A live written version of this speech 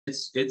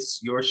It's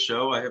your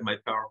show. I have my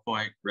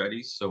PowerPoint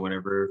ready, so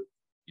whenever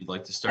you'd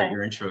like to start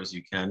your intros,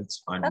 you can.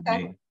 It's fine with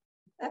me.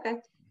 Okay,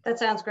 that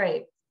sounds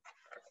great.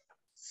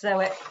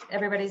 So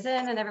everybody's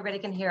in and everybody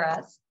can hear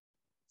us.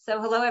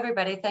 So hello,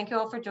 everybody. Thank you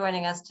all for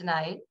joining us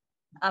tonight.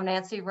 I'm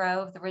Nancy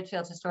Rowe of the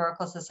Ridgefield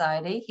Historical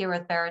Society, here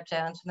with Barrett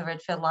Jones from the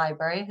Ridgefield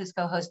Library, who's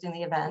co-hosting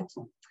the event.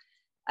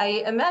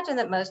 I imagine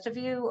that most of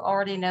you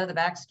already know the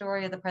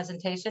backstory of the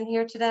presentation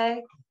here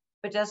today,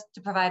 but just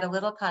to provide a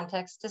little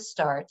context to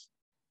start.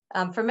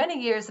 For many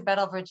years, the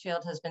Battle of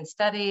Ridgefield has been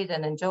studied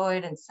and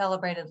enjoyed and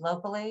celebrated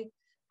locally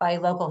by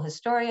local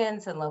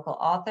historians and local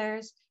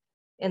authors.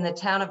 In the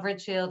town of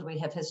Ridgefield, we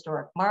have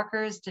historic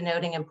markers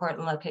denoting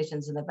important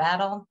locations in the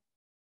battle.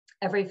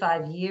 Every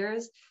 5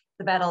 years,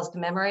 the battle is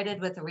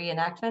commemorated with a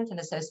reenactment and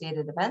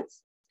associated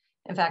events.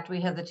 In fact,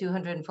 we have the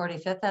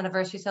 245th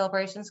anniversary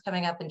celebrations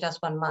coming up in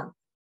just 1 month.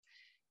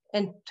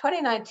 In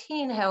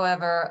 2019,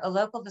 however, a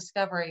local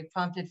discovery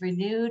prompted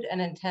renewed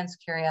and intense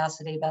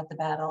curiosity about the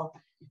battle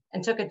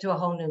and took it to a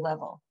whole new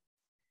level.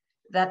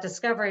 That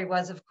discovery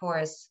was, of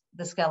course,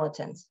 the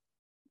skeletons.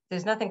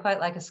 There's nothing quite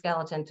like a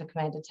skeleton to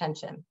command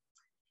attention.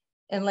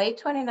 In late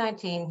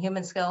 2019,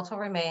 human skeletal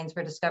remains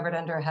were discovered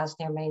under a house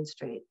near Main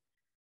Street.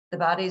 The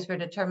bodies were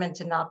determined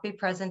to not be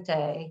present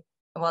day,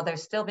 and while they're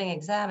still being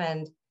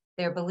examined,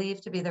 they are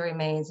believed to be the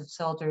remains of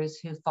soldiers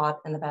who fought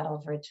in the Battle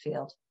of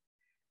Ridgefield.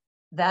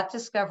 That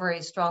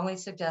discovery strongly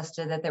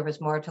suggested that there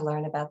was more to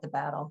learn about the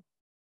battle.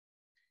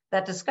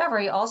 That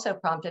discovery also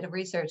prompted a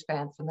research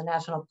grant from the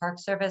National Park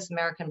Service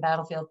American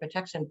Battlefield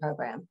Protection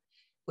Program,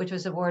 which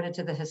was awarded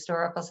to the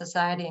Historical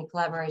Society in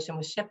collaboration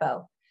with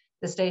SHPO,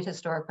 the State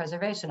Historic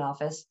Preservation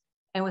Office,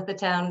 and with the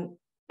town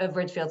of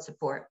Ridgefield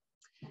support.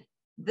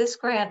 This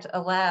grant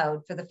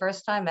allowed, for the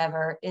first time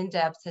ever,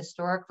 in-depth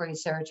historic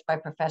research by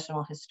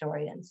professional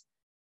historians.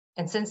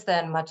 And since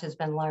then, much has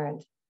been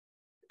learned.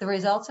 The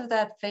results of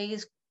that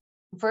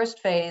first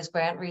phase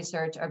grant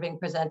research are being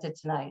presented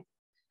tonight.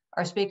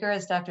 Our speaker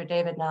is Dr.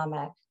 David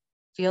Naumec,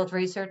 field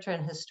researcher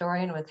and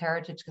historian with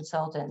Heritage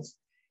Consultants.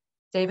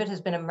 David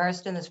has been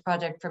immersed in this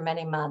project for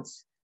many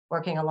months,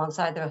 working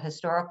alongside the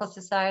Historical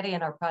Society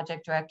and our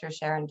project director,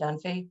 Sharon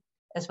Dunphy,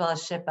 as well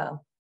as SHPO.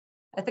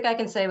 I think I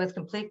can say with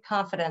complete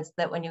confidence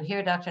that when you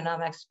hear Dr.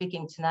 Naumec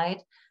speaking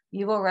tonight,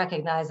 you will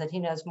recognize that he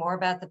knows more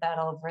about the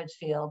Battle of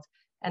Ridgefield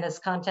and its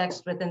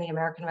context within the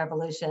American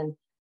Revolution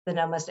than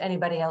almost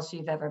anybody else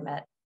you've ever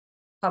met.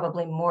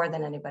 Probably more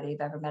than anybody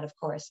you've ever met, of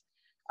course.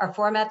 Our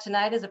format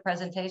tonight is a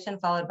presentation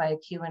followed by a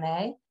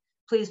Q&A.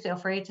 Please feel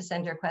free to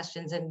send your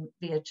questions in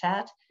via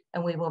chat,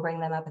 and we will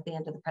bring them up at the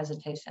end of the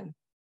presentation.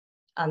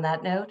 On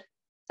that note,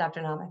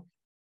 Dr. Naumec.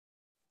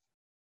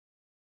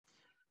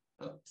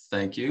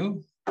 Thank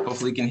you.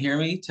 Hopefully you can hear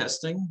me.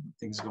 Testing,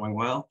 things are going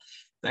well.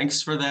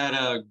 Thanks for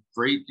that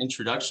great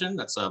introduction.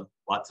 That's a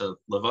lot to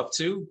live up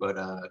to, but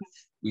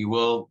we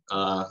will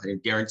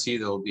guarantee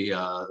there will be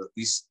at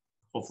least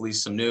hopefully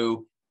some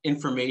new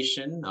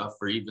information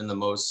for even the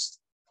most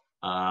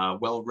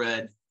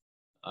well-read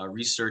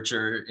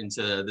researcher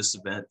into this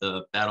event,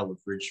 the Battle of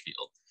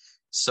Ridgefield.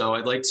 So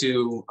I'd like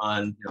to,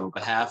 on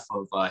behalf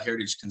of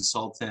Heritage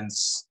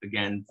Consultants,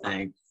 again,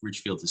 thank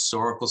Ridgefield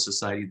Historical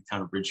Society, the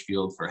town of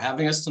Ridgefield, for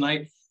having us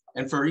tonight.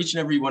 And for each and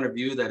every one of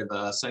you that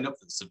have signed up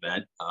for this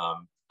event,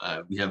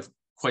 we have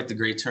quite the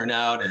great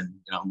turnout, and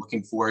I'm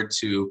looking forward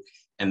to,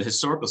 and the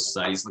Historical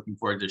Society is looking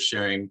forward to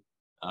sharing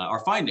our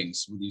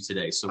findings with you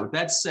today. So with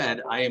that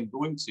said, I am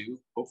going to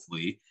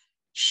hopefully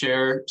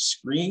share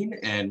screen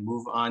and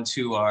move on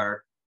to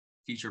our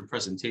featured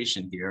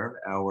presentation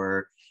here,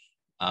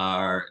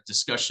 our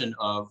discussion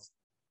of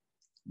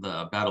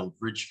the Battle of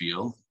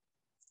Ridgefield.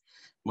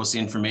 Most of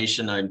the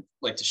information I'd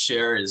like to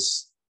share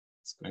is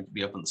going to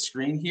be up on the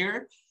screen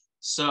here.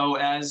 So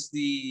as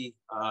the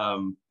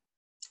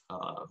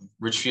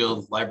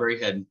Ridgefield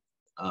Library had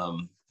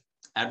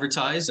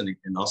advertised, and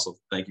also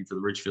thank you for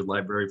the Ridgefield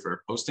Library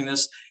for hosting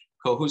this,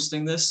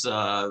 co-hosting this.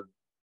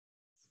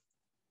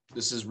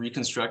 This is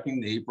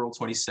Reconstructing the April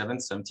 27th,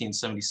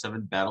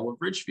 1777 Battle of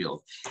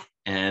Ridgefield.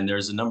 And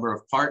there's a number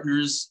of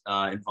partners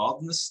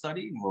involved in this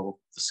study. We'll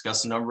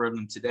discuss a number of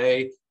them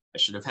today. I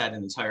should have had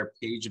an entire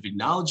page of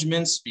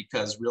acknowledgements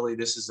because really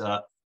this is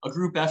a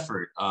group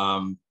effort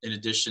in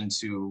addition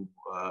to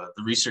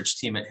the research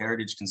team at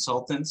Heritage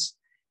Consultants.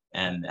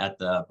 And at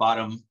the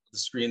bottom of the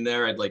screen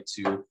there, I'd like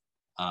to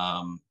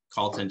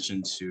call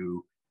attention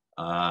to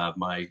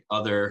my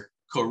other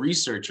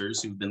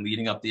co-researchers who've been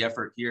leading up the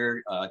effort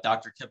here,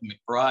 Dr. Kevin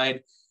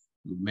McBride,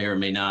 who may or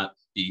may not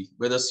be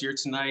with us here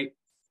tonight,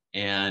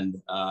 and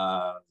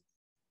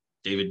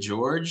David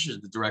George,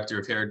 the director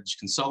of Heritage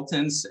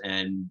Consultants,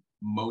 and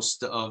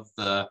most of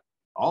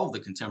all of the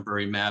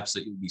contemporary maps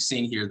that you'll be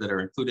seeing here that are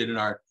included in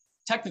our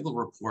technical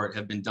report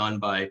have been done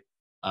by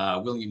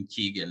William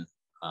Keegan.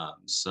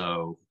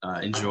 So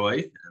enjoy,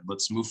 and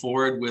let's move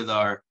forward with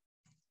our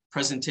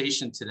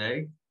presentation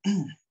today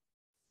and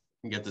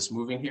get this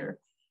moving here.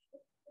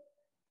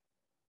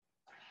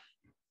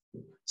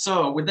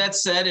 So with that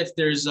said, if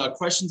there's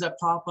questions that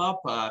pop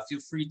up, feel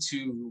free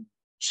to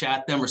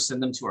chat them or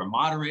send them to our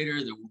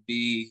moderator. There will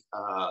be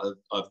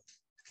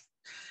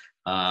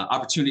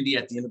opportunity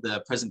at the end of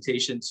the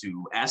presentation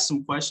to ask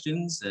some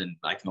questions, and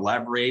I can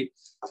elaborate.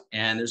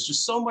 And there's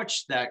just so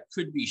much that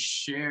could be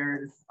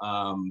shared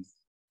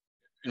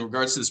in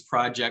regards to this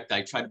project.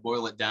 I tried to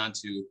boil it down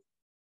to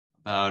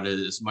about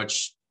as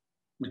much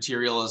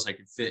material as I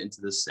could fit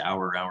into this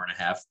hour and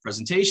a half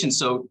presentation.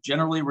 So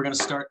generally, we're going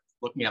to start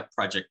looking at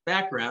project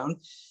background.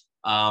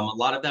 A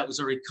lot of that was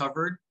already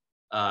covered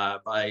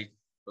by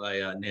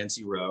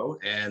Nancy Rowe,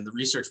 and the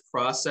research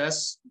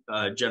process,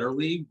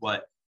 generally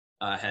what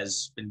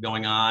has been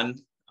going on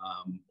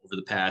over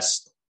the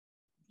past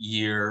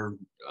year,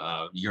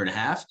 year and a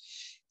half.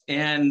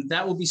 And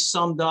that will be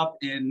summed up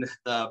in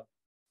the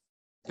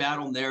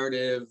battle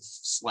narrative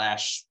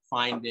 /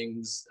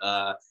 findings,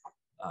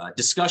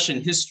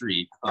 discussion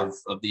history of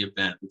the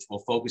event, which we'll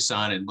focus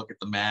on and look at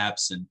the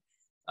maps and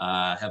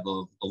have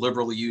a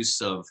liberal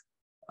use of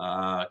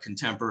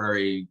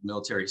contemporary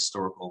military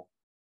historical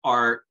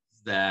art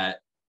that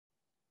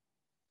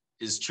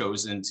is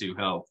chosen to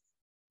help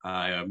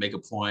make a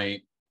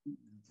point,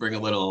 bring a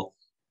little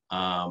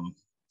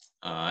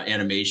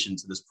animation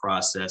to this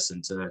process,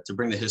 and to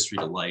bring the history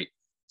to light.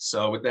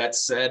 So with that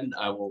said,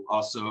 I will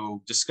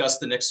also discuss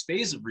the next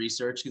phase of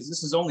research, because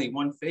this is only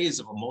one phase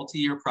of a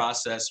multi-year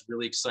process,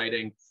 really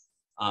exciting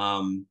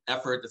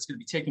effort that's going to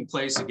be taking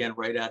place again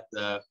right at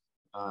the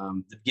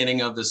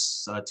beginning of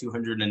this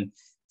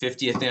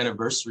 250th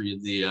anniversary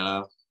of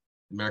the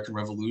American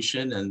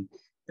Revolution and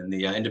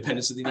the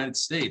independence of the United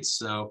States.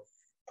 So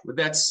with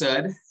that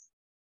said,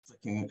 I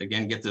can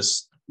again get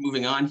this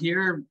moving on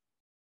here.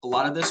 A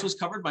lot of this was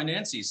covered by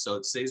Nancy, so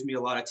it saves me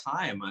a lot of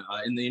time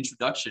in the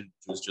introduction,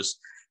 which was just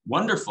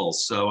wonderful.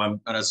 So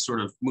I'm going to sort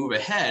of move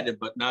ahead,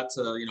 but not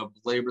to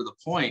belabor the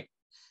point.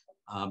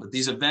 But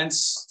these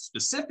events,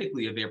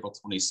 specifically of April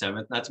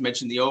 27th, not to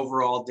mention the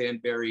overall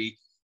Danbury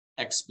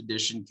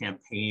expedition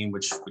campaign,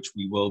 which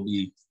we will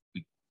be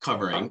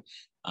covering.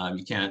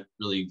 You can't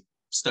really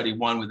study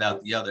one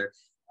without the other.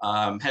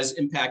 Has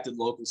impacted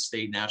local,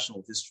 state,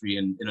 national history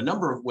in a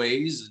number of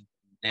ways.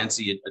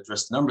 Nancy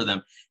addressed a number of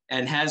them,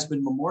 and has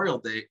been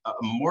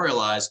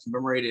memorialized,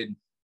 commemorated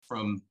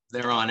from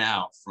there on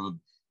out,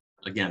 from,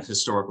 again,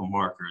 historical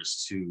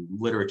markers to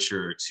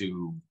literature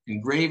to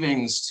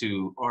engravings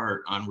to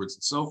art, onwards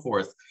and so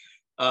forth.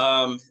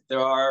 There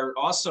are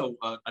also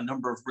a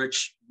number of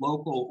rich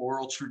local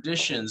oral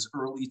traditions,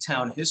 early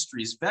town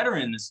histories,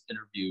 veterans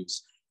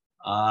interviews,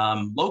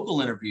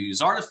 local interviews,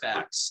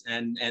 artifacts,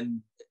 and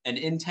an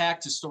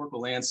intact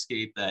historical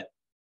landscape that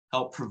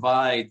help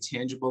provide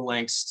tangible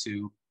links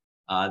to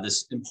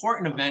this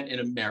important event in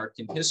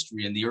American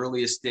history in the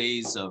earliest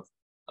days of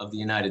the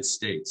United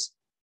States,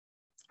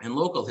 and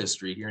local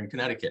history here in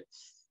Connecticut.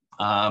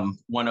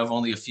 One of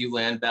only a few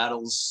land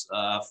battles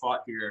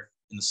fought here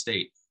in the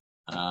state.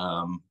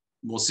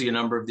 We'll see a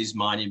number of these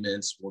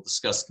monuments. We'll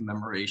discuss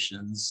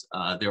commemorations.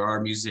 There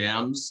are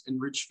museums in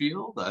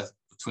Ridgefield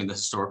between the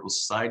Historical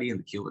Society and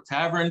the Keeler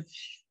Tavern.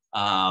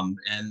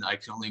 And I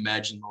can only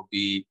imagine there'll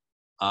be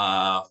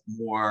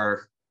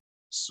more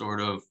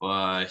sort of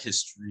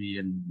history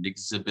and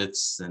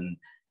exhibits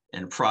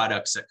and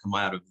products that come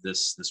out of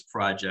this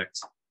project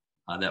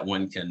that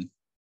one can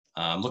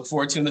look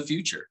forward to in the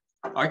future.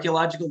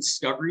 Archaeological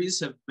discoveries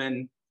have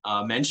been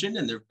mentioned,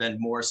 and there have been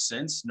more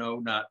since. No,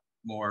 not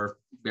more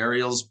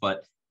burials,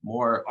 but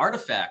more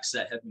artifacts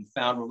that have been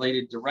found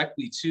related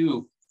directly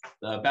to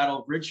the Battle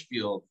of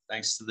Ridgefield,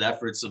 thanks to the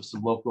efforts of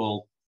some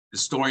local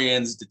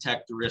historians,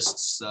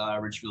 detectorists,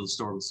 Ridgefield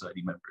Historical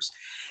Society members.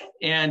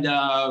 And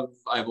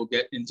I will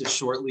get into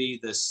shortly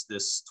this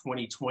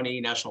 2020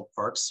 National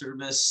Park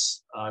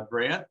Service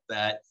grant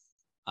that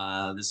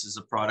this is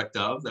a product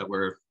of, that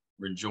we're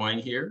enjoying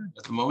here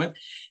at the moment.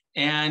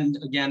 And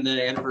again,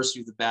 the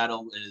anniversary of the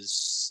battle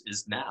is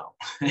now.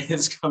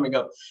 It's coming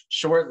up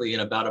shortly,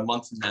 in about a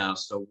month from now.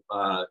 So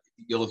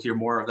you'll hear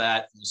more of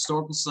that from the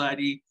Historical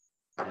Society.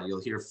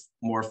 You'll hear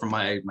more from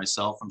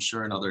myself, I'm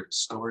sure, and other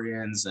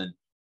historians, and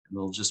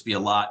there'll just be a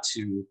lot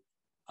to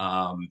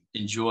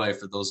enjoy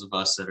for those of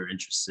us that are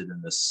interested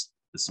in this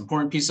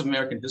important piece of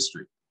American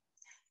history.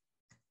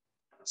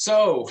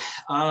 So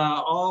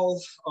all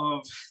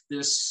of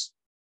this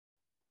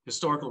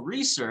historical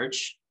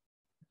research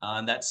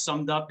that's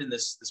summed up in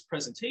this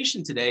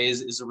presentation today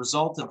is a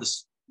result of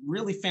this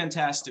really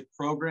fantastic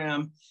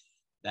program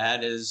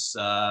that is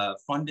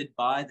funded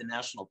by the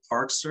National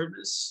Park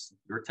Service,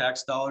 your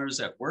tax dollars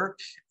at work,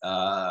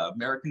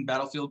 American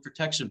Battlefield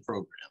Protection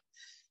Program,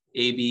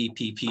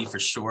 ABPP for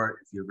short,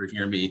 if you ever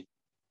hear me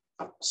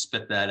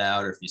spit that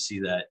out, or if you see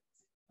that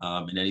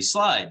in any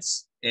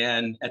slides.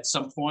 And at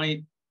some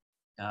point,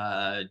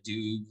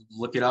 do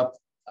look it up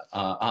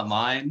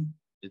online.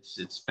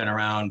 It's been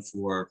around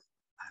for,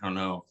 I don't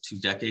know, 2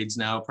 decades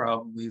now,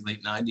 probably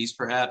late 90s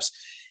perhaps.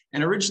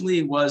 And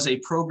originally was a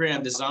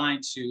program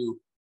designed to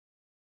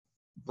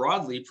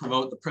broadly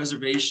promote the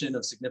preservation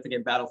of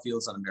significant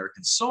battlefields on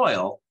American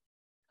soil.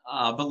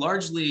 But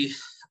largely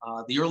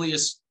the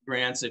earliest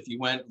grants, if you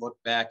went and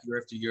looked back year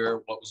after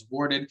year, what was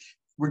awarded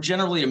were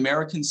generally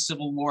American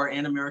Civil War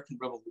and American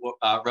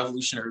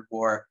Revolutionary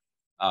War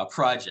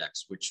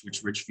projects, which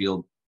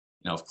Ridgefield,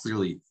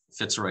 clearly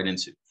fits right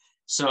into.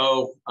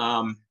 So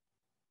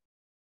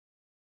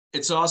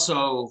it's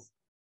also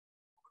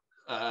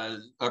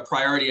a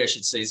priority, I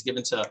should say, is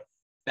given to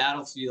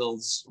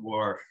battlefields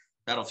or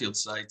battlefield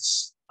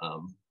sites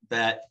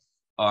that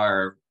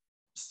are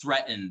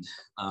threatened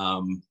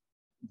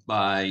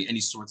by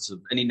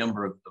any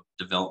number of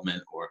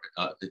development or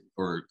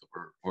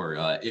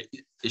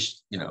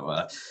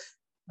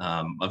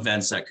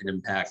events that could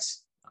impact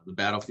the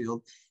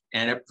battlefield.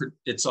 And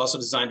it's also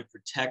designed to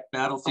protect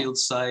battlefield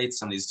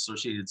sites and these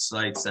associated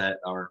sites that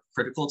are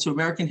critical to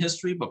American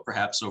history, but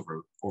perhaps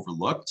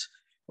overlooked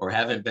or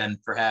haven't been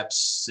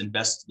perhaps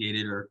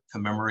investigated or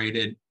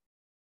commemorated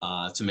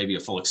to maybe a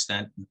full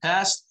extent in the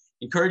past.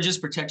 Encourages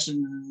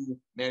protection,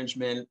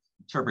 management,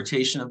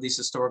 interpretation of these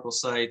historical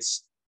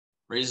sites,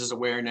 raises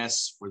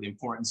awareness for the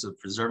importance of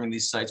preserving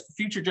these sites for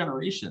future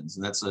generations.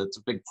 And it's a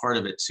big part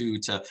of it too,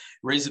 to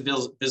raise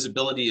the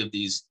visibility of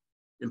these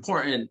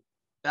important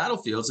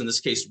battlefields, in this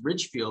case,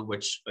 Ridgefield,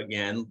 which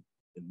again,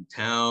 in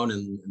town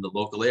and in the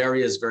local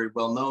area is very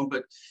well known,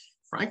 but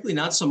frankly,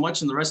 not so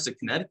much in the rest of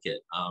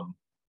Connecticut.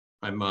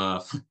 I'm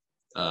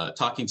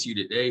talking to you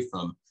today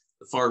from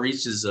the far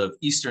reaches of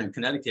Eastern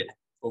Connecticut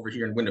over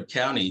here in Windham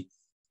County.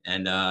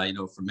 And,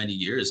 for many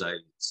years, I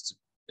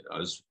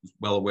was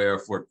well aware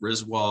of Fort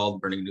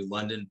Griswold, burning New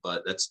London,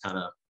 but that's kind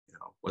of,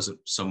 wasn't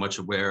so much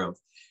aware of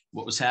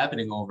what was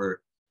happening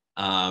over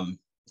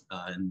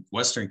in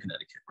Western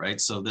Connecticut,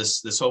 right? So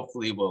this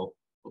hopefully will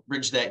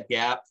bridge that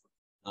gap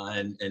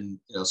and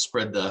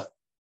spread the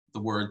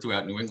word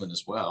throughout New England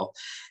as well.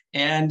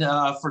 And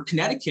for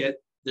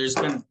Connecticut, there's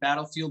been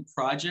battlefield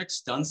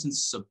projects done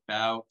since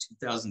about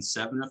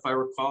 2007, if I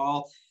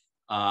recall.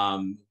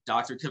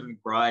 Dr. Kevin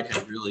McBride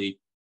had really,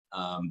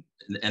 and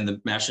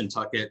the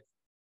Mashantucket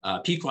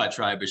Pequot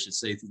tribe, I should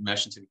say, through the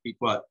Mashantucket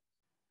Pequot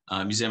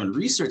Museum and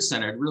Research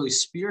Center, had really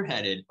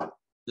spearheaded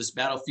this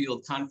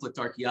battlefield conflict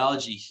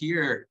archaeology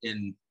here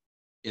in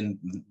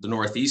the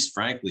Northeast,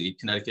 frankly,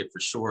 Connecticut for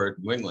sure,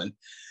 New England,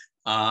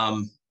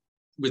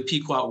 with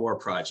Pequot War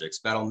projects,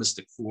 Battle of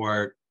Mystic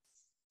Fort,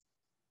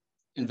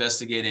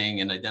 investigating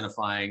and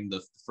identifying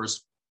the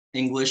first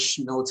English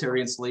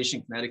military installation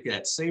in Connecticut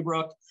at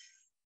Saybrook,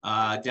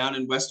 down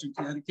in Western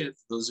Connecticut,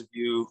 for those of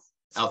you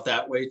out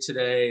that way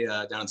today,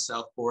 down in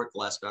Southport, the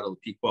last Battle of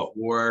the Pequot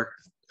War,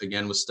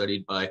 again, was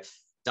studied by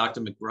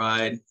Dr.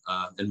 McBride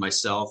and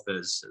myself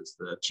as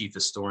the chief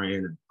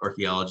historian and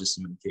archaeologist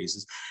in many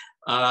cases.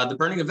 The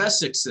burning of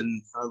Essex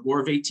in War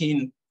of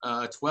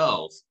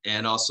 1812,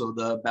 and also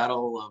the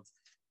Battle of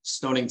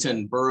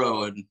Stonington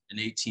Borough in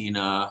the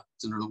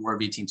War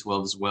of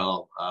 1812 as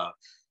well,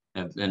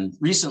 have been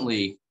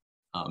recently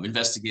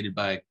investigated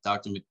by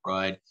Dr.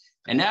 McBride.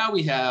 And now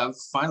we have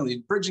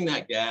finally bridging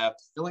that gap,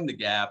 filling the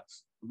gap,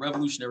 the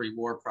Revolutionary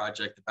War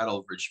project, the Battle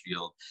of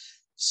Ridgefield.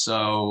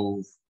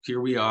 So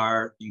here we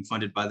are being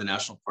funded by the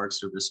National Park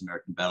Service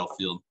American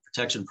Battlefield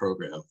Protection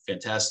Program.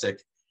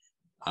 Fantastic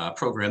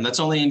program that's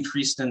only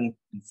increased in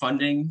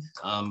funding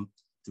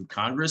through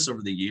Congress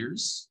over the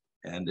years,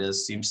 and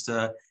seems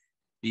to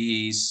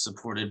be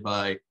supported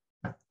by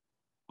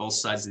both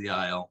sides of the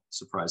aisle,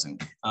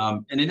 surprisingly.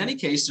 And in any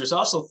case, there's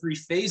also 3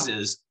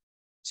 phases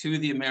to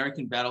the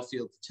American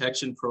Battlefield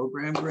Protection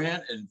Program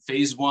grant. And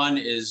phase 1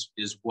 is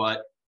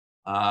what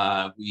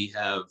we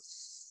have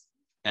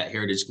at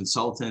Heritage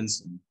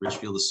Consultants and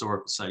Ridgefield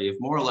Historical Society have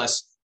more or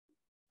less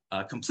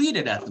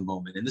completed at the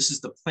moment. And this is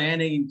the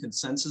planning and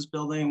consensus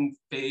building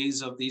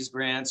phase of these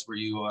grants, where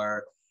you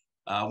are,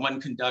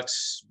 one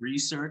conducts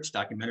research,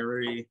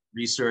 documentary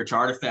research,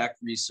 artifact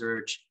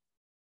research,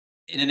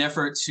 in an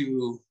effort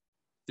to,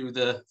 through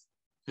the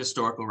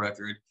historical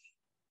record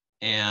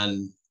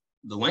and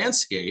the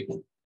landscape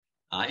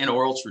and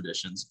oral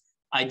traditions,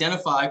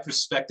 identify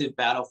prospective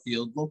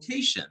battlefield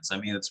locations. I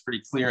mean, it's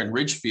pretty clear in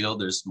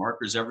Ridgefield, there's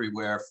markers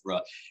everywhere for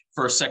a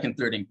first, second,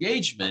 third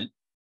engagement,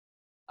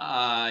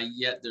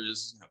 yet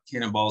there's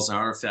cannonballs and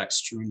artifacts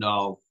strewn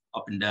all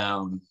up and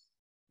down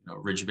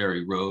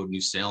Ridgebury Road,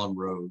 New Salem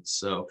Road.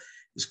 So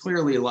there's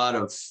clearly a lot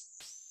of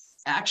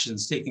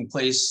actions taking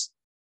place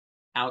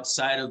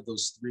outside of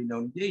those 3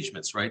 known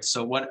engagements, right?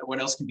 So what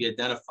else can be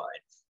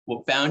identified?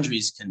 What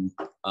boundaries can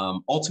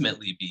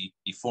ultimately be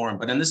formed?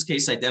 But in this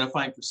case,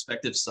 identifying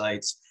prospective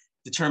sites,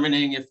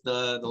 determining if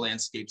the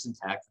landscape's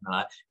intact or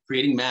not,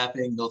 creating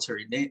mapping,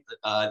 military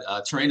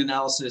terrain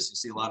analysis, you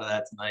see a lot of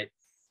that tonight,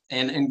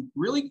 and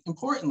really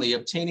importantly,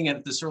 obtaining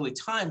at this early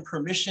time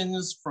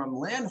permissions from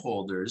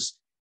landholders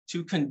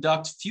to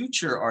conduct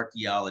future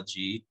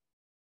archaeology,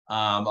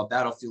 a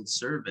battlefield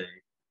survey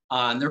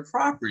on their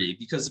property,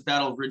 because the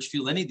Battle of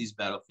Ridgefield, any of these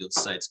battlefield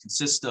sites,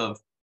 consist of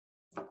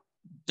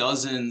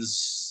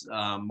dozens,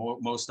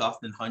 most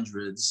often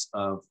hundreds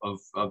of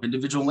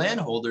individual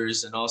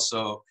landholders, and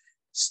also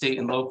state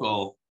and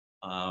local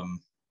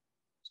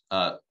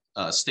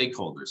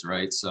stakeholders,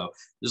 right? So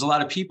there's a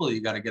lot of people you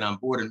got to get on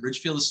board, and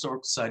Ridgefield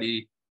Historical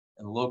Society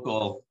and the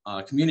local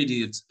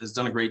community has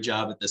done a great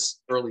job at this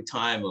early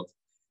time of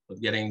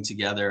getting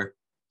together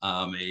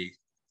a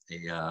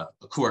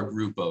core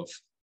group of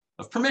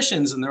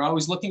permissions, and they're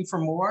always looking for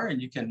more.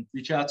 And you can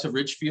reach out to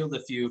Ridgefield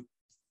if you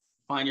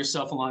find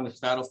yourself along the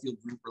battlefield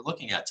route we're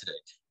looking at today.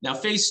 Now,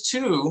 phase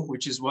 2,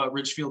 which is what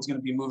Ridgefield's going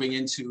to be moving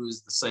into,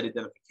 is the site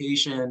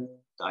identification,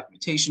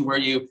 documentation, where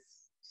you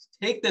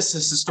take this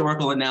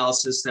historical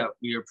analysis that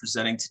we are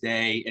presenting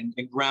today and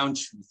ground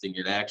truthing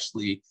it,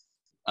 actually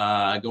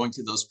going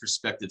to those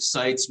prospective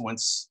sites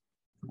once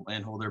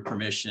landholder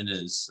permission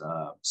is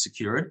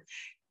secured,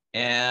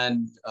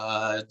 and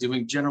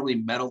doing generally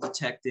metal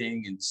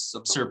detecting and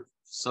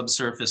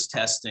subsurface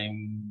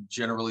testing,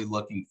 generally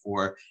looking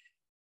for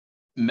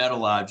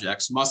metal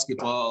objects, musket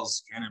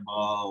balls,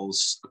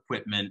 cannonballs,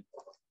 equipment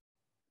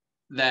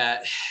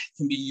that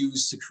can be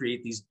used to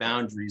create these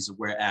boundaries of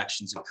where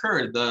actions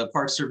occurred. The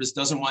Park Service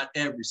doesn't want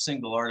every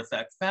single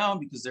artifact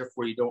found, because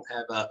therefore you don't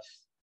have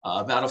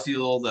a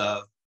battlefield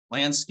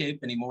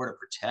landscape anymore to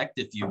protect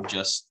if you've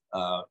just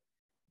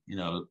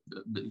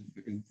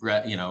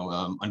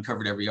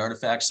uncovered every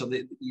artifact. So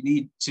that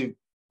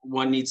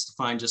one needs to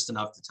find just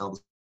enough to tell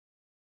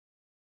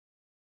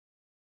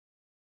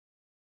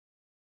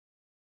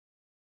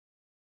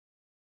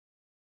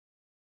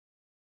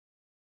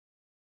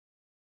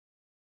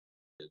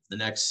the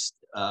next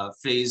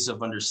phase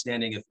of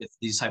understanding if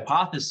these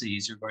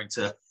hypotheses you're going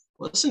to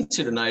listen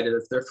to tonight,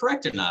 if they're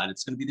correct or not.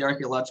 It's going to be the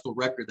archaeological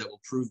record that will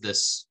prove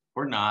this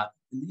or not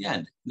in the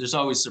end. There's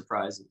always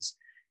surprises.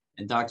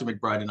 And Dr.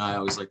 McBride and I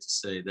always like to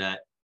say that,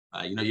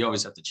 you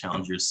always have to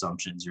challenge your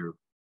assumptions. You're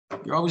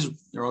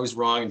always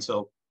wrong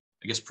until,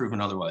 I guess,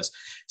 proven otherwise.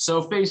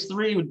 So phase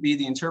 3 would be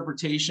the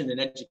interpretation and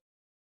education,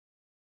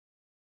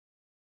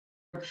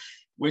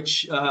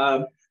 which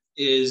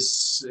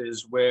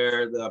is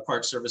where the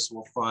Park Service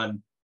will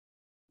fund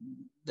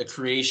the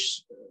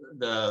creation,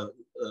 the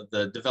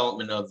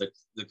development of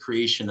the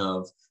creation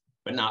of,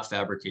 but not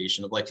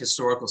fabrication of, like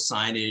historical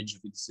signage,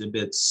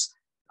 exhibits,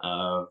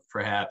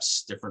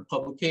 perhaps different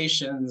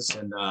publications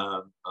and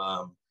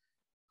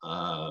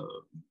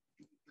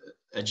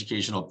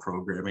educational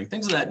programming,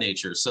 things of that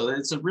nature. So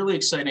it's a really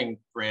exciting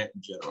grant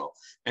in general.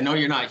 I know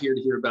you're not here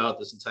to hear about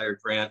this entire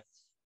grant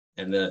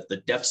and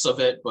the depths of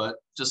it, but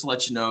just to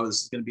let you know,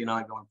 this is going to be an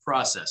ongoing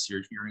process.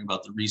 You're hearing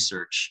about the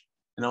research,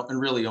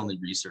 and really only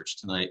research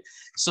tonight.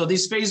 So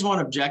these phase 1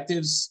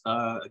 objectives,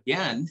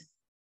 again,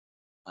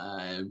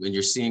 when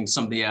you're seeing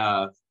some of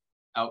the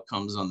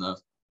outcomes on the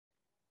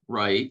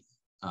right,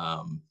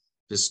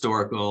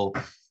 historical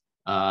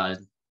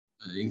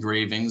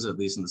engravings, at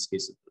least in this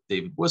case of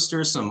David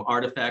Worcester, some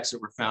artifacts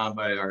that were found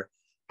by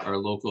our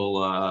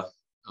local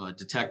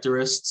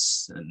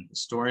detectorists and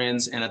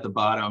historians, and at the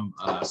bottom,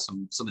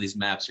 some of these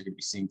maps you're going to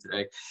be seeing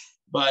today.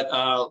 But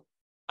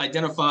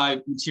identify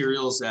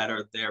materials that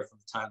are there from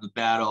the time of the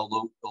battle,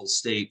 local,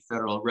 state,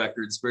 federal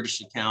records,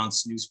 British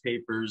accounts,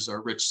 newspapers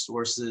are rich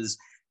sources,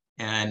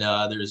 and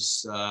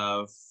there's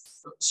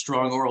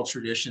strong oral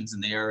traditions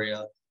in the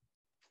area,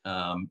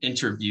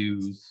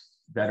 interviews,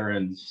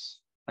 veterans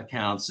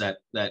accounts that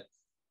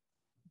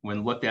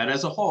when looked at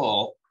as a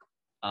whole,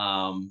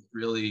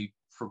 really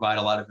provide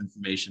a lot of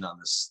information on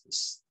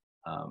this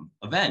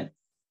event.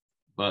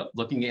 But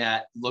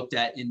looked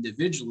at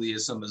individually,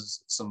 as some of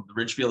the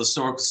Ridgefield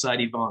Historical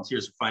Society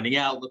volunteers are finding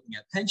out, looking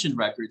at pension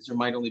records, there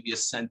might only be a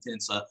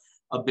sentence,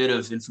 a bit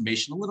of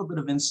information, a little bit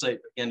of insight.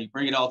 Again, you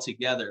bring it all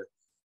together,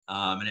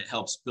 and it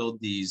helps build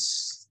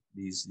these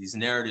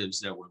narratives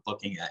that we're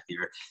looking at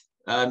here.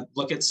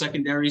 Look at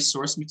secondary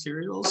source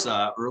materials,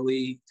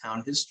 early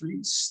town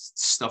histories,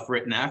 stuff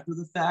written after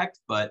the fact,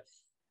 but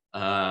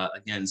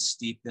again,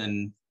 steeped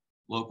in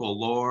local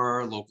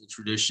lore, local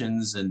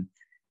traditions, and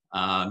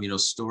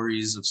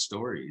stories of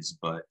stories.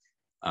 But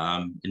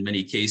in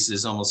many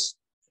cases, almost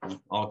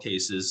all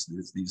cases,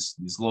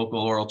 these local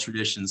oral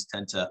traditions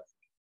tend to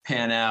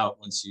pan out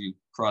once you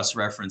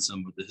cross-reference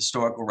them with the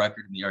historical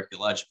record and the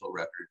archaeological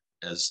record,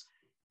 as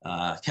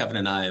Kevin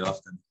and I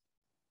often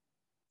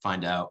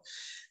find out.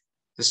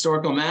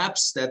 Historical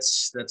maps,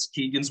 that's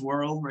Keegan's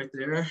world right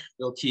there.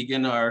 Bill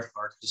Keegan, our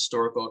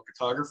historical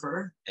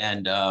cartographer,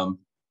 and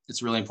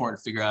it's really important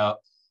to figure out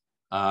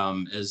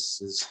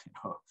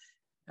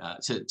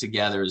to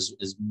gather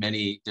as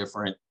many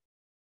different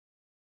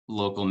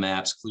local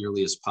maps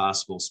clearly as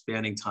possible,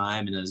 spanning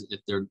time, and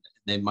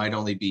they might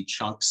only be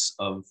chunks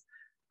of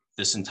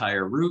this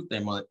entire route. They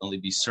might only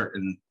be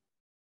certain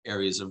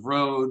areas of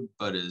road,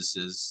 but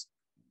as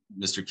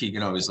Mr.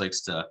 Keegan always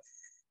likes to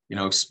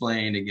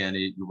explain, again,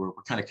 we're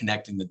kind of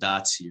connecting the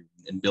dots here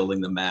and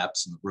building the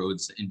maps and the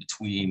roads in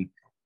between,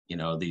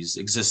 these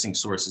existing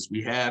sources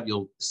we have.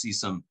 You'll see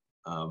some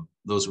of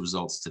those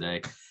results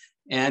today.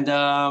 And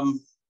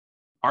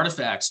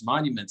artifacts,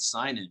 monuments,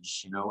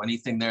 signage,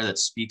 anything there that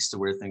speaks to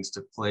where things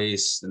took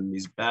place and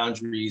these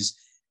boundaries.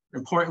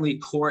 Importantly,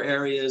 core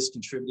areas,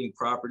 contributing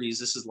properties.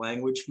 This is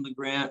language from the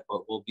grant,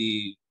 but we'll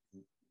be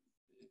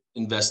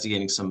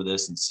investigating some of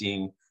this and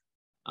seeing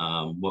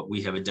what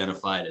we have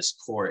identified as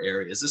core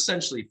areas,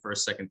 essentially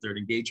first, second, third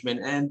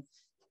engagement, and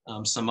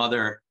some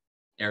other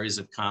areas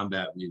of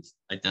combat we've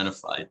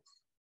identified.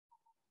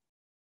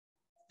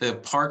 The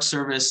Park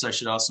Service, I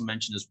should also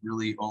mention, is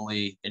really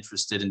only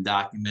interested in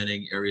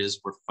documenting areas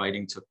where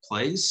fighting took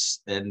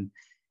place, and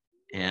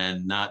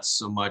not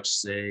so much,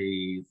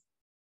 say,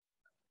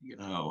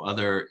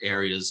 other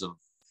areas of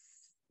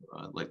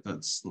like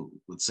let's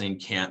say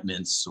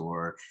encampments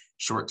or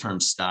short-term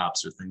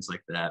stops or things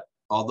like that.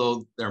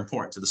 Although they're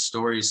important to the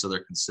story, so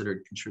they're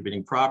considered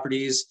contributing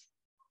properties,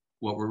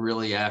 what we're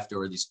really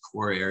after are these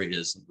core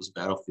areas and those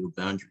battlefield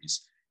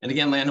boundaries. And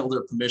again,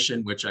 landholder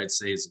permission, which I'd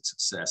say is a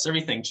success.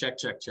 Everything, check,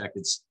 check, check.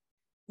 It's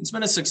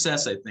been a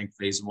success, I think,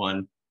 phase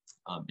one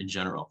in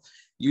general.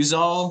 Use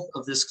all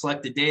of this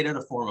collected data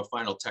to form a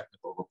final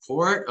technical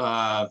report.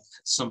 At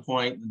some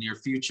point in the near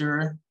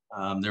future,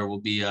 there will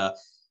be a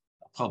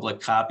public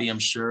copy, I'm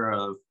sure,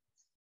 of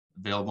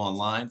available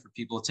online for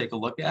people to take a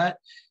look at.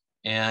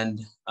 And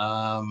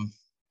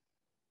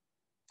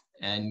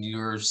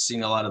you're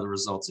seeing a lot of the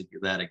results of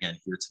that again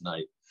here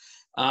tonight.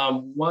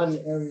 One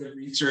area of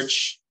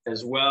research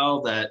as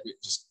well that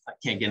I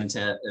can't get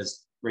into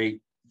as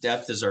great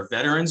depth as our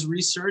veterans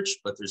research,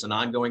 but there's an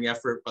ongoing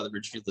effort by the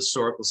Ridgefield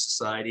Historical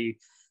Society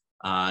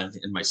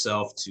and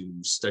myself to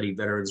study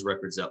veterans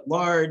records at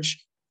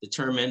large,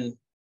 determine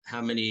how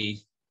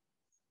many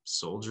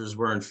soldiers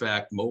were in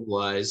fact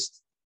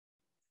mobilized.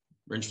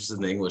 We're interested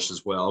in the English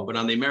as well, but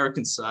on the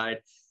American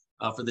side,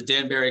 for the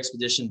Danbury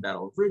expedition,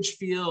 Battle of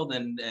Ridgefield,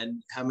 and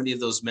how many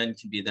of those men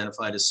can be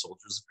identified as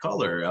soldiers of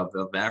color, of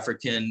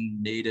African,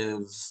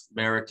 Native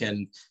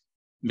American,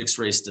 mixed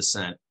race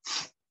descent.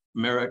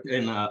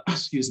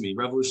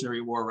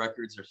 Revolutionary War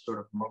records are sort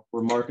of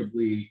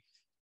remarkably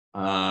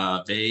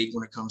vague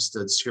when it comes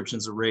to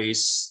descriptions of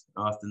race.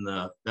 Often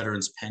the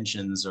veterans'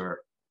 pensions are a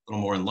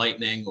little more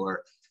enlightening,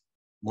 or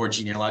more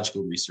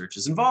genealogical research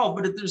is involved,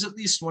 but there's at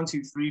least 1,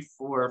 2, 3,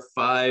 4,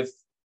 5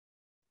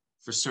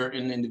 for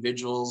certain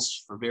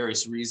individuals for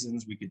various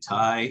reasons we could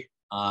tie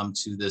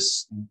to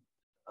this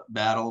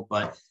battle.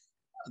 But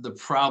the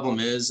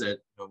problem is that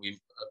we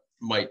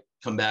might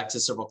come back to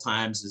several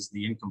times is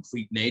the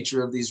incomplete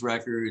nature of these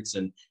records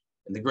and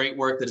the great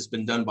work that has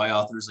been done by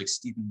authors like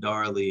Stephen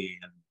Darley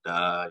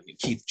and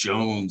Keith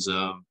Jones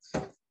and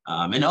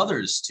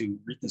others to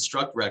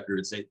reconstruct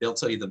records. They'll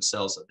tell you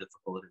themselves how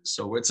difficult it is.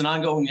 So it's an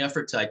ongoing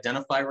effort to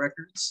identify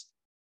records,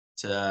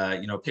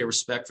 to pay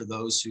respect for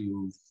those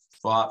who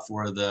fought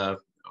for the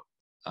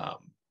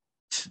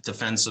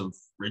defense of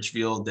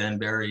Ridgefield,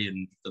 Danbury,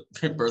 and the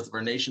birth of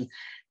our nation,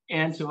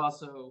 and to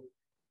also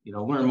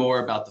learn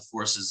more about the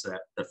forces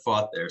that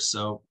fought there.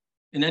 So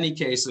in any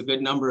case, a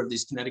good number of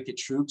these Connecticut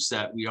troops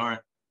that we aren't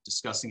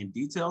discussing in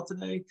detail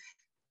today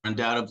are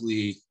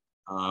undoubtedly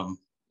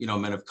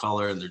men of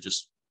color, and they're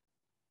just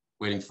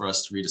waiting for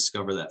us to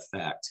rediscover that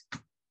fact.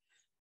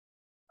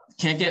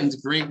 Can't get into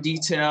great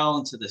detail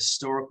into the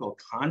historical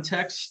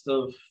context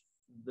of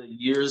the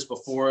years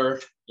before,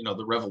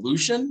 the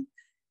Revolution.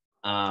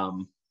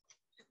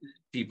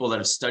 People that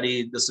have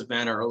studied this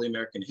event or early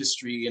American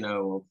history,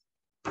 go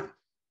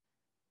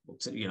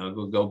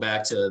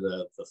back to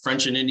the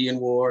French and Indian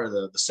War,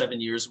 the 7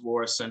 Years'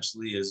 War,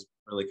 essentially is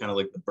really kind of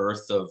like the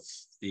birth of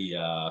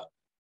the,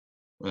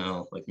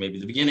 maybe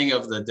the beginning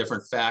of the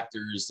different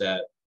factors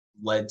that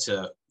led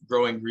to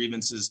growing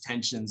grievances,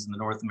 tensions in the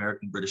North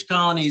American British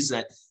colonies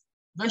that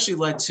eventually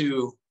led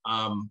to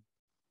a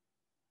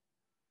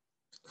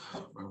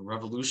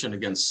revolution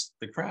against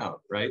the crown,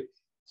 right?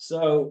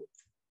 So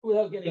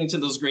without getting into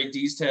those great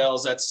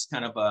details, that's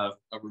kind of a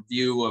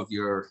review of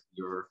your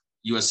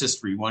U.S.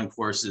 History 1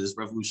 courses,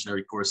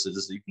 revolutionary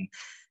courses. You can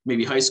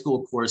maybe high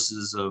school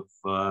courses of,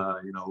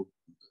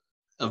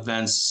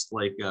 events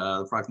like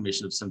the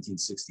Proclamation of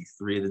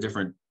 1763, the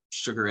different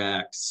Sugar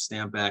Acts,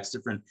 Stamp Acts,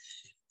 different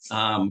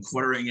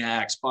Quartering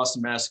Acts,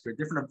 Boston Massacre,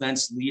 different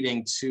events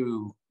leading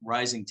to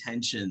rising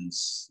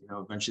tensions,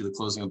 eventually the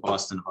closing of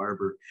Boston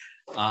Harbor,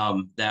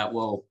 that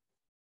will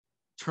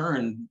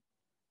turn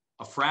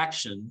a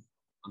fraction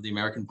of the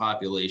American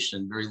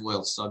population, very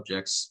loyal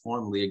subjects,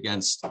 formally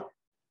against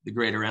the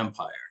greater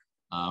empire.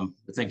 I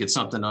think it's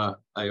something I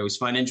always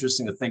find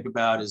interesting to think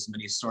about, as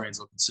many historians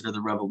will consider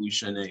the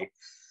revolution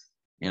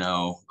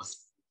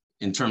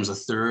in terms of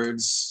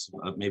thirds,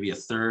 maybe a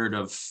third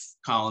of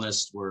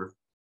colonists were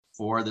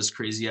for this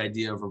crazy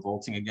idea of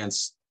revolting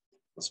against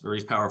this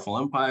very powerful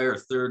empire. A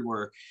third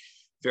were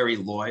very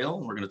loyal.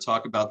 And we're going to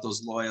talk about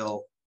those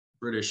loyal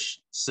British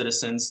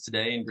citizens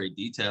today in great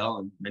detail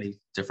and many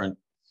different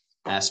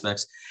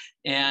aspects,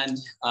 and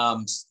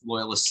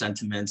loyalist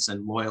sentiments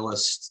and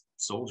loyalist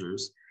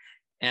soldiers.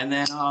 And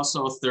then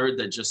also a third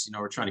that just,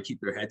 were trying to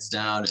keep their heads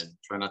down and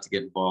try not to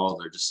get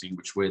involved, or just seeing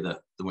which way the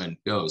wind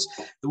goes.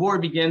 The war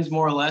begins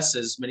more or less,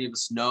 as many of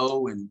us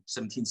know, in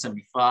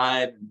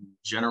 1775. And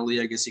generally,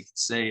 I guess you could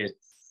say it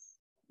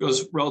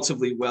goes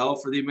relatively well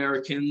for the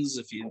Americans,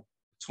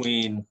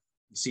 between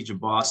the Siege of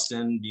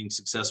Boston being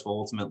successful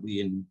ultimately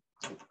in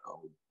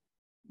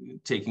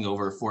taking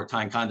over Fort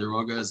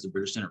Ticonderoga, as the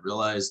British didn't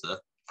realize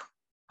the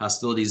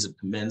hostilities have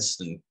commenced,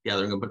 and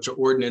gathering a bunch of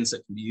ordnance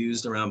that can be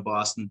used around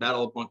Boston.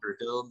 Battle of Bunker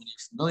Hill, many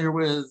are familiar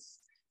with,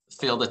 the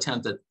failed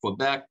attempt at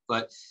Quebec.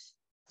 But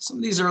some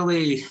of these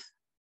early,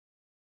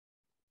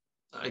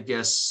 I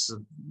guess,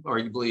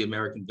 arguably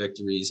American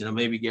victories,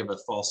 maybe gave a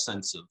false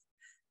sense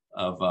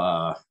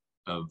of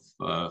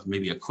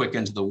maybe a quick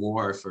end to the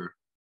war for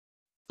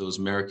those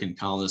American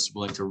colonists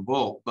willing to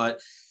revolt. But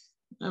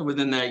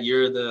within that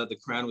year, the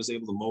Crown was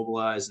able to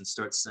mobilize and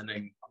start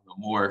sending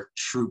more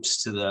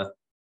troops to the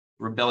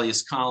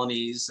rebellious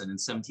colonies. And in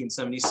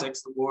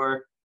 1776, the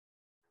war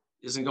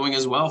isn't going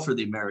as well for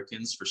the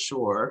Americans, for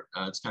sure.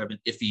 It's kind of an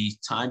iffy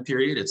time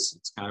period.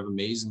 It's kind of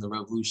amazing the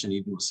revolution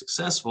even was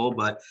successful,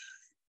 but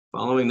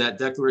following that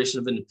Declaration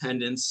of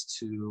Independence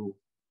to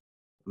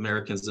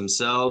Americans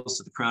themselves,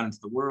 to the Crown, and to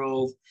the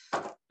world,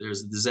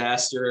 there's a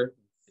disaster,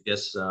 I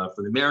guess, for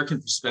the American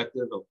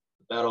perspective of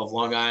the Battle of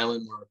Long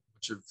Island, where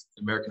much of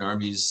the American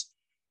armies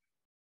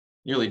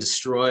nearly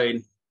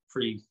destroyed,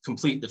 pretty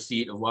complete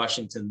defeat of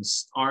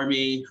Washington's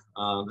army.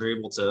 They're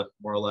able to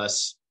more or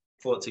less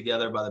pull it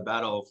together by the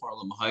Battle of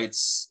Harlem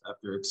Heights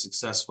after a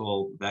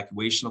successful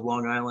evacuation of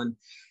Long Island.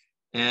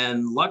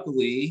 And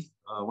luckily,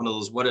 one of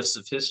those what ifs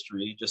of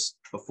history, just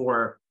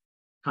before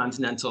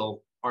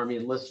Continental Army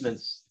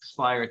enlistments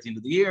expire at the end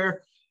of the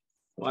year,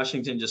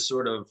 Washington just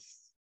sort of,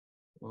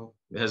 well,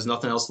 has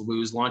nothing else to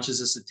lose, launches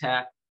this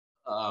attack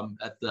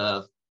at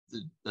the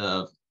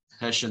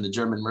Hessian, the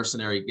German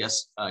mercenary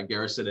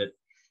garrison at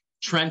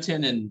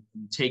Trenton, and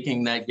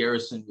taking that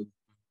garrison with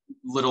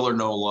little or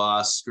no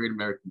loss, great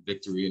American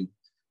victory, and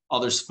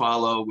others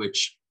follow,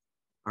 which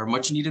are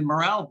much needed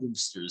morale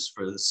boosters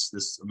for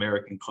this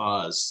American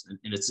cause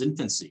in its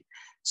infancy.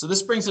 So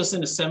this brings us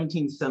into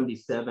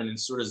 1777 and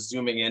sort of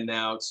zooming in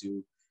now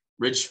to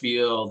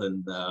Ridgefield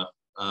and the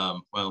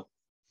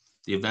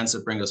events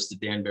that bring us to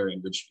Danbury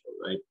and Ridgefield,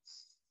 right?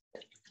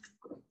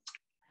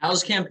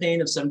 Howe's campaign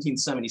of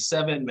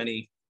 1777,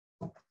 many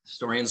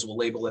historians will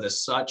label it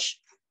as such,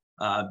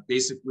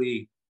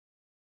 basically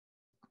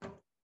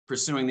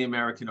pursuing the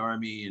American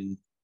army and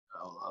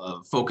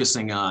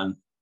focusing on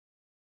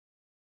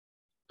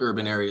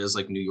urban areas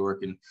like New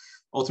York and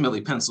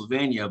ultimately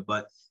Pennsylvania,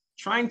 but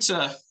trying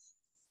to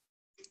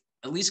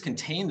at least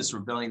contain this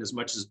rebellion as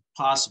much as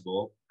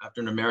possible.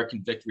 After an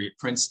American victory at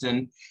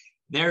Princeton,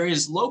 there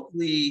is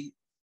locally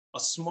a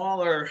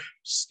smaller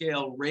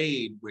scale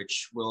raid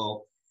which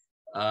will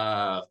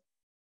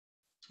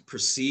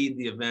precede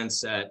the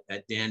events at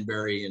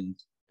Danbury and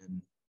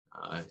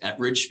at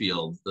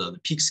Ridgefield, the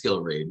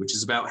Peekskill raid, which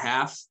is about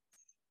half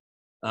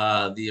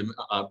the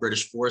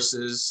British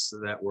forces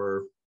that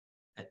were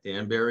at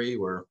Danbury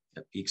or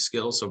at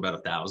Peekskill, so about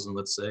 1,000,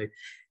 let's say.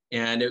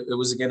 And it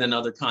was, again,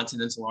 another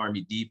Continental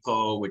Army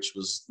depot, which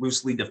was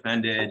loosely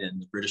defended, and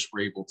the British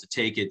were able to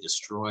take it,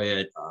 destroy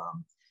it.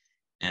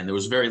 And there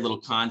was very little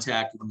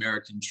contact with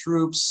American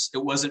troops. It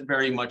wasn't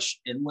very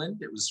much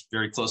inland. It was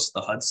very close to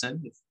the Hudson,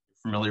 if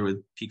you're familiar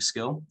with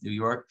Peekskill, New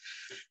York.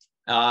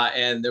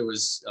 And there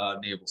was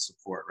naval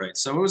support, right?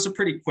 So it was a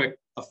pretty quick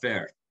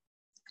affair.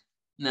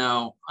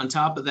 Now, on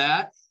top of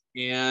that,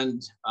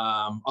 and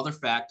other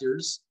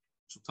factors,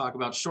 which we'll talk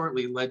about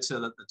shortly, led to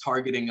the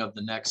targeting of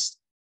the next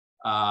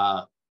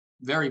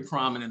very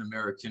prominent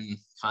American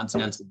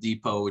Continental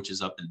depot, which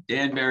is up in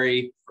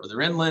Danbury, further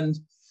inland,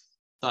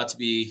 thought to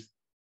be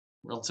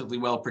relatively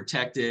well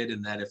protected,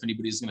 and that if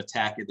anybody's going to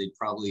attack it, they'd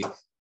probably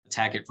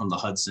attack it from the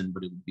Hudson,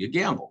 but it would be a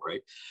gamble,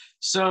 right?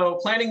 So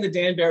planning the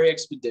Danbury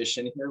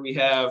expedition, here we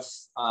have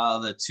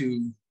the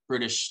two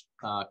British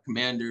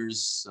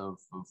commanders of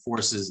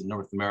forces in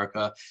North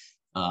America,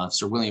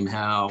 Sir William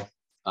Howe,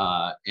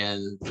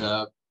 and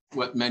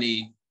what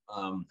many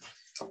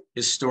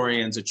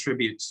historians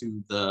attribute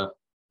to the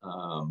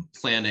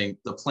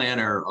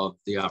planner of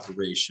the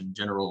operation,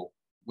 General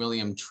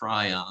William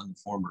Tryon, the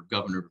former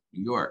governor of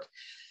New York.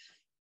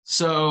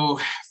 So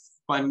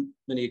by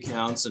many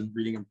accounts and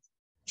reading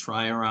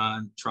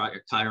Tryon's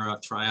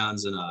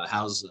and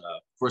Howe's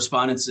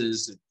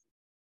correspondences, it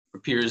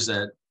appears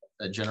that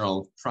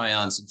General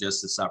Tryon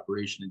suggests this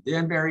operation in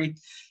Danbury.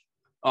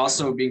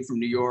 Also, being from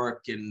New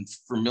York and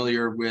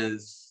familiar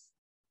with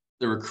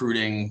the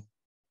recruiting,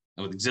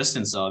 with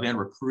existence of and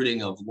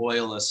recruiting of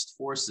loyalist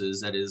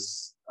forces, that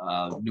is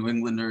New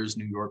Englanders,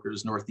 New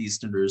Yorkers,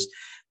 Northeasterners,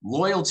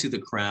 loyal to the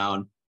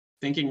Crown,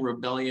 thinking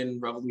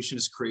revolution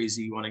is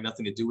crazy, wanting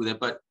nothing to do with it.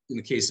 But in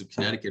the case of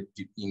Connecticut,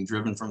 being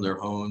driven from their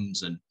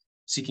homes and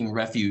seeking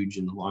refuge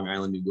in Long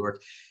Island, New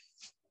York,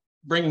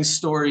 bringing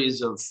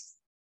stories of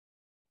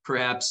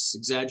perhaps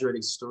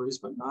exaggerating stories,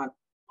 but not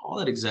all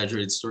that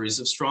exaggerated stories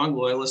of strong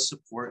loyalist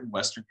support in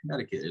Western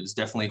Connecticut. It was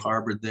definitely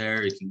harbored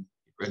there. You can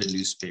read in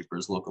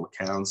newspapers, local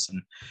accounts,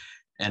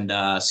 and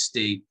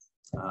state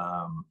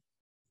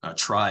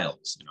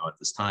trials, at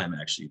this time,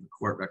 actually, the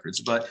court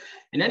records. But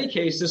in any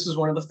case, this is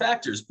one of the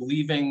factors,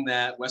 believing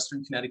that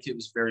Western Connecticut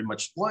was very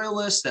much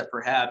loyalist, that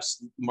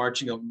perhaps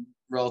marching a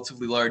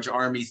relatively large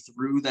army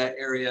through that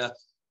area,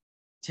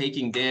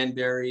 taking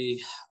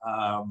Danbury,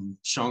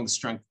 showing the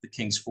strength of the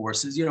king's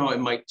forces, it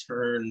might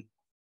turn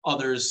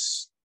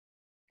others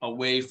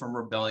away from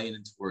rebellion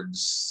and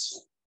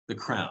towards the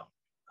Crown.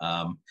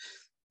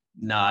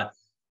 Not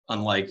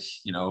unlike,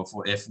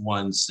 if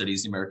one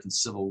studies the American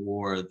Civil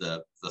War,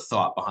 the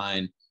thought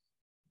behind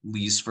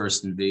Lee's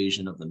first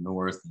invasion of the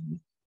North, and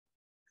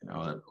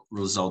it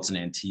results in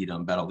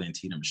Antietam, Battle of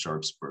Antietam,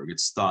 Sharpsburg.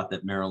 It's thought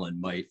that Maryland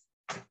might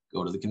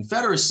go to the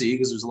Confederacy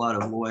because there's a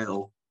lot of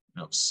loyal,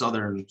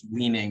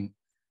 Southern-leaning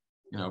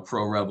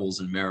pro-rebels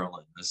in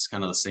Maryland. That's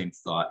kind of the same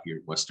thought here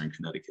in Western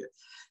Connecticut.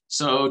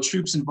 So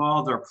troops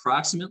involved are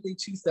approximately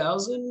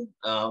 2,000.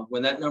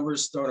 When that number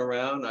is thrown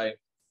around, I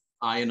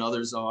and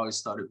others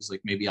always thought it was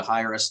like maybe a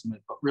higher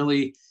estimate, but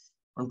really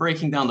when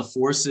breaking down the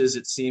forces,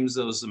 it seems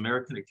those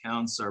American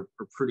accounts are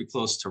pretty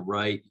close to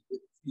right.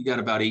 You got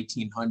about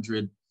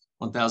 1,800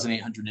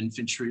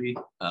 infantry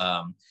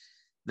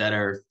that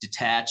are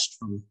detached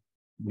from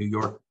New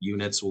York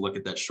units. We'll look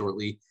at that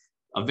shortly.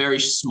 A very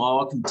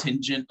small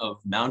contingent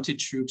of mounted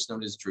troops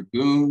known as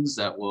dragoons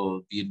that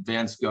will be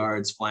advanced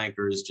guards,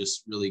 flankers,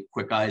 just really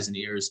quick eyes and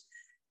ears.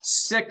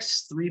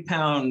 6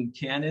 3-pound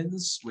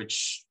cannons,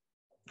 which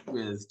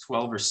with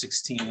 12 or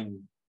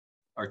 16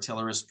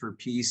 artillerists per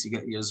piece, you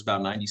use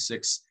about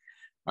 96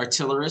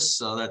 artillerists,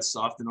 so that's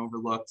often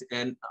overlooked,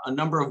 and a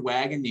number of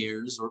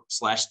wagoneers or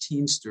 /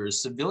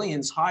 teamsters,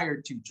 civilians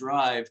hired to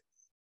drive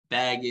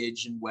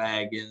baggage and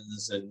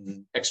wagons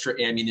and extra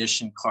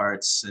ammunition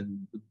carts,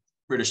 and the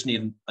British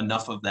need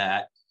enough of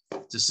that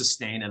to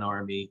sustain an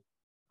army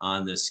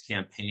on this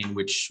campaign,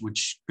 which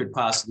could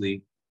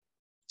possibly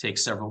take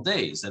several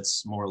days.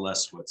 That's more or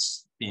less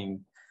what's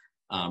being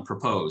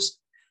proposed.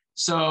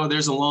 So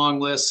there's a long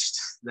list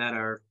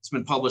it's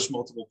been published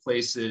multiple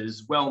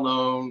places,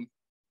 well-known,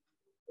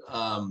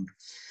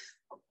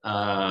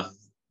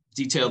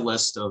 detailed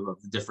list of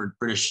the different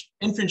British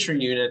infantry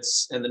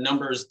units and the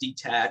numbers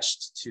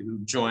detached to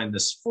join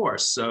this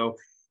force. So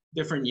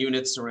different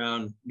units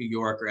around New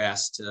York are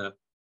asked to,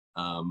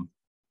 I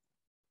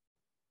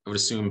would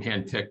assume,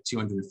 handpick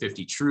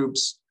 250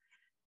 troops.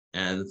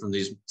 And from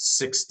these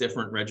 6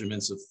 different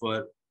regiments of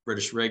foot,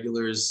 British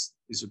regulars,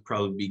 these would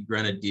probably be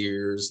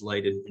grenadiers,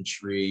 light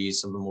infantry,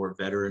 some of the more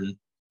veteran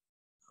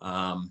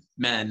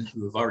men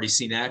who have already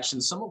seen action,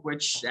 some of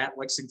which at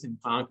Lexington,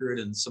 Concord,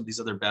 and some of these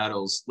other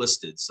battles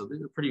listed. So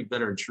they're pretty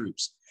veteran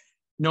troops.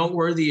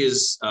 Noteworthy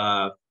is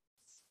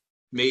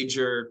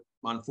Major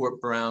Montfort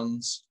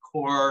Brown's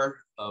corps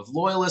of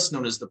loyalists,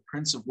 known as the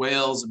Prince of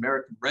Wales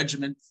American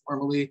Regiment,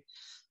 formerly.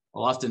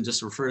 I'll often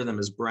just refer to them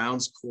as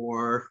Brown's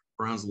Corps,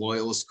 Brown's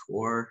Loyalist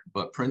Corps,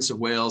 but Prince of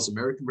Wales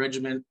American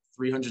Regiment,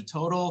 300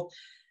 total.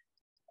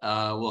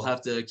 We'll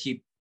have to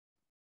keep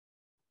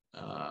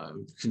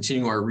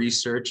continuing our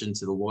research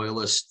into the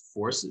Loyalist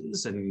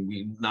forces, and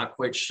we're not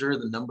quite sure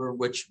the number of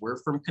which were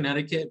from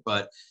Connecticut,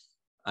 but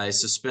I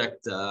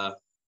suspect the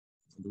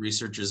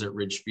researchers at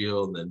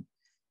Ridgefield and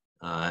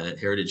at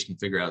Heritage can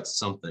figure out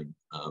something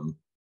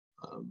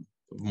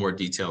more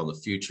detail in the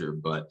future.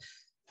 But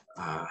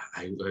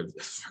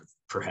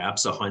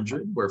perhaps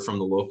 100 were from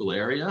the local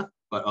area,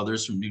 but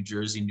others from New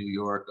Jersey, New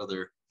York,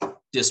 other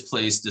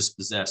displaced,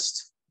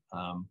 dispossessed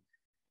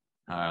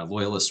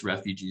Loyalist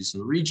refugees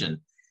in the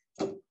region.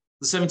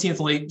 The 17th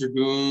Light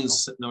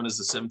Dragoons, known as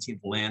the 17th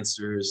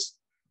Lancers,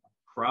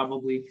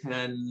 probably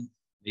 10,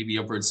 maybe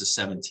upwards of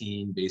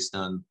 17 based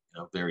on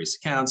various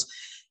accounts.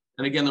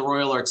 And again, the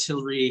Royal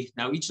Artillery.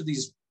 Now, each of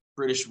these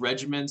British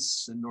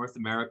regiments in North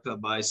America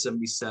by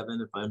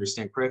 77, if I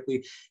understand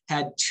correctly,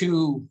 had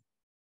 2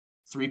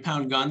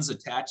 3-pound guns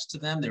attached to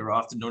them. They were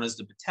often known as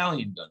the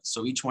battalion guns.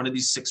 So each one of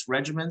these 6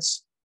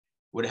 regiments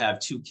would have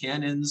 2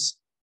 cannons.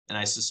 And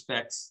I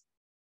suspect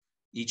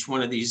each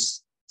one of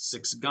these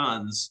 6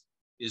 guns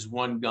is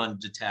 1 gun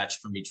detached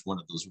from each one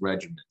of those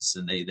regiments.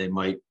 And they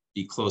might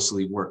be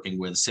closely working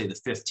with, say, the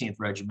 15th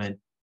Regiment.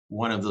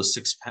 One of those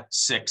six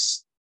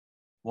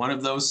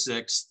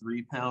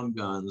 3-pound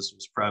guns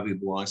was probably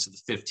belongs to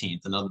the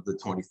 15th, another to the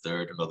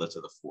 23rd, another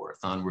to the 4th,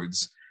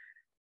 onwards,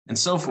 and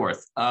so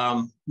forth.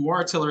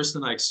 More artillerists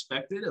than I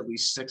expected, at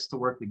least 6 to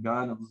work the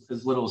gun,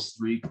 as little as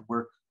 3 to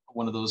work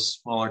one of those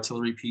small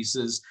artillery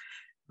pieces,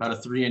 about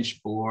a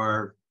 3-inch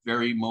bore,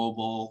 very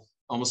mobile,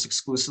 almost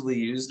exclusively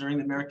used during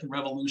the American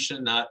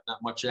Revolution, not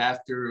much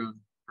after,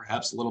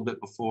 perhaps a little bit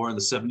before in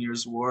the 7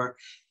 Years' War.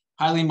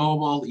 Highly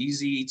mobile,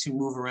 easy to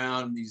move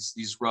around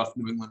these rough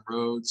New England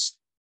roads,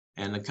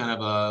 and a kind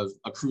of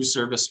a crew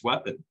service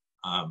weapon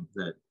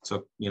that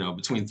took,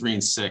 between 3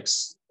 and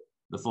 6,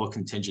 the full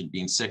contingent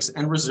being 6,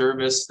 and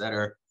reservists that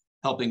are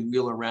helping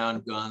wheel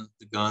around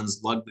the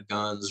guns, lug the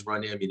guns,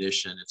 run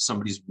ammunition. If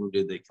somebody's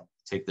wounded, they can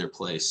take their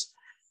place.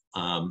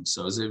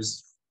 So it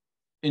was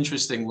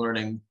interesting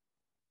learning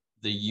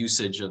the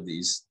usage of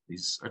these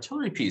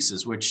artillery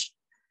pieces, which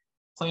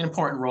play an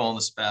important role in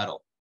this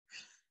battle.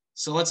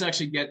 So let's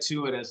actually get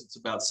to it, as it's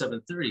about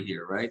 7:30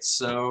 here, right?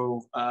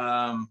 So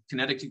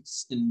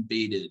Connecticut's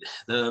invaded.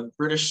 The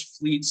British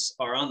fleets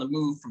are on the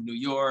move from New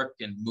York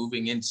and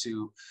moving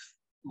into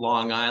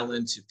Long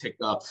Island to pick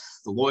up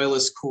the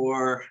Loyalist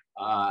Corps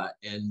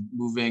and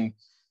moving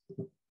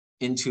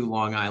into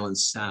Long Island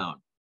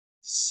Sound.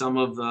 Some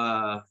of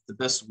the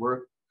best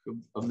work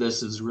of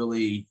this has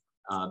really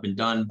been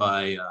done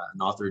by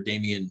an author,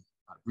 Damian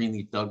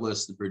Greenleaf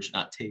Douglas, The Bridge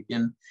Not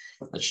Taken.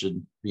 That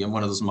should be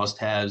one of those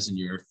must-haves in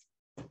your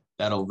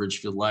Battle of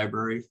Ridgefield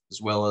library,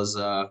 as well as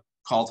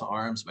Call to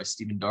Arms by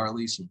Stephen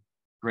Darley. Some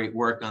great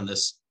work on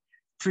this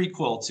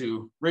prequel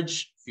to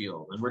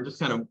Ridgefield. And we're just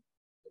kind of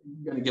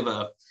going to give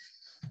an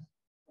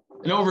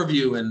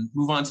overview and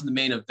move on to the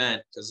main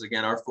event, because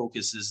again, our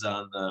focus is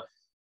on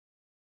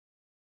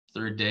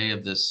third day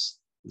of this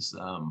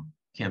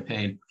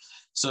campaign.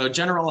 So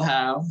General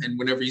Howe, and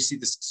whenever you see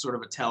this sort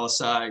of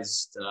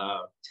italicized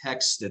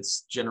text,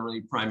 it's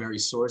generally primary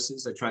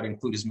sources. I try to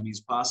include as many as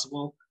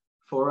possible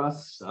for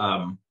us.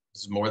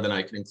 This is more than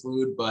I can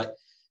include, but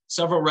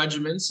several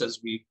regiments, as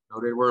we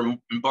noted, were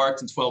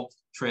embarked in 12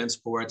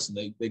 transports,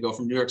 and they go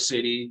from New York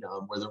City,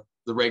 where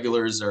the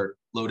regulars are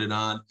loaded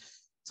on,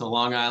 to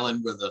Long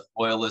Island, where the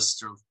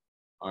loyalists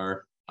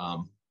are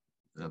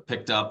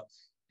picked up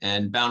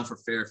and bound for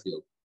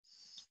Fairfield.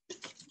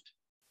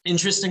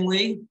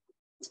 Interestingly,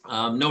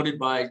 noted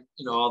by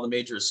all the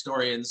major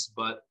historians,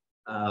 but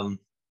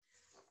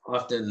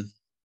often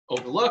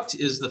overlooked,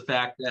 is the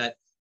fact that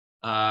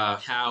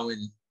Howe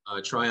and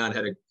Tryon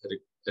had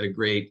a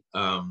great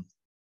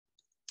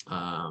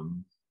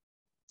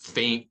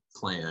feint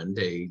planned,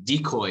 a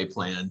decoy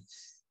plan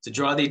to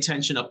draw the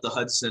attention up the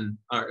Hudson,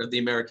 or the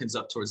Americans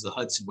up towards the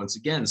Hudson once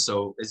again.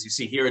 So as you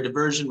see here, a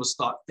diversion was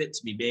thought fit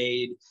to be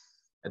made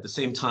at the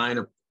same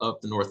time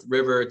up the North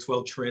River,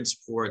 12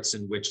 transports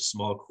in which a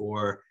small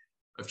corps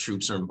of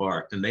troops are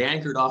embarked. And they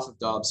anchored off of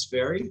Dobbs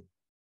Ferry,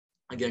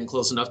 again,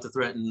 close enough to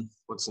threaten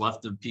what's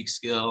left of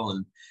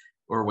Peekskill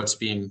or what's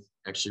being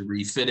actually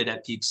refitted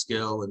at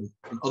Peekskill and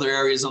other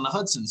areas on the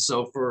Hudson.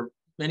 So for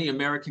many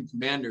American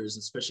commanders,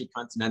 especially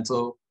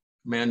continental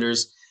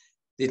commanders,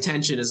 the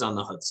attention is on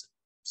the Hudson.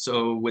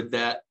 So with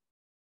that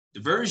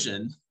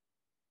diversion,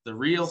 the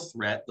real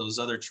threat, those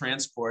other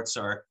transports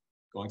are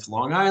going to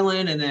Long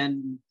Island, and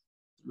then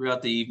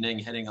throughout the evening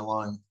heading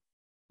along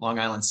Long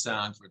Island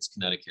Sound towards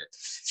Connecticut.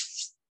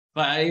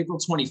 By April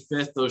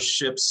 25th, those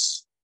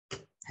ships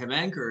have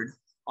anchored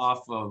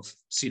off of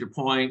Cedar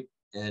Point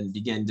and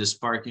began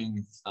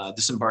disembarking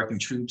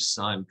troops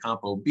on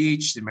Campo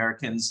Beach. The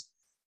Americans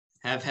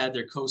have had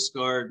their Coast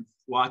Guard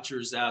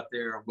watchers out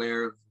there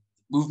aware of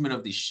the movement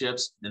of these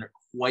ships. They don't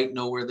quite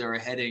know where they're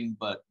heading,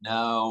 but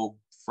now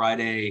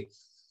Friday,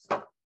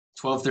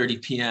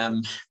 12:30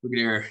 p.m.,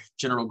 Brigadier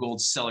General Gold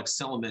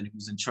Silliman,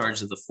 who's in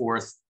charge of the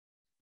 4th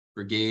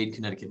Brigade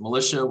Connecticut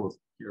Militia, we'll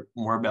hear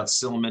more about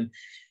Silliman,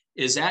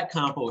 is at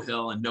Campo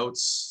Hill and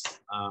notes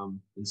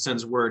and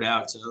sends word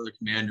out to other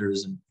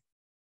commanders in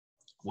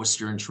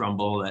Worcester and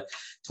Trumbull that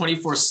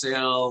 24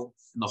 sail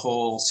in the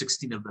whole,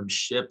 16 of them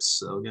ships,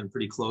 so again,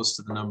 pretty close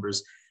to the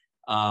numbers.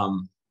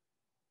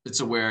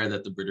 It's aware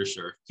that the British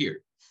are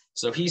here.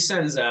 So he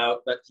sends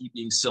out, that he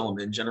being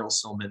Silliman, General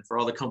Silliman, for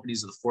all the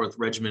companies of the 4th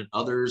Regiment,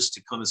 others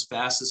to come as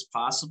fast as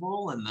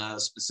possible. And the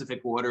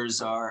specific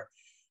orders are,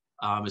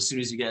 as soon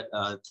as you get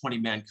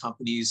 20-man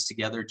companies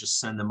together, just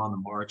send them on the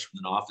march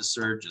with an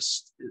officer.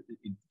 Just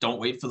don't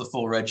wait for the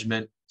full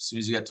regiment. As soon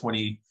as you get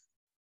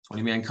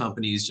 20-man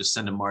companies, just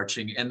send them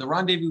marching. And the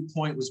rendezvous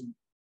point was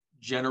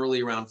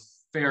generally around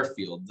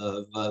Fairfield.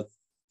 The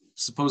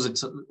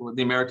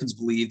Americans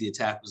believed the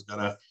attack was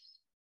gonna,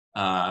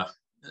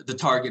 the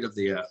target of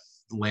the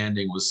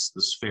landing was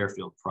this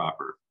Fairfield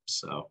proper.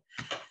 So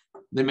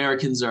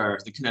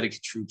the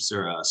Connecticut troops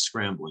are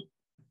scrambling.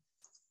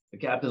 The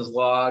captain's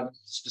log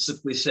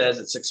specifically says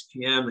at 6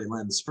 p.m. they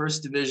land this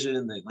 1st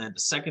Division, they land the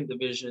 2nd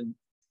Division,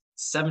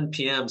 7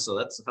 p.m. So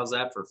how's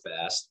that for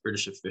fast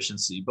British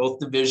efficiency? Both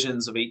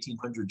divisions of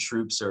 1,800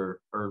 troops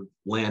are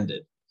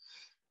landed.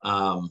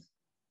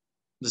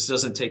 This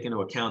doesn't take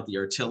into account the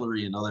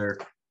artillery and other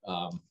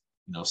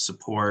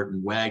support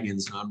and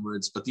wagons and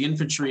onwards, but the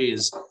infantry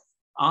is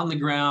on the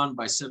ground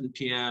by 7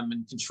 p.m.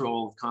 in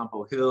control of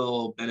Campo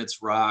Hill, Bennett's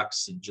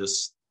Rocks, and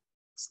just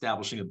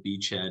establishing a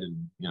beachhead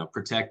and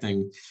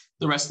protecting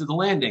the rest of the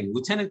landing.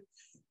 Lieutenant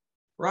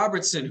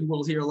Robertson, who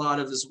we'll hear a lot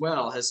of as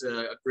well, has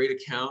a great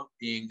account,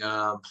 being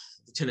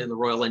lieutenant in the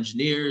Royal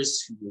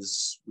Engineers, who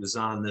was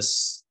on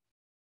this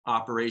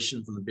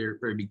operation from the very,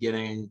 very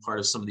beginning, part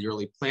of some of the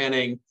early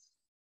planning.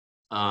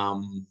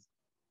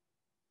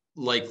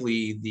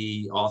 Likely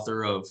the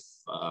author of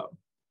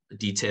a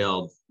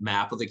detailed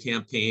map of the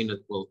campaign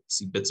that we'll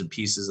see bits and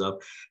pieces of.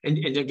 And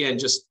again,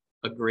 just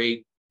a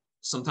great,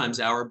 sometimes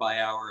hour by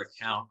hour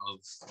account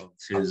of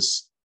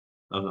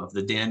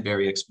the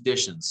Danbury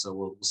expedition. So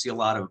we'll see a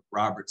lot of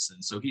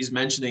Robertson. So he's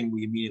mentioning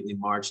we immediately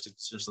marched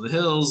to the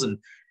hills, and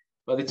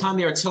by the time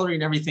the artillery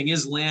and everything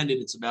is landed,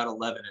 it's about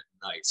 11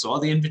 at night. So all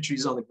the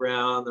infantry's on the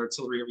ground, the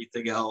artillery,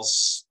 everything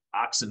else,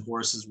 oxen,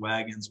 horses,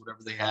 wagons,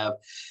 whatever they have.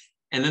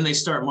 And then they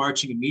start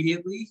marching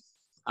immediately.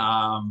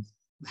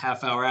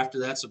 Half hour after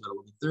that, so about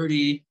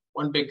 11:30,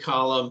 one big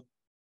column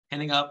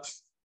heading up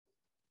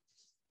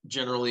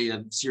generally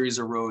a series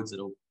of roads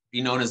that'll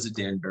be known as the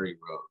Danbury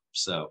Road.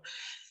 So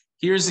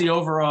here's the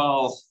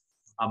overall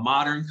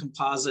modern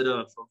composite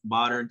of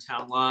modern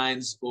town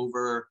lines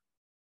over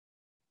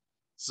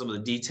some of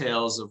the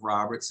details of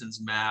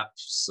Robertson's map.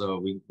 So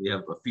we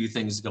have a few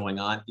things going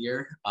on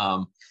here.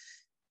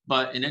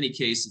 But in any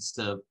case, it's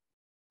to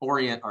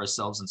orient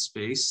ourselves in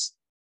space.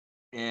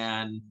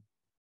 And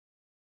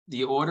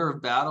the order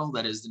of battle,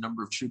 that is the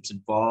number of troops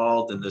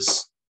involved in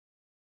this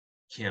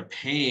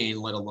campaign,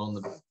 let alone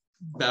the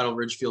Battle of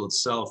Ridgefield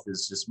itself,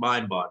 is just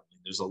mind-boggling.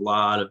 There's a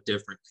lot of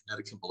different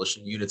Connecticut militia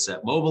units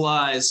that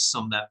mobilize,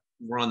 some that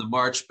were on the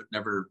march but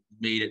never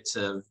made it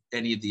to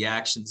any of the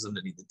actions on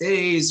any of the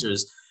days.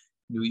 There's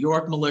New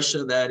York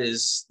militia that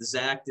is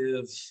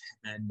active,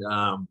 and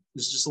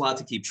there's just a lot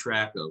to keep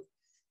track of.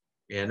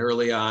 And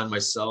early on,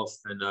 myself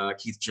and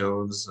Keith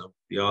Jones,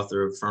 the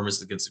author of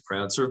Farmers Against the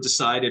Crowd, sort of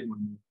decided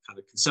when kind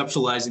of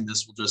conceptualizing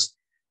this, we'll just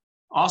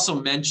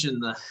also mention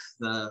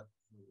the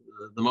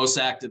most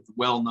active,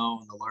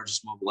 well-known, the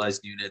largest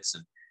mobilized units,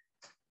 and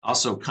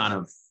also kind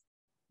of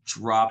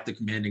drop the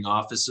commanding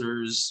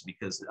officers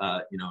because,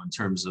 in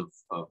terms of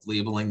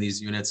labeling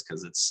these units,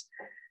 because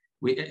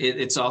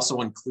it's also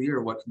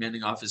unclear what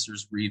commanding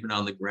officers were even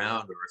on the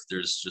ground, or if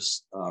there's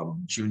just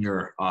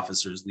junior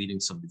officers leading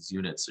some of these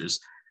units. There's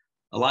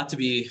a lot to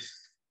be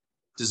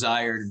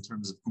desired in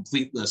terms of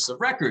completeness of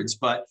records,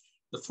 but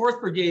the 4th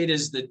Brigade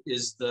is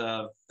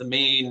the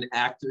main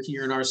actor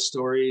here in our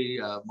story,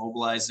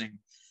 mobilizing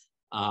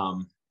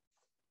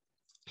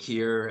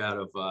here out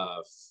of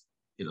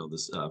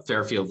this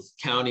Fairfield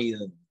County,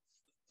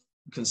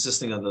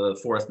 consisting of the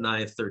 4th,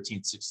 9th,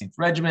 13th, 16th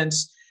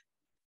regiments.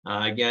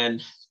 Again,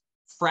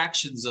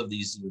 fractions of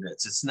these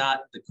units. It's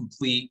not the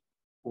complete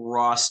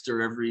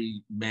roster.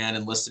 Every man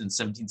enlisted in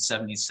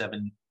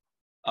 1777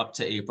 up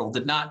to April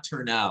did not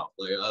turn out.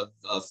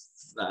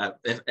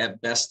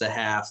 At best a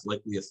half,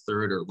 likely a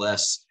third or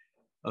less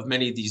of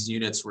many of these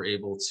units were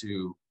able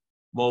to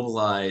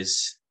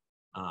mobilize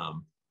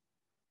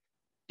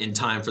in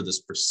time for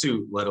this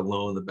pursuit, let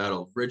alone the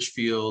Battle of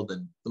Ridgefield.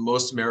 And the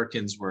most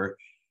Americans were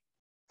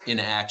in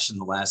action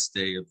the last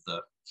day of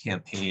the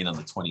campaign on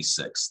the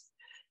 26th.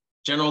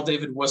 General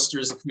David Worcester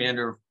is the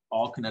commander of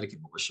all Connecticut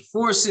militia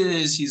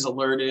forces. He's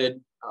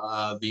alerted,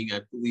 being, I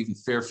believe, in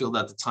Fairfield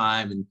at the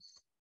time, and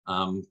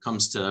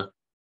comes to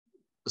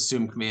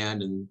assume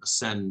command and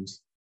send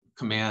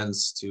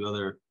commands to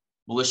other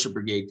militia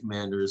brigade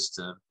commanders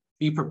to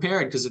be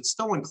prepared, because it's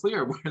still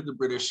unclear where the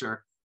British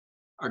are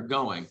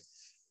going.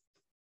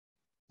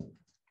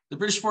 The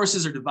British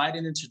forces are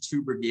divided into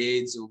 2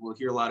 brigades. We'll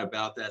hear a lot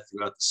about that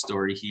throughout the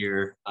story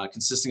here,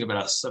 consisting of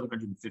about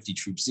 750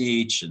 troops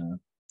each and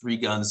 3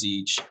 guns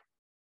each.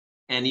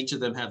 And each of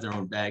them have their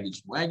own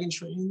baggage and wagon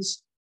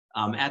trains.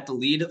 At the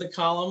lead of the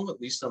column, at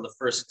least on the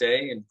first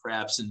day, and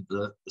perhaps in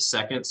the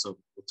second, so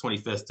the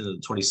 25th to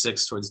the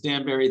 26th towards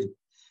Danbury, the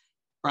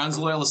Bronze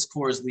Loyalist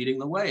Corps is leading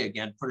the way,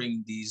 again,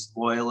 putting these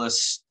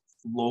loyalist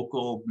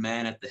local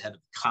men at the head of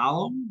the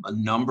column, a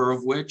number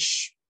of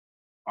which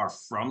are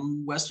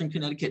from Western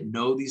Connecticut,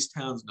 know these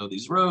towns, know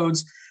these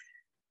roads,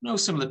 know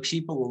some of the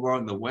people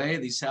along the way,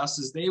 these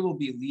houses. They will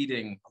be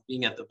leading,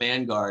 being at the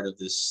vanguard of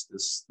this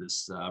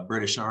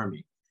British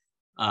Army,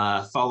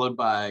 followed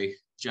by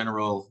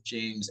General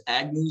James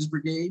Agnew's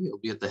brigade. He'll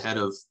be at the head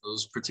of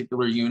those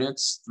particular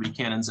units, 3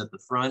 cannons at the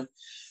front.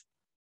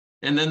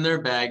 And then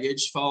their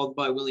baggage, followed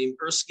by William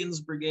Erskine's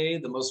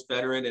brigade, the most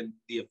veteran and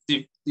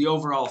the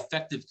overall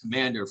effective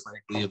commander,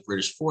 frankly, of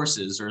British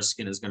forces.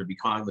 Erskine is going to be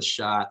calling the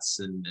shots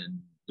and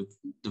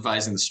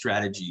devising the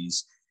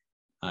strategies.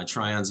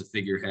 Tryon's a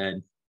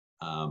figurehead.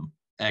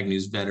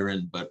 Agnew's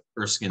veteran, but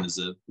Erskine is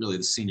really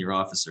the senior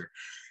officer.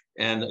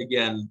 And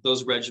again,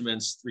 those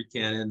regiments, 3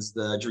 cannons,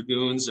 the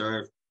dragoons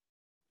are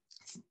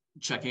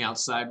checking out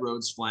side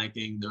roads,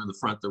 flanking. They're in the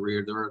front, the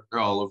rear. They're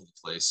all over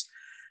the place.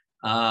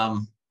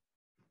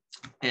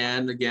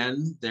 And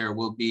again, there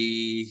will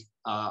be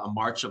a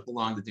march up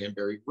along the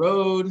Danbury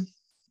Road.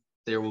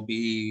 There will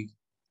be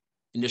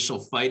initial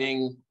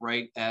fighting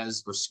or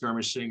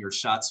skirmishing or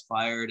shots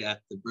fired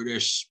at the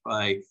British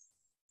by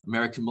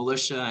American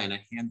militia and a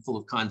handful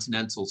of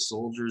continental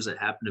soldiers that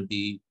happen to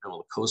be on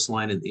the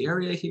coastline in the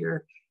area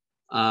here.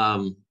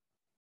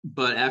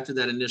 But after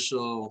that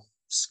initial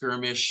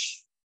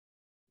skirmish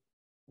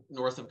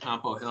north of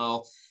Campo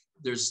Hill,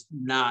 there's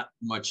not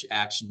much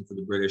action for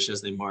the British as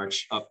they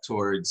march up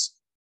towards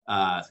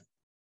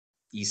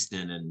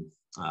Easton and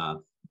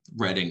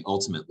Reading.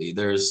 Ultimately,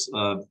 there's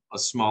a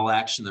small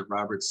action that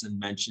Robertson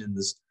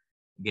mentions,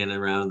 again,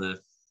 around the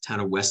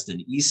town of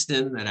Weston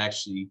Easton, that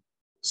actually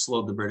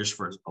slowed the British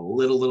for a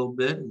little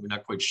bit. We're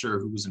not quite sure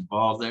who was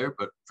involved there,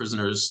 but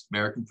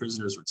American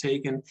prisoners were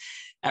taken.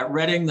 At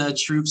Reading, the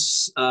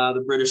troops,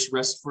 the British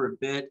rest for a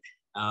bit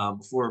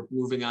before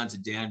moving on to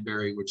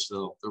Danbury, which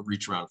they'll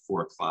reach around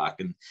 4 o'clock.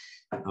 And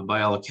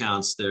by all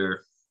accounts,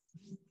 they're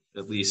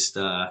at least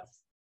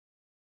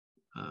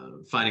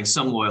finding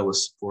some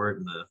loyalist support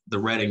in the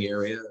Reading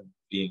area,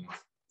 being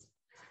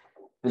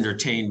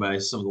entertained by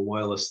some of the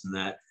loyalists in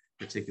that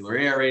particular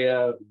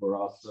area, who are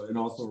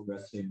also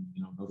arresting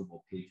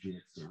notable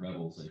patriots or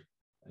rebels,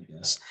 I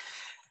guess.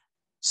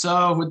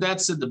 So with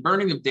that said, the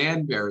burning of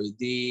Danbury,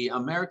 the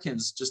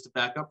Americans, just to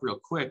back up real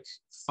quick,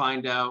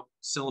 find out,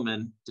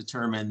 Silliman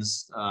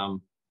determines,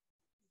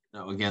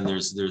 again,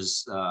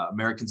 there's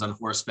Americans on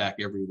horseback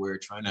everywhere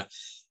trying to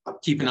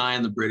keep an eye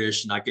on the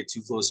British, not get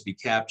too close to be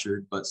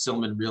captured. But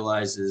Silliman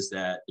realizes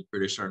that the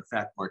British are in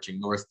fact marching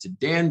north to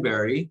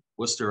Danbury.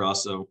 Worcester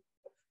also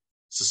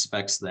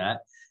suspects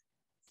that.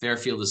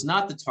 Fairfield is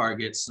not the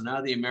target. So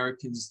now the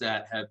Americans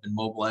that have been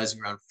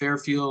mobilizing around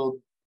Fairfield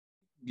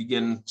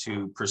begin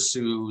to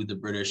pursue the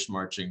British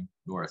marching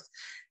north.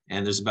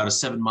 and there's about a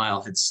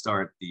 7-mile head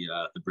start the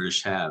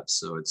British have.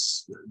 So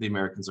the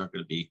Americans aren't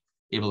going to be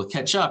able to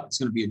catch up. It's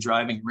going to be a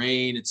driving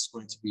rain. It's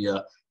going to be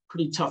a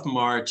pretty tough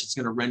march. It's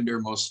going to render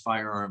most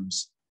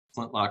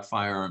flintlock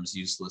firearms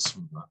useless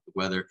from the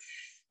weather.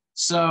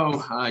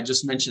 So I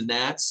just mentioned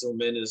that.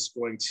 Silliman is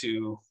going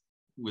to,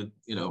 with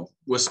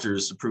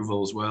Worcester's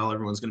approval as well,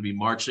 everyone's going to be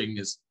marching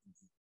as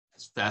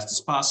fast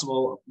as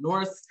possible up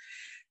north.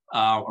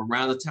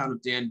 Around the town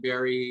of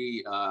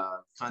Danbury,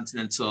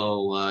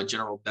 Continental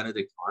General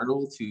Benedict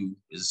Arnold, who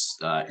is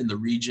in the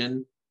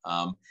region,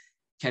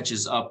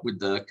 catches up with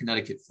the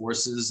Connecticut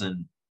forces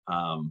and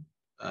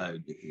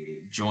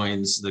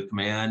joins the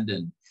command.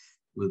 And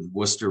with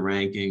Worcester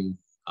ranking,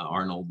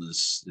 Arnold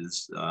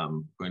is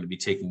going to be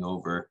taking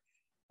over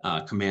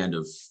command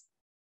of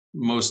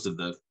most of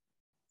the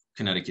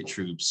Connecticut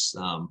troops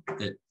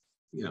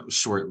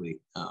shortly.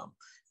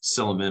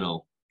 Silliman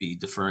will be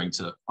deferring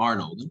to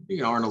Arnold.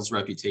 Arnold's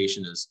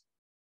reputation is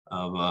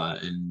a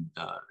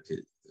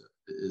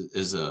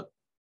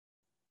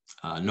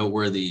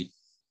noteworthy,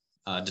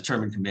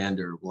 determined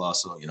commander. Will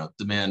also,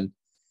 demand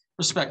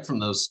respect from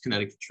those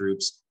Connecticut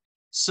troops.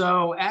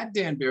 So at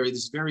Danbury,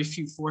 there's very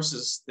few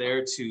forces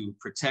there to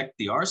protect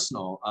the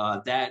arsenal.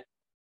 That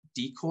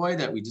decoy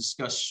that we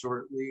discussed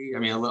shortly,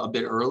 a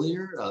bit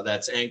earlier,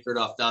 that's anchored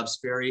off Dobbs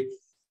Ferry,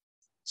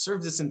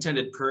 served its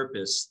intended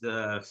purpose.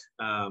 The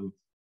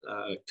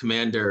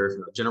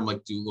commander, General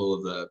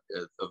McDougal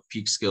of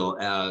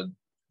Peekskill,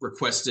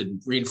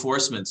 requested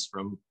reinforcements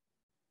from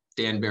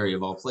Danbury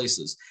of all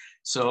places.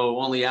 So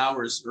only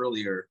hours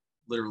earlier,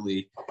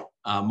 literally,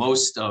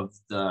 most of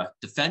the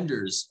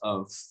defenders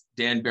of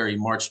Danbury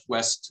marched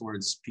west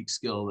towards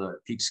Peekskill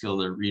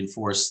to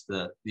reinforce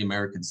the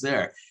Americans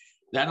there.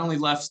 That only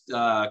left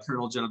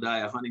Colonel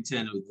Jedediah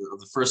Huntington of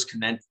the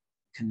 1st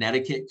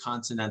Connecticut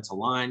Continental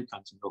Line,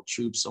 Continental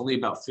troops, only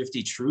about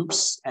 50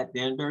 troops at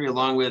Danbury,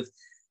 along with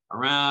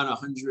around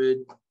 100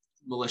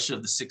 militia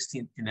of the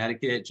 16th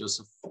Connecticut.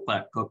 Joseph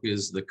Platt Cook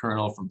is the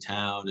colonel from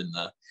town, and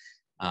the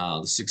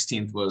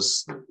 16th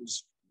was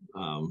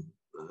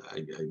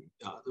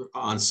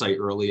on site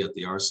early at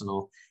the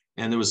arsenal.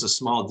 And there was a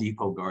small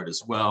depot guard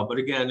as well. But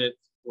again,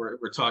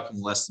 we're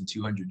talking less than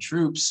 200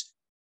 troops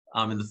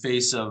in the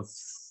face of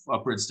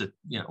upwards to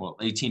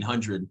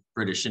 1,800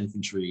 British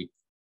infantry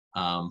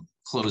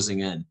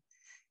closing in.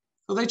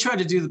 So they try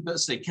to do the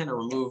best they can to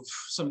remove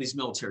some of these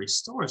military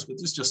stores, but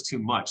there's just too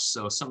much.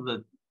 So some of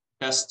the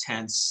best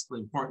tents, the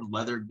important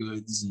leather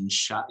goods and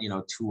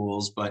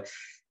tools, but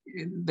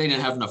they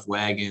didn't have enough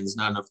wagons,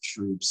 not enough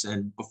troops.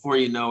 And before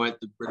you know it,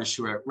 the British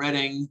who are at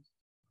Reading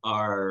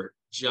are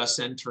just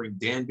entering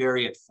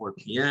Danbury at 4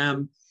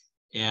 p.m.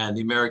 And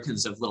the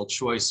Americans have little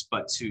choice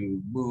but to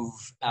move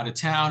out of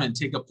town and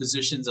take up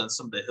positions on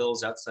some of the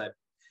hills outside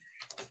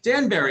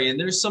Danbury. And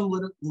there's some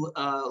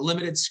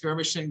limited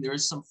skirmishing.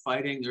 There's some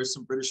fighting. There's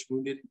some British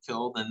wounded and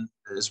killed, and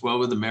as well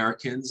with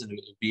Americans. And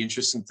it'd be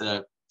interesting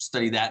to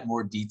study that in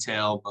more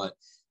detail. But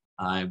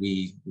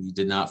we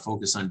did not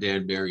focus on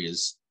Danbury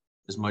as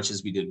much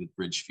as we did with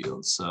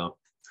Ridgefield. So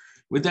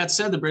with that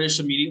said, the British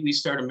immediately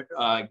started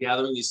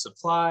gathering these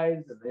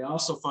supplies, and they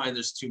also find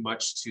there's too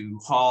much to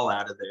haul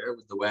out of there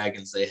with the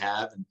wagons they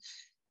have, and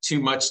too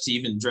much to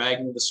even drag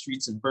into the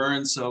streets and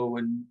burn. So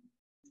when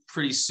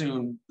pretty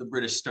soon the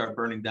British start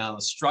burning down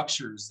the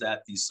structures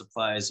that these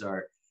supplies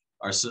are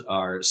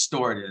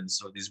stored in.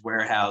 So these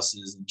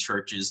warehouses and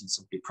churches and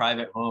some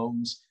private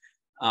homes.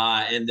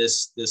 And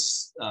this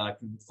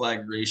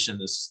conflagration,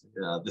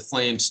 the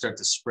flames start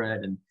to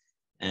spread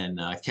and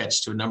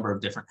catch to a number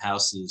of different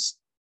houses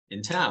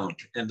in town.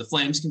 And the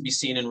flames can be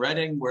seen in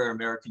Reading, where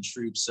American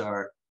troops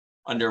are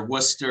under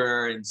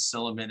Worcester, and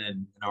Silliman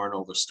and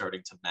Arnold are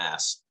starting to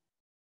mass.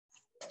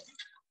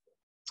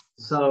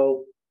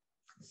 So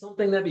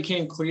something that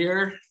became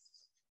clear,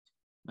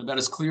 about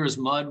as clear as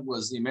mud,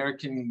 was the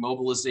American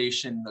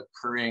mobilization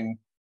occurring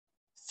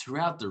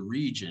throughout the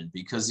region,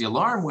 because the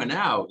alarm went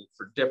out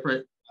for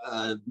different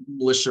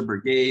militia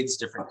brigades,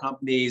 different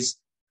companies.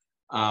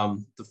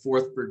 The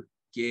 4th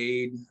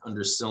Brigade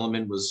under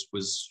Silliman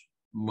was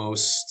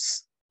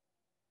most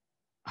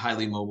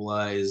highly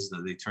mobilized.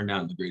 They turned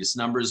out in the greatest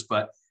numbers,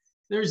 but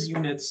there's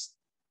units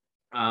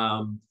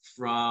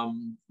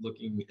from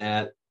looking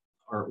at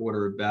our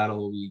order of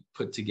battle we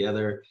put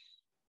together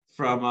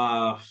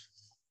from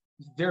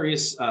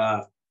various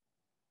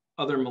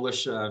other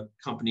militia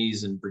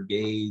companies and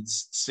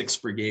brigades, 6th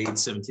Brigade,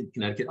 17th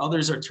Connecticut.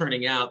 Others are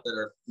turning out that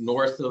are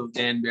north of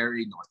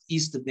Danbury,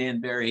 northeast of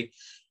Danbury,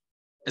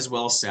 as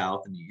well as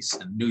south and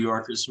east, and New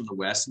Yorkers from the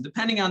west. And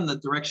depending on the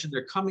direction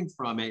they're coming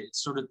from, it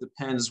sort of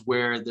depends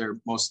where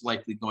they're most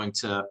likely going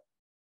to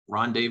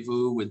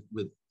rendezvous with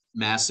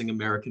massing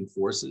American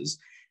forces.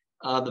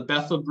 The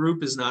Bethel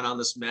group is not on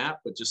this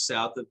map, but just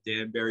south of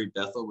Danbury,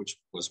 Bethel, which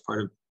was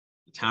part of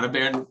the town of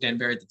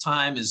Danbury at the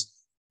time, is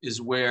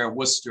where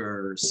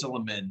Worcester,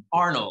 Silliman,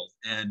 Arnold,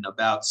 and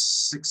about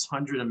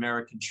 600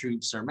 American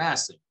troops are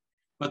massing.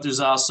 But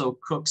there's also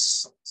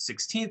Cook's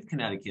 16th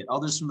Connecticut.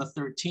 Others from the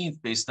 13th,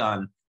 based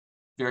on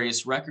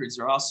various records,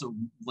 are also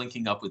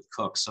linking up with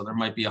Cook. So there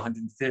might be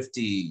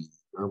 150,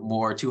 or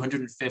more,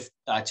 200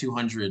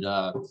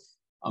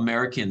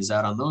 Americans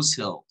out on those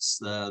hills.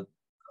 The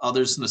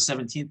others in the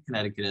 17th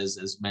Connecticut,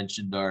 as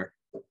mentioned, are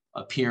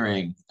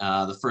appearing.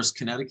 The 1st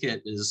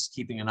Connecticut is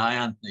keeping an eye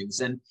on things.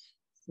 And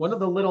one of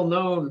the little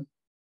known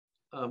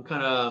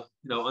kind of,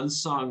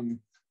 unsung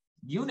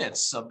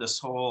units of this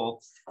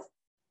whole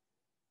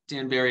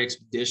Danbury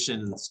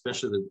expedition,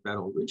 especially the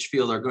Battle of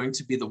Ridgefield, are going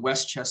to be the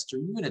Westchester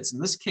units. In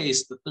this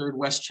case, the 3rd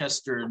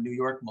Westchester New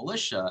York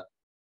Militia,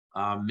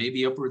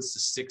 maybe upwards to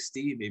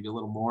 60, maybe a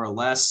little more or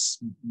less,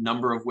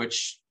 number of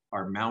which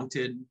are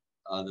mounted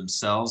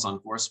themselves on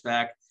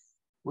horseback.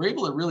 We're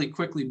able to really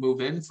quickly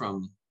move in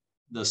from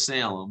the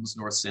Salems,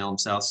 North Salem,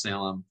 South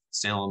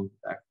Salem,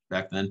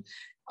 back then,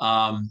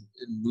 and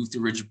move to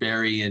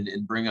Ridgebury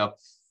and bring up,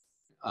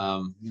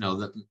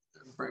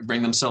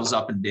 bring themselves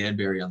up in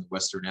Danbury on the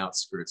western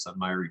outskirts on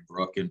Myrie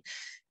Brook. And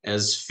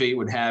as fate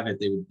would have it,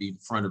 they would be in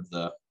front of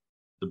the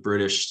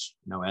British,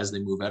 as they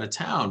move out of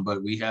town.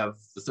 But we have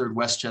the 3rd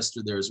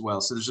Westchester there as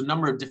well. So there's a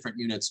number of different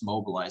units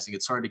mobilizing.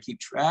 It's hard to keep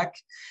track.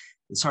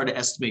 It's hard to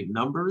estimate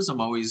numbers. I'm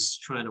always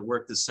trying to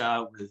work this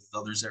out with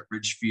others at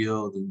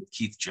Ridgefield and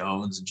Keith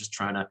Jones, and just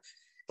trying to,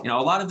 a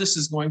lot of this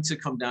is going to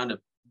come down to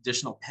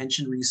additional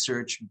pension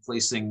research and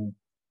placing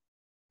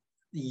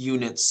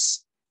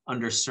units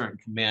under certain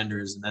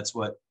commanders. And that's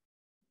what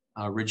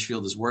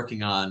Ridgefield is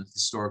working on,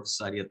 Historical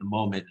Society at the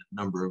moment, a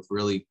number of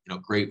really,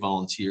 great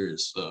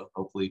volunteers,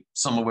 hopefully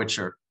some of which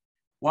are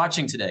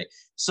watching today.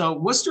 So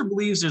Worcester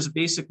believes there's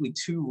basically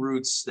 2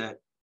 routes that,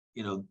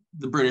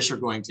 the British are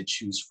going to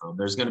choose from.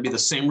 There's going to be the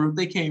same route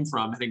they came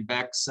from, heading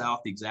back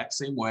south the exact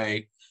same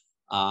way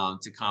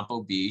to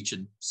Campo Beach.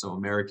 And so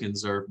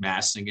Americans are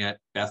massing at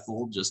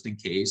Bethel just in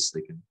case.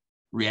 They can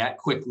react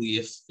quickly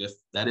if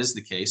that is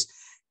the case.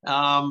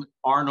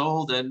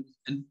 Arnold and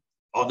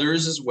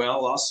others as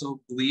well also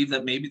believe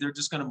that maybe they're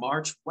just going to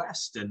march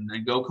west and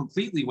go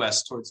completely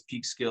west towards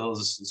Peekskill,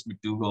 as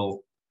McDougall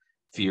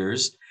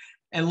fears,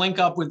 and link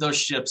up with those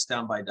ships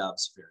down by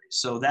Dobbs Ferry.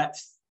 So that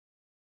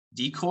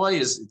decoy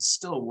it's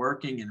still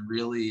working, and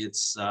really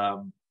it's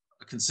a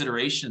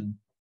consideration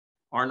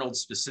Arnold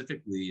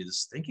specifically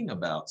is thinking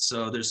about.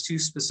 So there's 2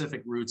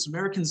 specific routes.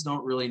 Americans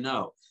don't really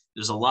know.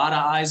 There's a lot of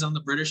eyes on the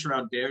British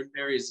around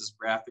Danbury, as this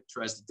graphic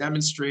tries to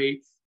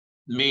demonstrate.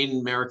 The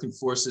main American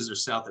forces are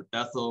south at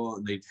Bethel,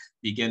 and they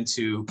begin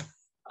to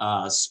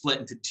split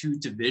into 2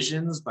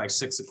 divisions by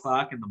 6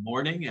 o'clock in the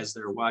morning as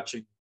they're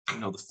watching,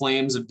 the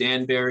flames of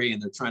Danbury,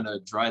 and they're trying to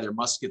dry their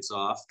muskets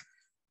off.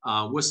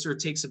 Worcester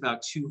takes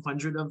about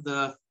 200 of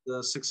the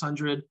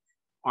 600.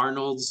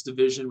 Arnold's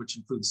division, which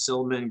includes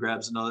Silman,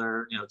 grabs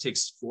another,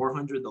 takes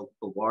 400, the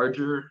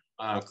larger,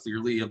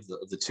 clearly of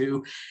the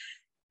 2.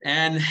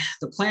 And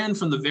the plan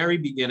from the very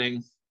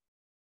beginning,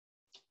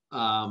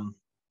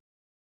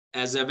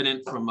 as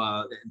evident from,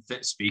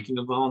 speaking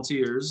of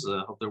volunteers,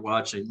 I hope they're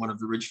watching, one of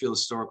the Ridgefield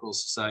Historical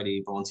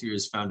Society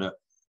volunteers found a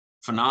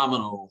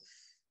phenomenal,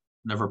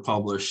 never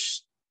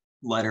published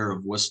letter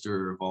of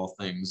Worcester, of all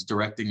things,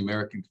 directing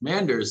American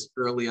commanders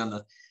early on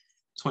the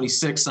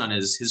 26th on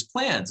his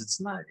plans. It's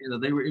not,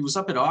 it was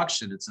up at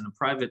auction. It's in a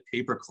private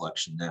paper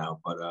collection now,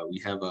 but we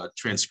have a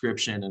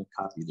transcription and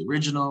a copy of the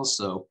original.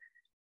 So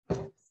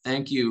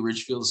thank you,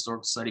 Ridgefield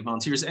Historical Society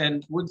volunteers.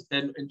 And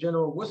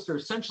General Worcester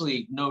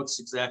essentially notes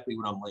exactly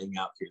what I'm laying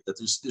out here, that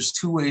there's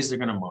 2 ways they're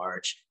going to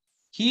march.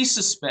 He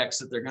suspects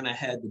that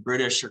the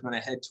British are going to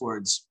head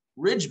towards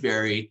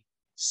Ridgebury,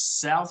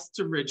 south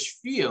to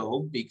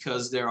Ridgefield,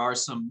 because there are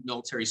some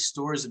military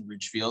stores in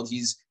Ridgefield.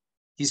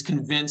 He's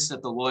convinced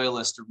that the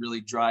Loyalists are really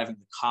driving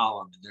the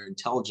column and their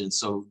intelligence,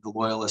 so the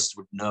Loyalists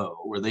would know,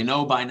 or they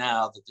know by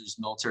now, that there's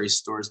military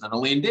stores not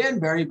only in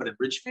Danbury, but in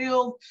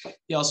Ridgefield.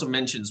 He also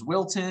mentions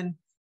Wilton,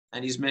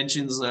 and he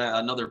mentions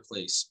another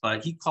place,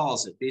 but he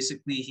calls it.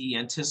 Basically, he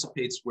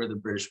anticipates where the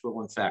British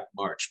will in fact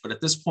march. But at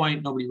this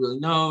point, nobody really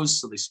knows,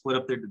 so they split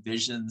up their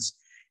divisions.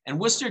 And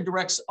Worcester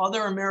directs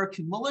other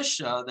American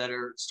militia that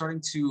are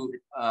starting to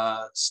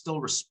still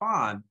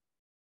respond,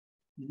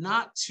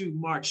 not to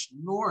march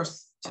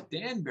north to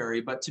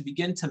Danbury, but to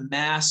begin to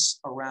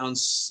mass around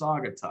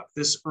Saugatuck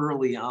this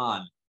early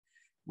on,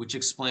 which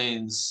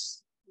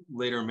explains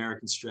later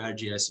American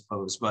strategy, I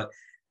suppose. But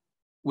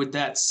with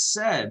that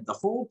said, the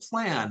whole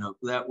plan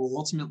that will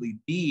ultimately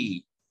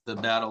be the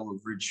Battle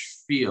of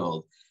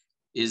Ridgefield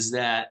is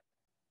that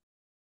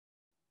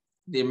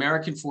the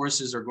American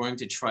forces are going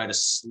to try to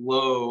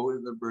slow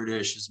the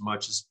British as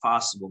much as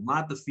possible,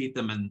 not defeat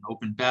them in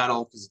open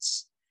battle, because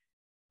it's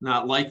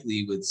not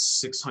likely with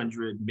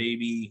 600,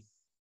 maybe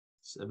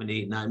 7,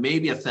 8, 9,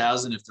 maybe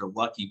 1,000 if they're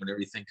lucky when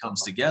everything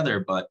comes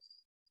together. But,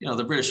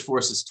 the British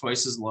force is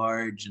twice as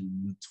large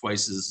and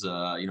twice as,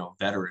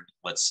 veteran,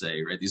 let's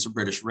say, right? These are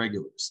British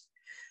regulars.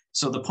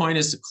 So the point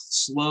is to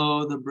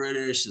slow the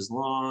British as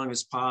long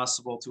as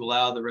possible to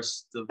allow the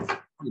rest of the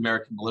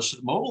American militia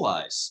to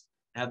mobilize,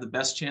 have the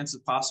best chance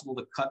possible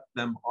to cut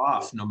them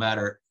off no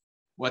matter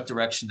what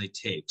direction they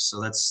take.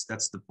 So that's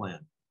the plan.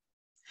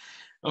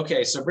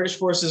 Okay, so British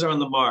forces are on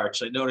the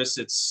march. I notice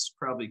it's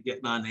probably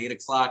getting on 8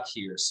 o'clock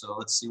here. So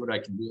let's see what I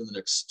can do in the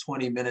next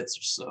 20 minutes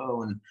or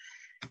so and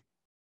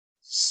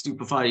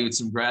stupefy you with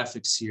some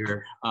graphics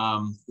here.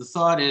 The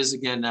thought is,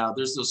 again, now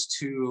there's those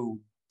two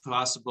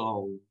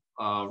possible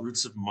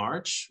routes of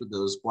march with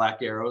those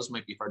black arrows,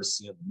 might be hard to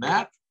see on the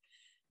map,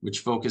 which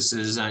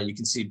focuses, you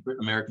can see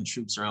American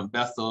troops around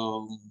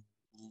Bethel,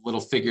 little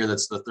figure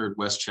that's the 3rd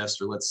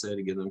Westchester, let's say,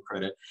 to give them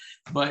credit.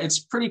 But it's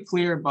pretty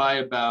clear by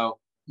about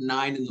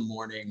 9 in the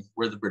morning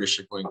where the British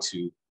are going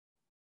to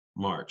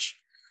march.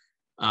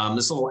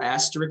 This little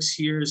asterisk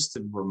here is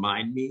to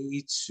remind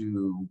me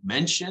to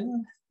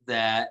mention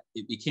that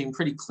it became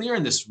pretty clear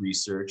in this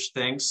research,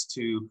 thanks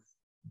to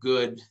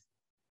good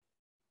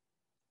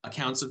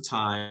accounts of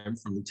time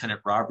from Lieutenant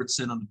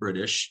Robertson on the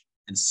British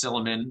and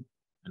Silliman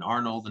and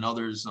Arnold and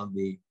others on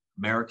the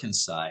American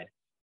side.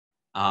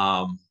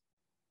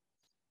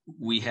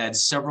 We had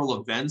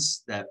several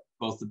events that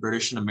both the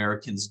British and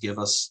Americans give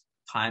us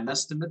time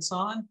estimates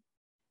on,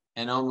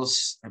 and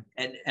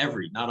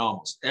not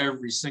almost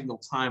every single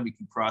time we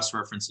can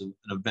cross-reference an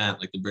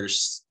event, like the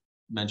British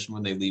mentioned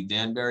when they leave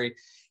Danbury,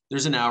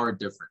 there's an hour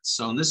difference.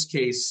 So in this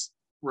case,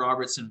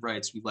 Robertson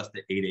writes, we left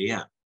at 8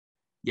 a.m.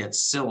 Yet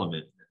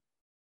Silliman,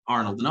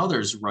 Arnold, and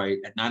others write,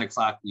 at 9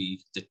 o'clock,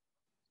 we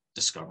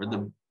discovered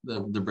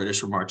the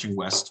British were marching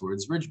west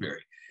towards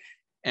Ridgebury.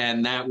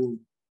 And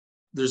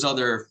there's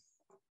other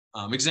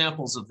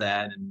examples of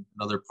that in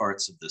other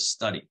parts of this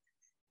study.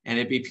 And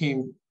it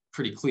became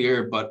pretty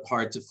clear, but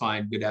hard to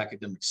find good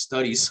academic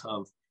studies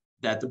of,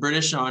 that the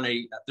British at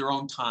their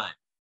own time,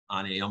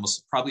 on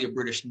almost probably a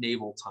British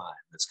naval time,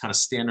 that's kind of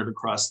standard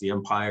across the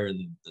empire and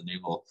the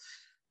naval,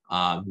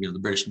 the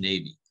British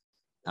Navy,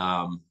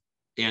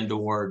 and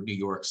or New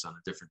York's on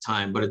a different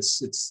time. But it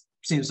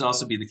seems to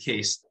also be the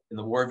case in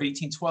the War of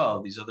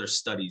 1812, these other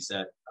studies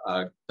that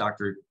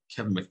Dr.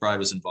 Kevin McBride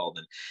was involved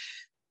in.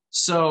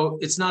 So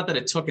it's not that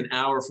it took an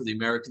hour for the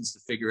Americans to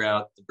figure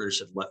out the British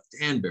had left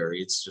Danbury.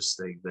 It's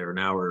just they're an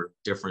hour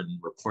different in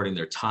reporting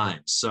their time.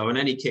 So in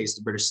any case,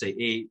 the British say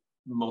 8,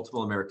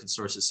 multiple American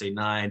sources say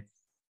 9,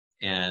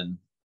 and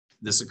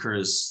this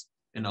occurs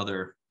in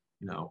other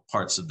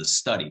parts of the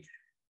study.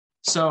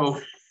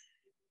 So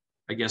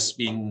I guess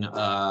being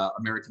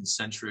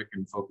American-centric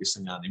and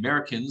focusing on the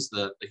Americans,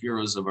 the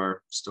heroes of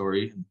our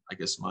story, I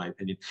guess my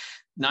opinion,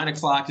 9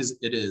 o'clock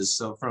it is.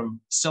 So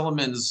from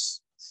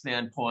Silliman's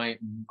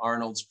standpoint and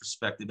Arnold's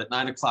perspective, at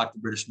 9 o'clock, the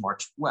British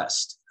marched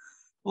west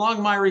along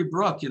Myrie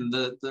Brook, and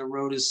the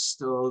road is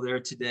still there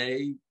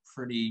today,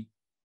 pretty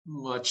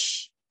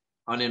much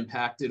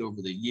unimpacted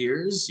over the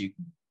years. You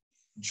can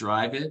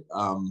drive it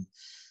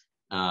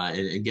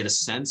and get a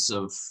sense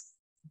of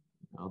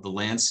the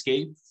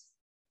landscape,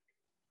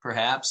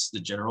 perhaps the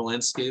general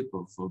landscape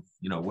of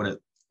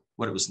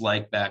what it was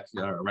like back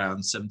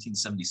around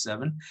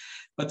 1777.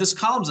 But this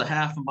column's a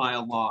half a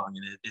mile long,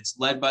 and it's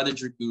led by the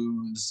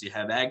dragoons. You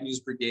have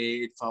Agnew's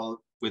brigade followed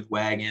with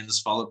wagons,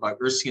 followed by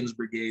Erskine's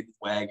brigade with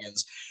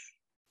wagons.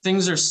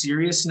 Things are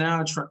serious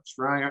now.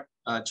 Tryon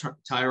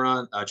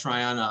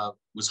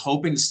was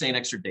hoping to stay an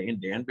extra day in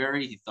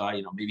Danbury. He thought,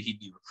 maybe he'd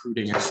be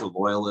recruiting extra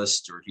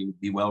loyalists or he would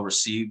be well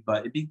received.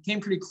 But it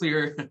became pretty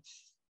clear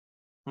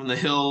from the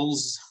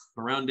hills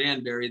around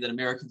Danbury that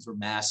Americans were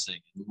massing,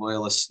 and the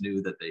loyalists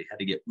knew that they had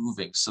to get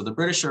moving. So the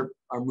British are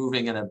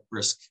moving at a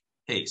brisk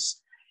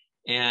pace.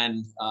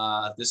 And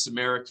this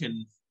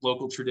American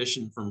local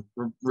tradition from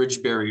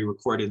Ridgebury,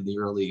 recorded in the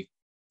early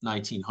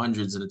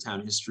 1900s in a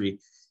town history,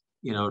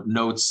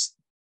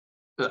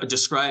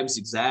 describes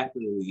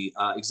exactly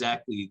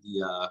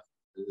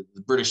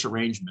the British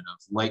arrangement of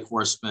light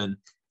horsemen,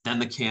 then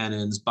the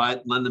cannons,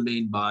 then the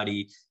main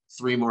body,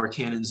 3 more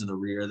cannons in the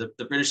rear.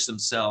 The British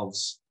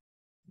themselves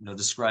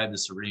describe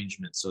this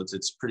arrangement. So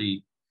it's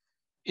pretty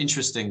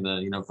interesting,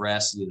 the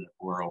veracity of the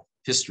oral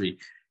history.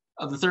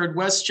 The 3rd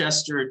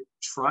Westchester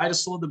tried to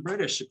slow the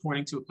British,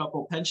 according to a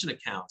couple of pension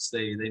accounts.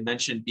 They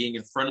mentioned being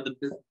in front of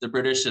the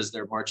British as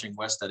they're marching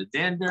west out of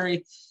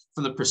Danbury.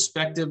 From the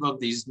perspective of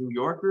these New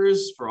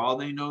Yorkers, for all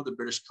they know, the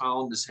British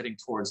column is heading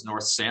towards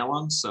North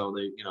Salem. So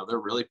they're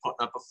really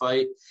putting up a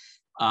fight.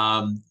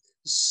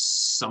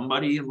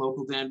 Somebody in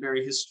local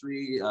Danbury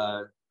history,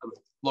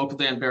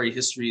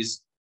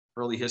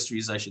 early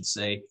histories, I should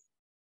say,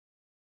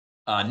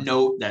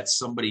 note that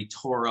somebody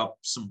tore up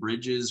some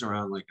bridges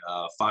around like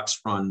Fox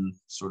Run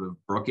sort of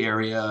brook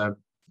area.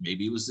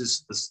 Maybe it was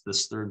this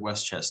 3rd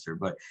Westchester,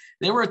 but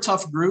they were a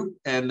tough group,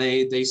 and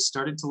they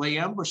started to lay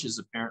ambushes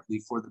apparently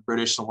for the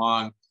British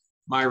along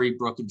Myrie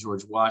Brook and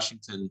George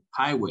Washington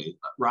Highway.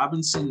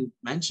 Robinson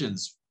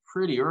mentions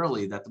pretty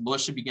early that the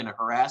militia began to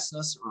harass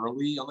us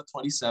early on the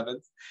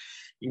 27th,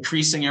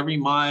 increasing every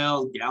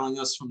mile, galling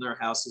us from their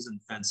houses and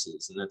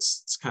fences. And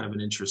it's kind of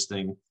an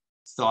interesting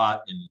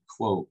thought and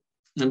quote.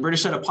 And the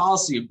British had a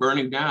policy of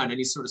burning down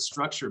any sort of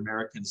structure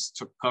Americans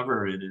took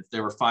cover in. If they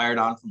were fired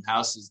on from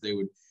houses, they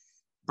would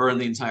burn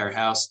the entire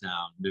house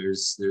down.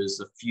 There's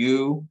a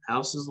few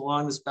houses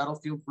along this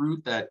battlefield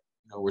route that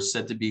were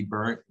said to be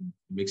burnt. It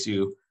makes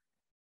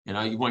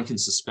one can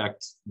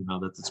suspect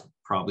that that's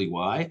probably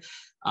why,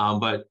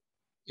 but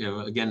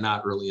again,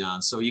 not early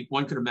on. So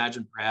one could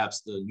imagine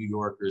perhaps the New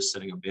Yorkers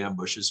setting up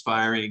ambushes,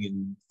 firing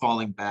and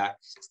falling back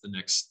the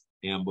next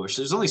ambush.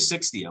 There's only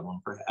 60 of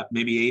them, perhaps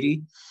maybe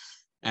 80,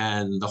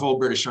 and the whole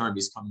British Army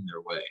is coming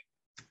their way.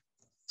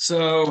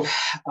 So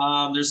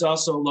there's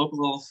also a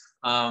local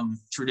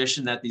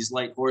tradition that these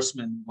light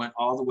horsemen went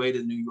all the way to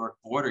the New York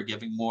border,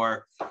 giving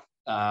more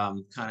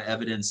kind of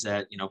evidence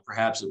that, you know,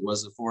 perhaps it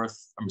was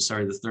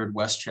the third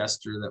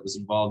Westchester that was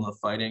involved in the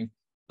fighting.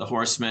 The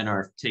horsemen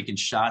are taking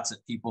shots at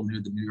people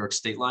near the New York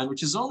state line,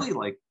 which is only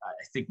like,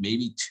 I think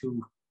maybe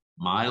 2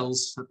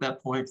 miles at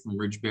that point from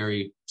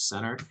Ridgebury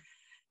Center.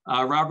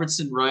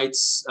 Robertson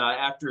writes,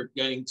 after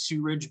getting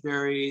to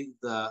Ridgebury,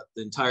 the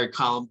entire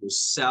column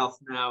goes south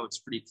now. It's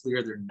pretty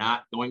clear they're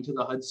not going to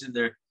the Hudson.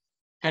 They're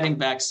heading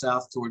back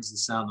south towards the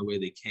Sound the way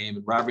they came.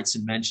 And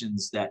Robertson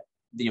mentions that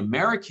the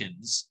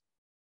Americans,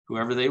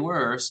 whoever they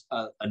were,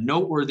 a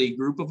noteworthy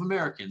group of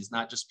Americans,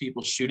 not just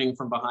people shooting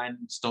from behind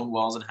stone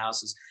walls and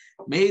houses,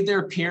 made their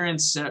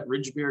appearance at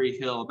Ridgebury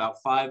Hill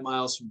about 5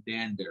 miles from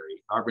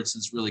Danbury.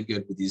 Robertson's really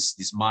good with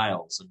these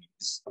miles. I mean,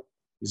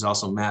 he's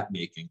also map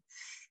making.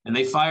 And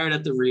they fired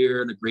at the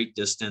rear at a great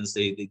distance.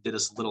 They did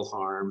us a little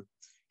harm.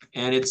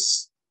 And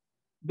it's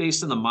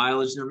based on the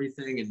mileage and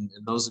everything. And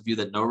those of you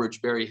that know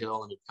Ridgebury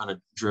Hill and have kind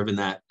of driven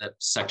that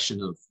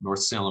section of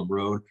North Salem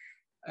Road,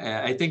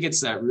 I think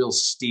it's that real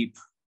steep,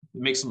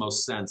 it makes the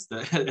most sense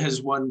that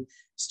as one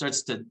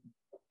starts to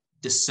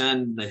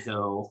descend the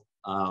hill,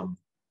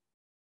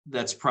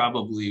 that's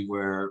probably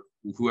where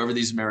whoever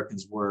these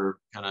Americans were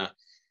kind of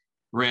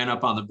ran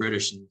up on the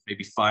British and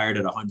maybe fired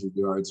at 100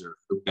 yards or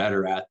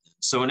better at them.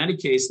 So in any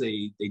case,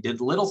 they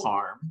did little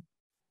harm,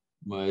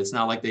 but it's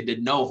not like they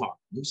did no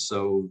harm.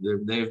 So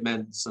they've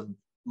been some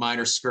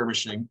minor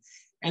skirmishing.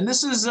 And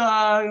this is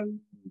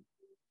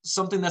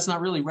something that's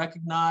not really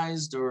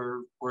recognized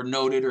or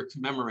noted or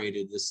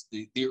commemorated.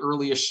 The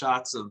earliest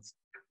shots of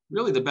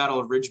really the Battle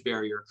of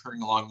Ridgebury are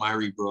occurring along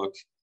Myrie Brook,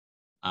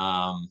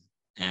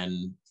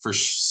 and for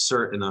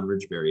certain on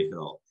Ridgebury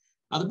Hill.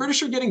 The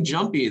British are getting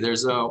jumpy.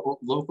 There's a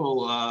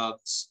local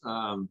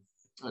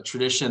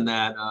tradition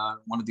that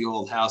one of the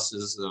old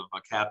houses of a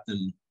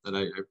captain that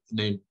the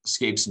name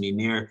escapes me,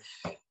 near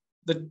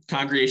the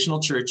Congregational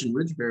Church in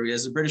Ridgebury.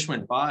 As the British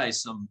went by,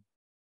 some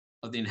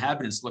of the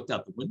inhabitants looked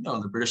out the window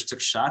and the British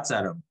took shots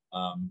at them,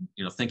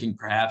 you know, thinking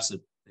perhaps that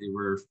they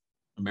were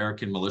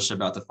American militia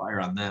about to fire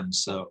on them.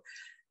 So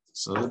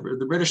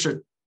the British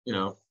are, you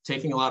know,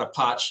 taking a lot of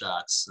pot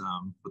shots,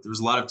 but there was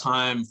a lot of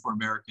time for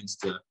Americans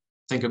to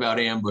think about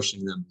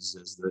ambushing them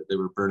as they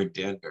were burning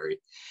Danbury.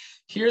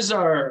 Here's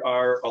a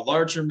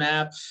larger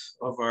map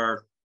of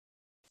our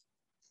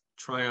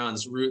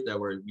Tryon's route that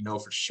we know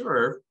for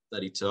sure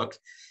that he took,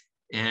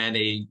 and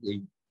a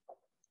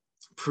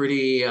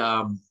pretty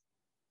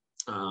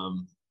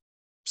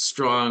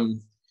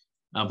strong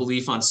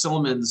belief on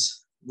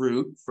Silliman's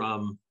route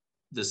from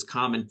this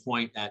common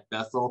point at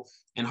Bethel.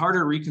 And harder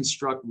to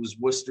reconstruct was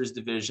Worcester's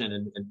division,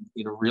 and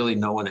you know, really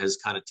no one has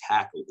kind of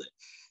tackled it.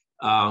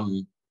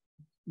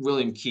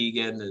 William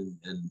Keegan and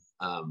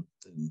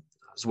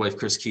his wife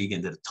Chris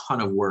Keegan did a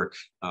ton of work,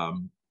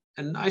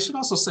 and I should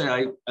also say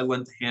I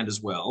lent a hand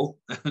as well,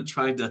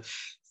 trying to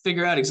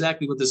figure out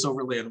exactly what this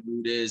overland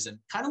route is, and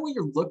kind of what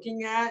you're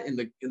looking at in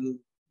the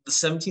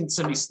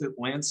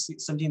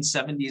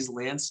 1770s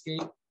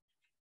landscape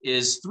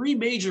is 3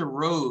 major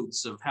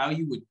roads of how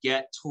you would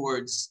get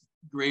towards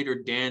greater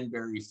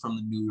Danbury from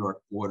the New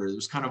York border.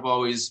 There's kind of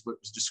always what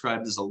was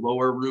described as a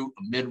lower route,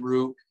 a mid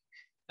route,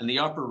 and the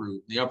upper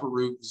route. The upper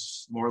route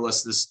was more or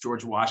less this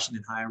George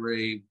Washington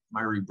Highway,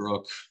 Myrie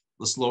Brook.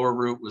 This lower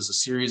route was a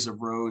series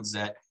of roads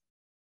that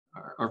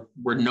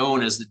were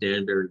known as the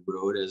Danbury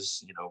Road,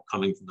 as you know,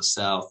 coming from the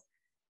south.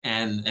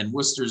 And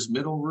Worcester's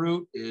middle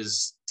route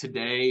is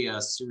today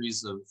a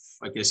series of,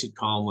 I guess you'd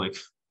call them like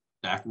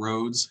back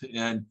roads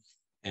and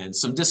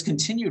some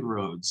discontinued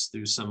roads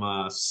through some,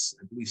 I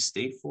believe,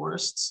 state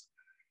forests.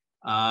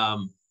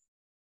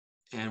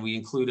 And we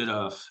included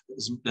a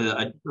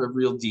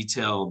real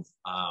detailed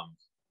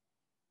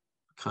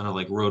kind of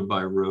like road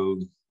by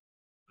road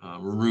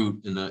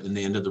route in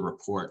the end of the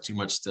report. Too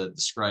much to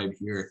describe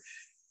here,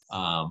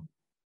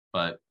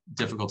 but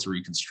difficult to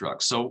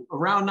reconstruct. So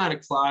around 9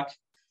 o'clock,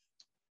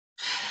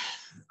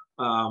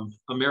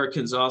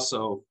 Americans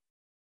also,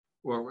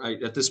 or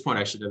at this point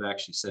I should have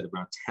actually said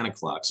around 10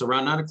 o'clock. So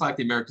around 9 o'clock,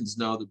 the Americans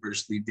know the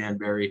British leave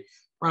Danbury.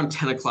 Around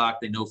 10 o'clock,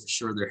 they know for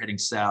sure they're heading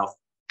south.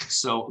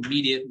 So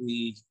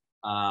immediately,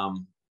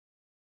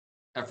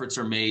 efforts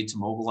are made to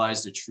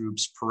mobilize the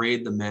troops,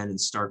 parade the men, and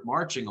start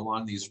marching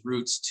along these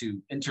routes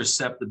to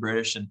intercept the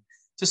British and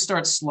to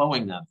start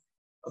slowing them.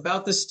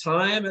 About this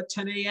time at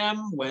 10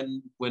 a.m.,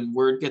 when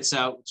word gets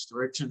out which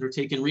direction they're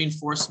taking,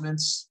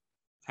 reinforcements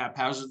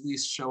haphazardly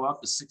show up.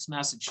 The 6th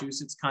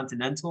Massachusetts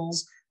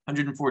Continentals,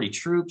 140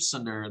 troops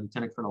under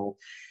Lieutenant Colonel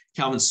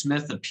Calvin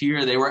Smith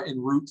appear. They were en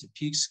route to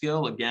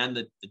Peekskill. Again,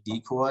 the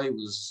decoy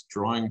was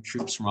drawing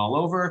troops from all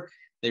over.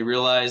 They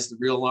realized the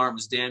real alarm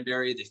was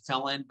Danbury. They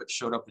fell in, but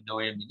showed up with no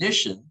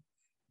ammunition.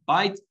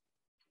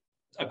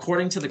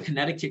 According to the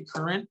Connecticut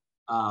Current,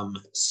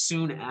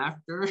 soon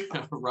after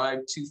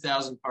arrived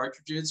 2,000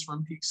 cartridges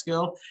from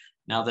Peekskill.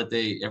 Now that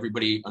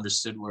everybody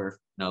understood where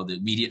the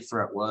immediate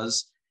threat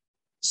was.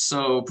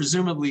 So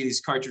presumably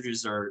these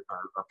cartridges are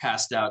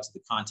passed out to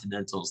the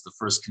Continentals, the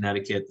 1st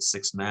Connecticut, the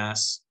 6th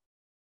Mass.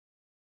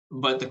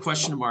 But the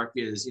question mark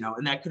is,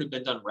 and that could have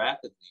been done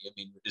rapidly. I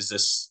mean, is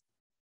this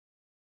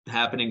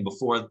happening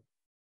before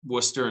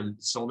Worcester and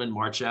Sullivan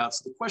march out?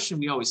 So the question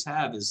we always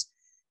have is,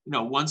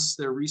 once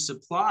they're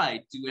resupplied,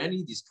 do any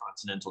of these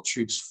Continental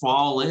troops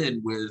fall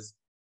in with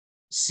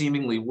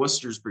seemingly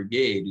Worcester's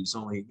brigade, who's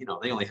only,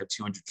 they only have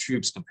 200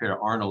 troops compared to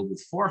Arnold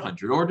with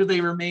 400, or do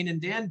they remain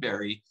in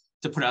Danbury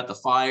to put out the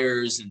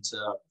fires and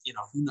to,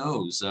 who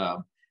knows,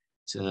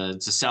 to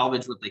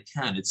salvage what they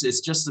can?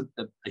 It's just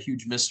a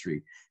huge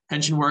mystery.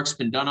 Pension work's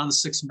been done on the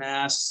 6th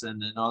Mass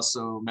and then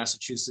also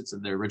Massachusetts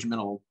and their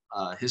regimental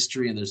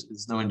history, and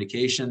there's no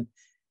indication.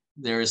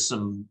 There is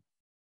some,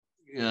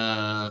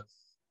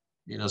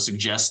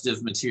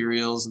 suggestive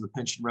materials in the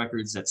pension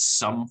records that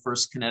some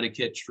 1st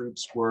Connecticut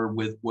troops were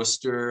with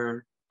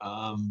Worcester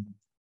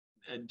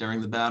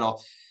during the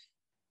battle.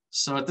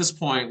 So at this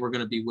point, we're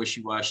going to be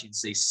wishy-washy and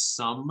say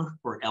some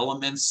or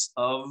elements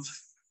of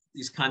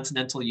these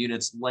Continental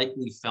units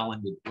likely fell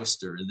in with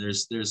Worcester. And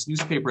there's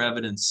newspaper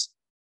evidence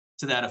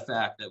to that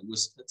effect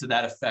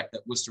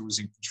that Worcester was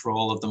in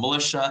control of the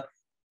militia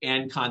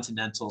and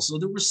Continental. So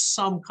there were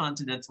some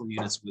Continental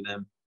units with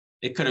him.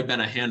 It could have been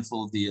a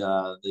handful of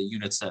the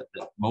units that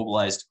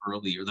mobilized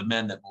early, or the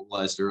men that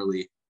mobilized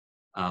early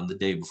the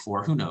day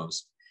before. Who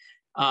knows?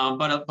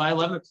 But by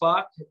 11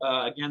 o'clock,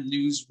 again,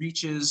 news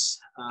reaches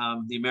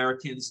the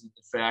Americans,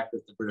 the fact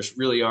that the British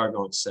really are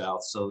going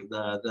south. So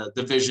the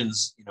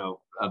divisions,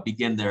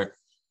 begin their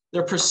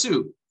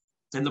pursuit.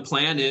 And the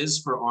plan is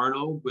for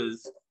Arnold, with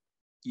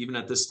even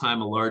at this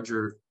time a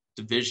larger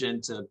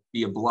division, to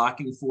be a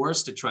blocking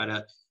force to try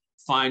to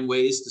find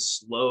ways to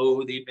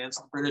slow the advance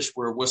of the British,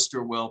 where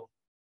Worcester will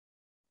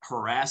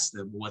harass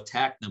them, will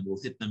attack them, will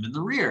hit them in the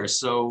rear.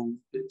 So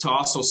to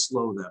also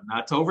slow them,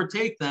 not to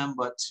overtake them,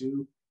 but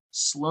to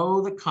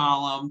slow the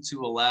column,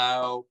 to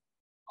allow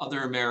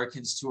other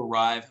Americans to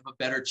arrive, have a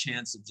better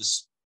chance of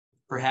just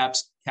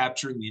perhaps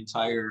capturing the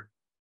entire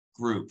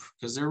group,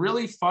 because they're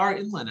really far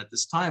inland at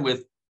this time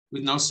with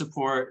no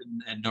support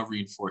and no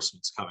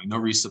reinforcements coming, no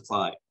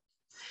resupply.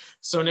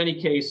 So in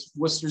any case,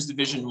 Worcester's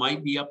division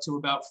might be up to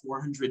about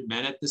 400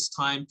 men at this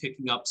time,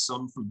 picking up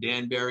some from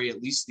Danbury,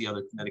 at least the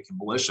other Connecticut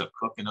militia,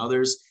 Cook and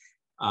others.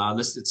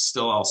 It's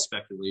still all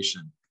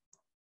speculation.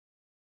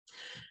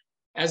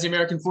 As the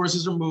American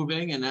forces are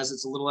moving, and as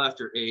it's a little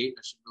after 8,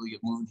 I should really get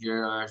moving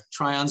here,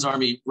 Tryon's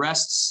army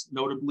rests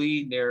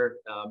notably near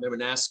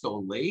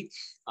Memonasco Lake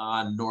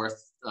on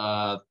North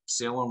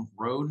Salem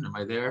Road. Am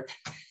I there?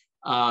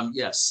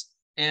 Yes.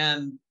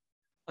 And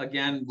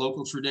again,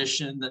 local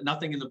tradition, that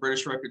nothing in the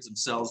British records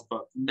themselves,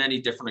 but many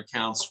different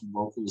accounts from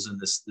locals in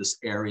this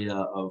area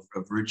of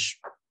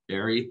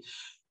Ridgefield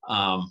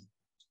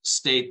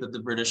state that the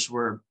British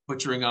were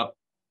butchering up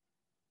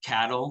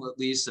cattle, at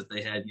least, that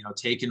they had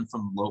taken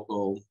from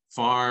local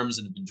farms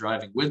and had been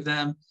driving with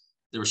them.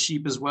 There were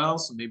sheep as well,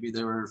 so maybe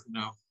they were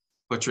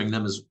butchering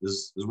them as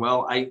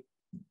well. I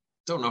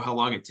don't know how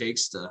long it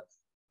takes to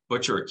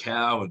butcher a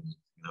cow and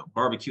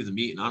barbecue the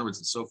meat and onwards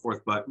and so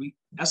forth, but we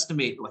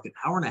estimate like an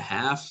hour and a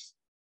half.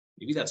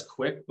 Maybe that's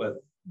quick, but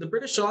the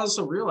British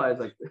also realize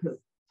like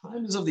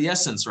time is of the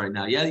essence right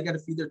now. Yeah, you got to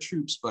feed their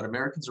troops, but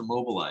Americans are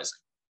mobilizing.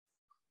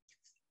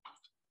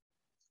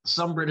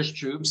 Some British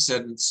troops,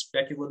 and it's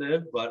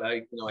speculative, but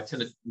I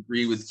tend to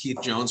agree with Keith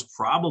Jones,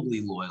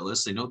 probably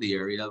loyalists. They know the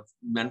area,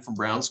 men from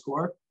Brown's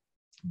Corps,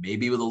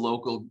 maybe with a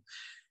local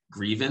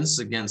grievance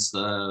against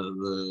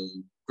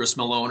the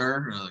gristmill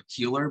owner,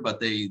 Keeler, but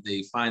they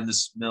find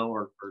this mill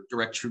or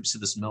direct troops to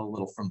this mill a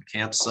little from the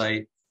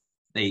campsite.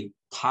 They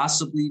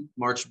possibly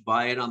march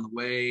by it on the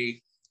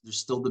way. There's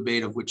still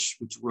debate of which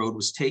road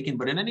was taken,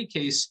 but in any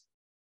case,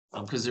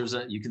 because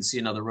you can see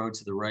another road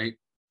to the right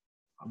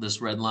of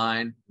this red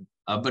line.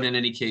 But in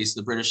any case,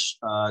 the British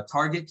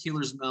target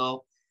Keeler's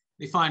mill.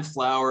 They find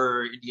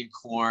flour, Indian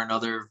corn,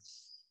 other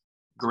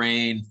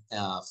grain,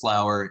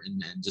 flour,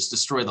 and just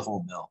destroy the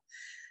whole mill.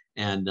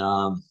 And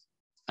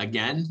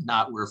again,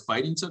 not where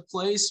fighting took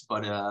place,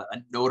 but a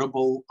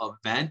notable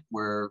event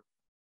where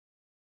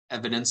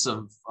evidence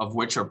of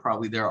which are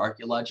probably there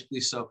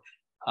archaeologically. So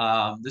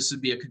this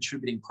would be a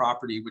contributing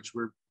property, which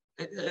we're,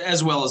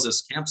 as well as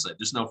this campsite.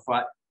 There's no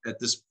fight at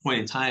this point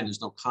in time.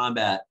 There's no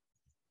combat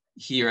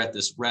here at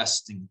this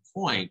resting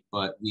point,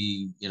 but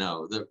the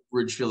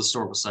Ridgefield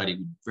Historical Society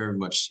would very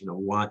much,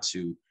 want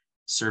to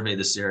survey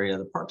this area.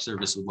 The Park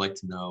Service would like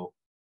to know,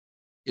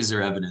 is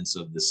there evidence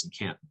of this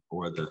encampment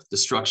or the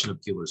destruction of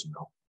Keeler's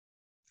mill?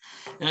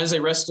 And as they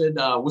rested,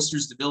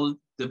 Worcester's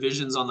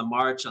divisions on the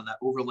march on that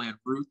overland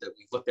route that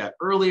we looked at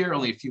earlier,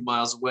 only a few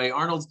miles away.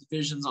 Arnold's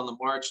divisions on the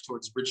march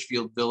towards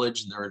Ridgefield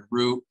Village, and they're en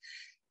route,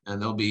 and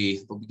they'll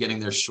be getting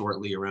there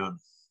shortly around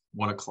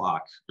 1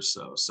 o'clock or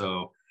so.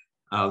 So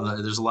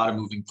there's a lot of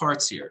moving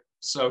parts here.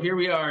 So here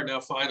we are now,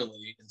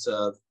 finally,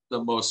 into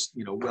the most,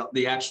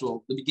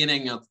 the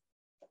beginning of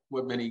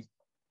what many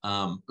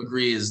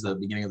agree is the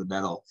beginning of the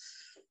Battle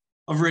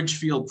of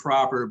Ridgefield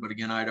proper. But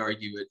again, I'd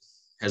argue it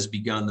has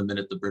begun the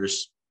minute the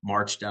British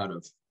marched out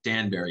of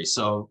Danbury.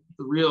 So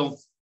the real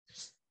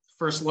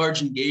first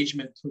large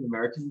engagement between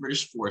American and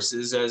British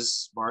forces,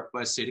 as marked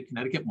by State of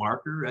Connecticut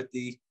marker at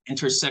the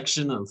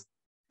intersection of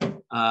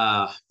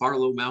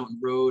Barlow Mountain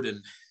Road and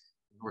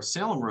North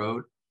Salem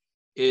Road,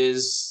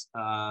 is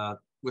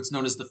what's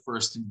known as the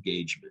first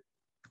engagement.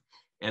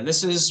 And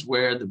this is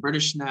where the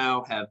British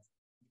now have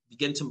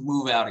begun to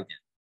move out again.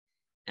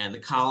 And the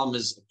column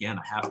is, again,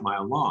 a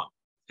half-mile long.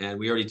 And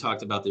we already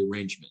talked about the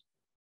arrangement.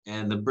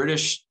 And the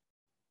British,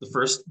 the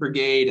 1st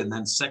Brigade and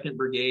then 2nd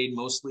Brigade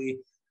mostly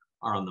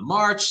are on the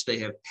march. They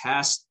have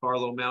passed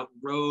Barlow Mountain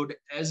Road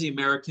as the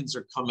Americans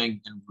are coming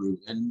en route.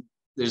 And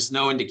there's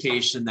no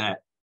indication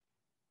that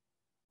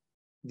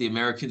the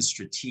Americans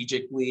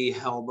strategically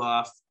held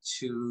off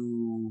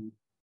to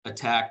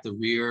attack the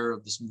rear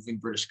of this moving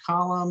British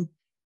column.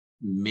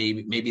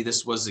 Maybe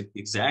this was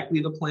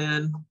exactly the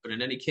plan, but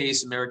in any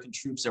case, American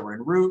troops that were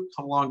en route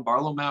come along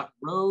Barlow Mountain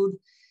Road,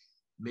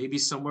 maybe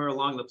somewhere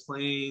along the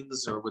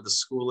plains or where the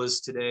school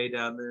is today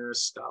down there,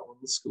 Scotland,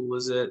 the school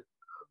is it,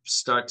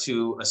 start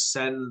to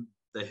ascend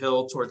the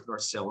hill towards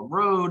North Salem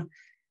Road,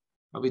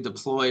 probably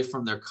deploy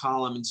from their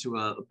column into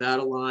a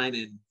battle line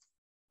and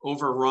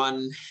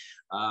overrun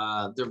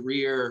the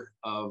rear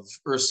of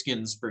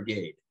Erskine's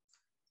brigade.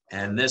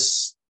 And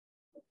this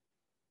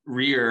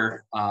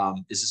rear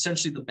is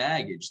essentially the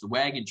baggage, the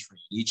wagon train.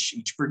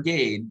 Each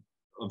brigade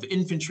of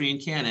infantry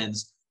and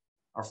cannons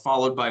are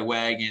followed by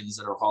wagons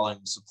that are hauling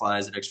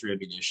supplies and extra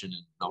ammunition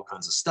and all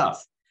kinds of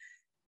stuff.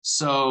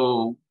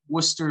 So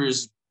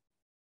Worcester's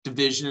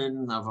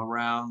division of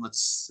around,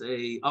 let's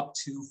say, up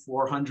to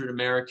 400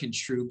 American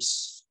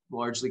troops,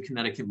 largely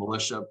Connecticut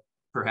militia,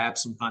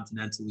 perhaps some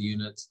continental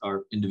units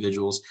or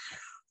individuals,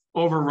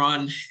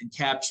 overrun and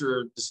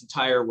capture this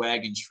entire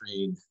wagon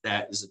train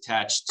that is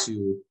attached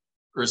to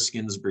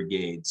Erskine's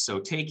brigade. So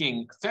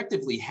taking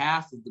effectively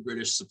half of the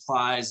British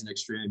supplies and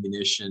extra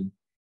ammunition,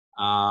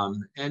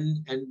 and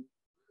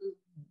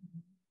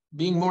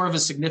being more of a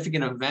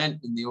significant event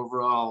in the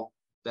overall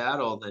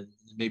battle than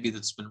maybe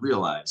that's been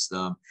realized,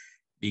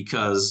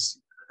 because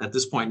at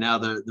this point now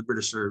the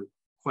British are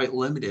quite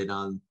limited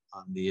on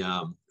the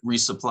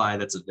resupply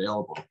that's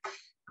available.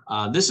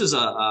 This is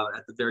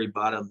at the very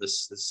bottom.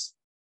 This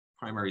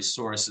primary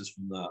source is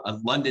from a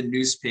London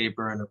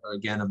newspaper, and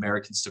again,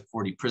 Americans took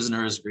 40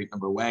 prisoners, a great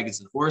number of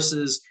wagons and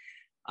horses.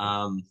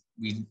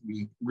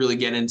 We really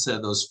get into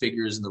those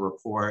figures in the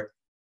report.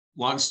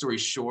 Long story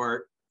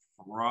short,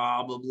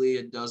 probably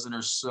a dozen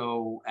or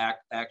so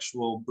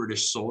actual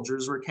British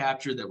soldiers were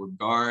captured that were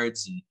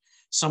guards, and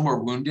some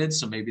were wounded,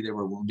 so maybe they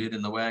were wounded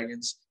in the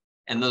wagons.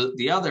 And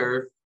the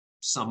other,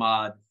 some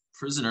odd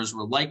prisoners,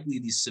 were likely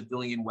these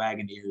civilian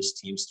wagoneers,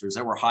 teamsters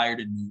that were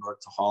hired in New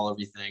York to haul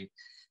everything.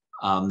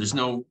 There's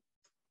no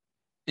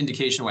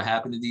indication of what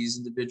happened to these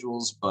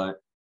individuals,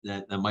 but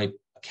that might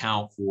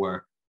account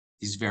for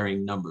these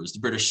varying numbers. The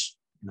British,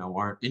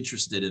 aren't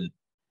interested in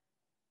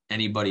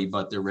anybody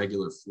but their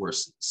regular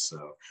forces.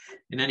 So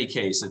in any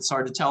case, it's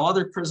hard to tell.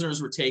 Other prisoners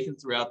were taken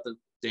throughout the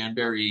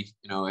Danbury,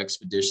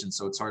 expedition,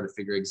 so it's hard to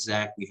figure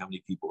exactly how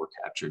many people were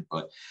captured,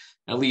 but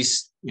at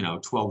least,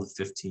 12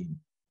 to 15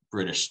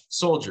 British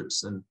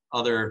soldiers and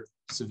other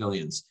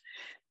civilians.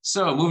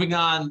 So moving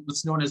on,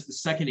 what's known as the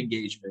second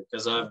engagement,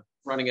 because I'm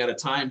running out of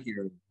time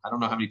here. I don't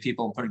know how many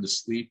people I'm putting to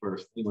sleep or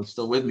if anyone's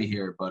still with me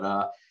here,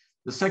 but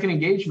the second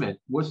engagement,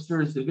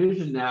 Worcester's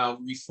division now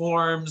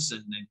reforms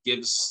and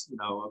gives,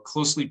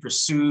 closely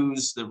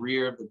pursues the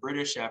rear of the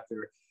British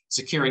after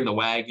securing the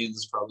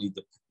wagons, probably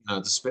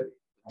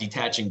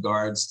detaching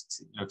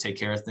guards to take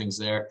care of things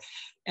there.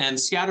 And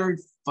scattered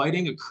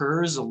fighting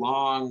occurs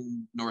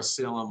along North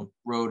Salem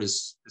Road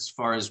as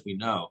far as we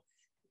know.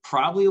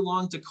 Probably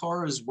along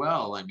Dakar as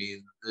well. I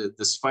mean,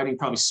 this fighting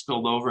probably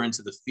spilled over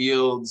into the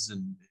fields,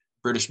 and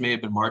British may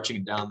have been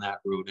marching down that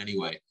road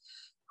anyway.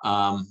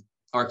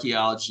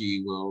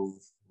 Archaeology will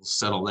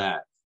settle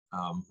that,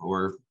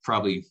 or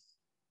probably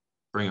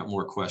bring up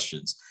more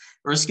questions.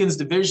 Erskine's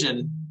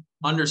division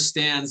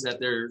understands that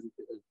there's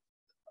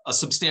a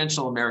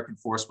substantial American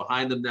force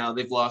behind them now.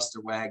 They've lost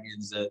their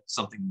wagons, that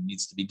something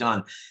needs to be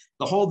done.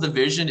 The whole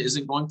division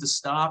isn't going to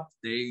stop.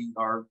 They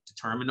are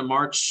determined to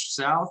march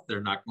south.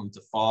 They're not going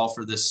to fall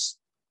for this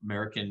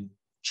American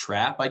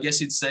trap, I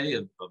guess you'd say,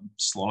 of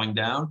slowing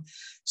down.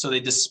 So they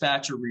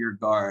dispatch a rear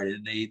guard,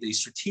 and they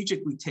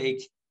strategically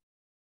take,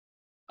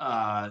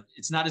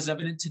 it's not as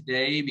evident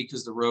today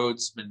because the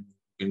road's been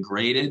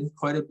graded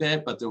quite a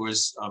bit, but there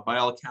was, by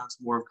all accounts,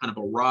 more of kind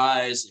of a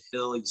rise, a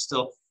hill. You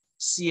still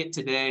see it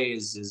today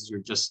as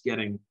you're just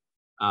getting,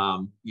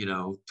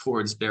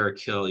 towards Barrack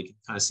Hill. You can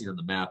kind of see it on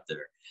the map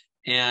there.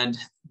 And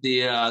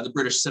the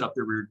British set up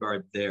their rear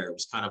guard there. It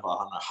was kind of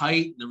on a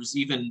height. There was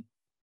even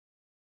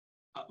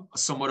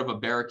somewhat of a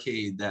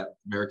barricade that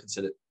Americans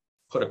had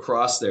put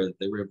across there that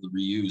they were able to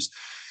reuse.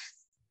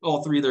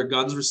 All three of their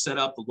guns were set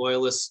up. The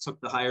Loyalists took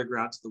the higher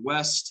ground to the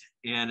west.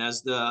 And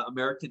as the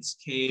Americans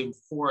came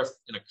forth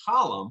in a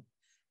column,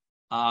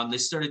 they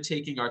started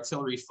taking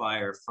artillery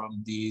fire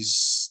from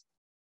these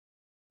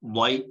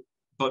light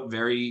but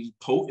very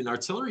potent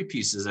artillery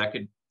pieces that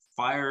could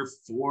fire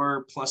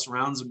 4+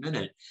 rounds a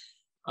minute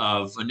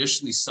of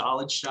initially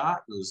solid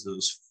shot,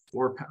 those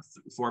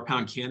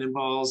 4-pound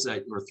cannonballs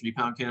or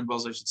 3-pound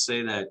cannonballs, I should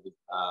say, that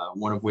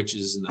one of which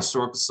is in the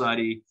Historical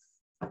Society.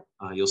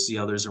 You'll see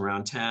others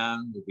around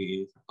town.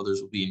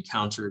 Others will be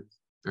encountered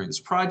during this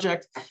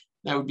project.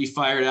 That would be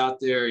fired out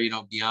there,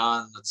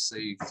 beyond, let's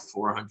say,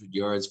 400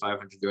 yards,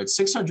 500 yards,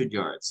 600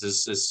 yards.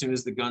 As soon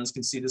as the guns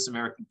can see this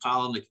American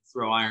column, they can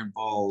throw iron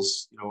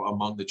balls,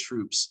 among the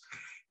troops.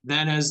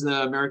 Then as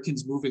the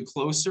Americans move in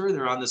closer,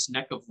 they're on this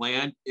neck of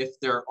land. If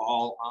they're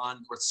all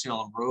on North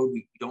Salem Road,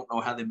 we don't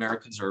know how the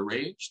Americans are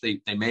arranged. They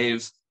may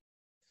have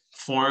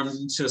formed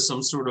into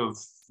some sort of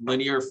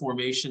linear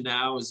formation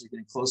now as they're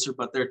getting closer,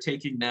 but they're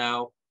taking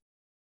now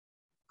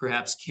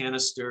perhaps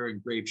canister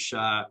and grape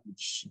shot,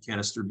 which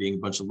canister being a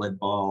bunch of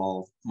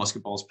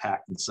musket balls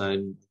packed inside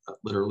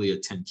literally a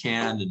tin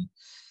can and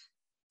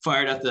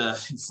fired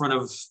in front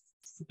of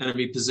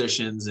enemy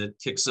positions. It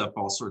kicks up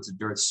all sorts of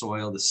dirt,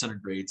 soil,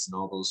 disintegrates, and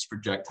all those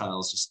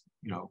projectiles just,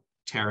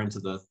 tear into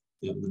the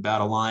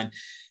battle line.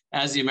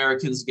 As the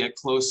Americans get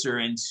closer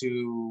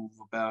into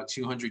about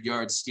 200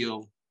 yards,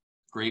 steel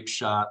grape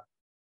shot,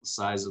 the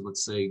size of,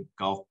 let's say,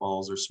 golf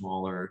balls or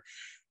smaller,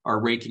 are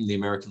raking the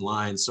American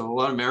line. So a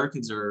lot of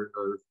Americans are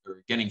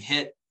getting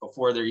hit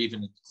before they're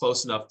even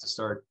close enough to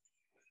start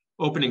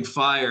opening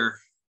fire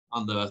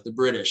on the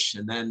British.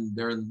 And then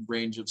they're in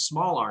range of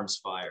small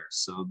arms fire.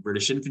 So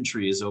British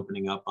infantry is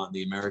opening up on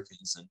the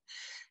Americans. And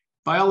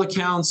by all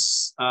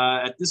accounts,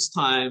 at this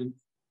time,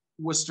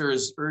 Worcester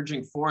is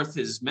urging forth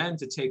his men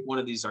to take one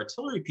of these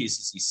artillery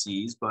pieces he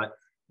sees, but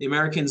the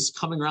Americans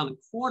coming around the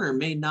corner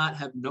may not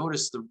have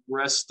noticed the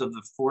rest of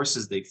the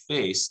forces they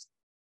faced.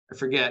 I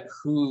forget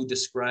who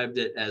described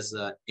it as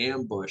an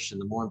ambush,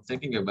 and the more I'm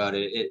thinking about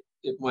it,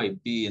 it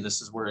might be, and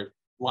this is where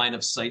line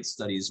of sight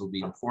studies will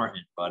be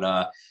important.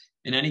 But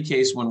in any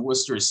case, when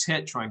Worcester is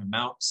hit trying to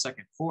mount a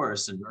second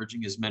force and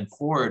urging his men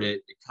forward,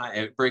 it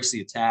breaks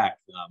the attack,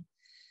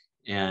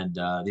 and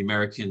the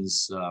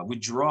Americans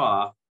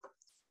withdraw,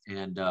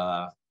 and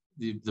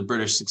the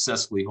British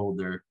successfully hold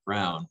their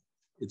ground.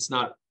 It's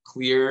not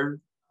clear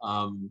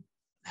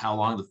how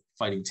long the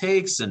fighting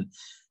takes and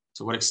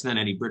to what extent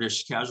any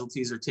British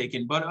casualties are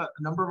taken, but a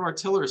number of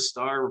artillerists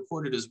are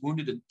reported as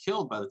wounded and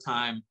killed by the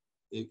time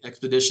the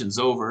expedition's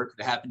over. It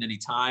could have happened any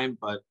time,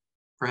 but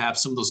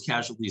perhaps some of those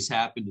casualties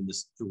happened in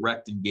this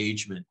direct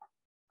engagement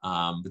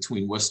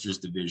between Worcester's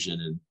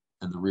division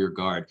and the rear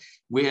guard.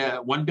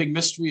 One big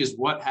mystery is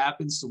what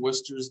happens to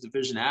Worcester's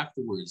division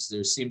afterwards.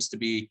 There seems to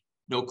be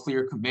no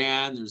clear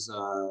command.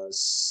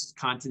 There's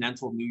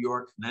continental New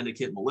York,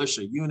 Connecticut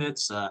militia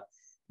units.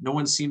 No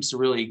one seems to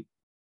really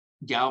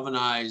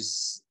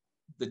galvanize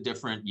the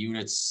different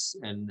units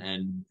and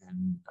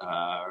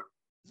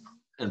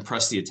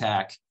press the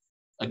attack.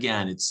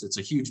 Again, it's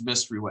a huge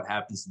mystery what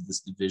happens to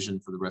this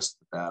division for the rest of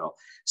the battle.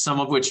 Some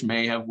of which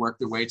may have worked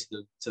their way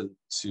to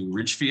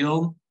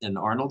Ridgefield and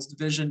Arnold's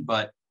division,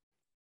 but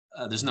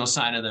there's no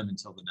sign of them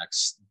until the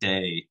next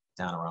day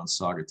down around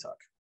Saugatuck.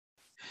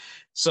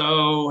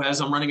 So as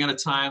I'm running out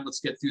of time,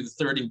 let's get through the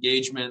third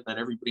engagement that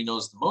everybody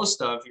knows the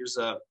most of. Here's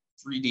a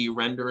 3D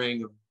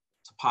rendering of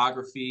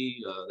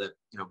topography that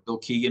Bill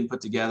Keegan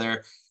put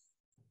together.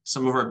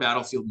 Some of our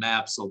battlefield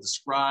maps I'll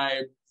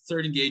describe.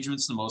 Third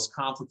engagement's the most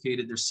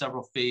complicated. There's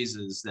several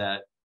phases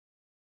that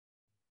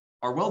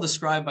are well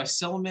described by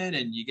Silliman,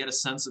 and you get a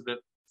sense of it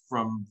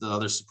from the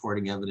other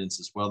supporting evidence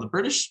as well. The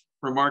British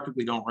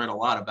remarkably don't write a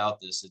lot about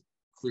this. It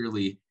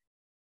clearly,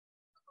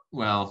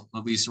 well,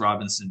 at least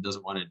Robinson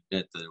doesn't want to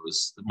admit that it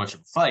was much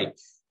of a fight.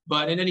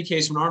 But in any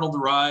case, when Arnold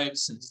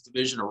arrives and his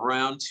division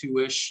around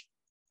 2-ish,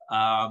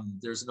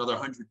 there's another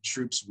 100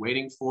 troops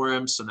waiting for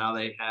him. So now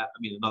they have,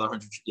 another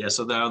 100. Yeah.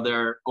 So now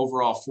their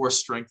overall force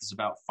strength is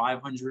about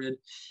 500.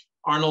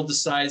 Arnold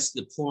decides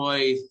to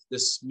deploy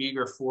this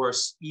meager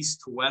force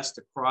east to west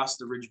across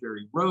the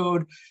Ridgebury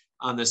Road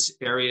on this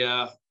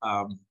area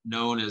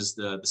known as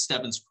the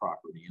Stebbins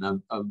property.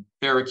 And a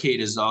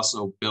barricade is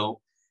also built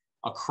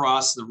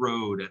across the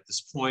road at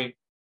this point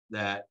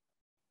that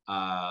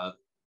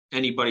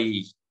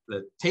anybody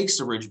that takes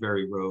the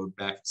Ridgebury Road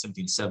back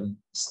in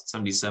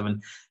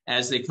 1777,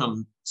 as they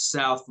come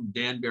south from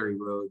Danbury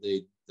Road,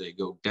 they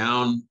go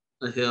down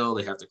a hill,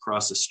 they have to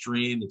cross a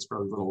stream. It's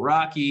probably a little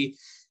rocky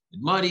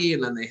and muddy,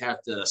 and then they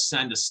have to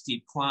ascend a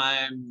steep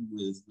climb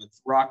with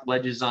rock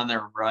ledges on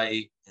their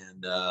right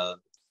and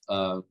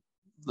the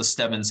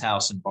Stebbins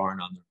house and barn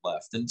on their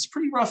left. And it's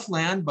pretty rough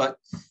land, but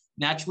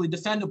naturally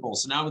defendable.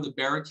 So now with a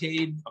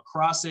barricade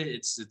across it,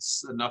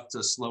 it's enough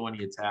to slow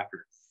any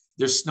attacker.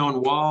 There's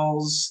stone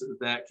walls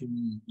that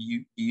can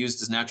be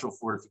used as natural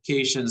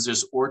fortifications.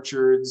 There's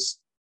orchards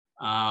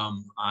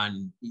on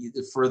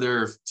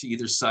further to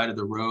either side of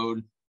the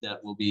road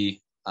that will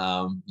be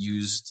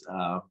used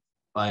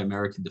by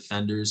American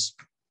defenders.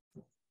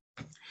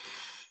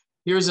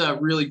 Here's a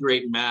really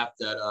great map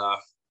that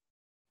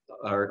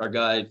our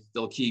guy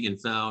Bill Keegan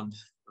found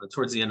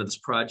towards the end of this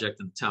project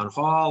in the town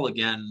hall.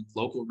 Again,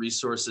 local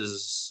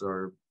resources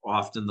are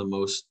often the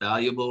most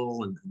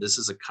valuable, and this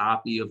is a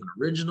copy of an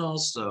original.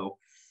 So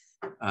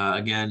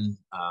again,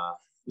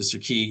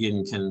 Mr.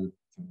 Keegan can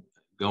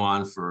go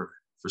on for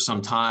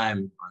some time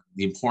on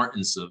the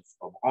importance of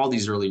all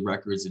these early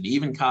records and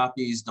even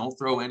copies. Don't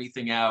throw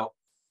anything out,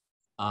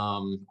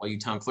 all you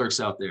town clerks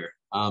out there.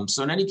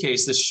 So in any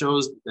case, this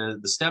shows the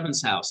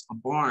Stebbins house, a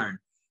barn,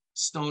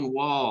 stone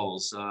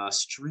walls,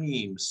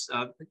 streams,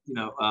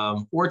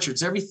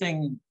 orchards,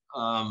 everything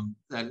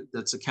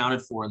that's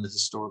accounted for in the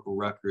historical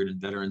record and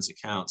veterans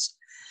accounts.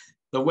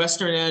 The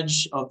western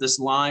edge of this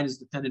line is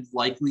defended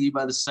likely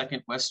by the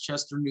 2nd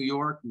Westchester, New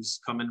York, who's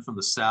coming from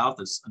the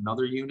south as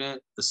another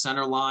unit. The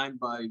center line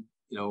by,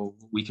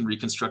 we can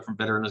reconstruct from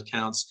veteran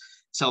accounts.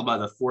 It's held by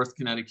the 4th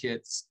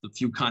Connecticut, the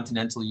few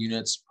Continental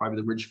units,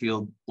 probably the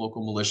Ridgefield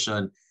local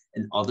militia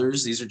and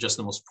others. These are just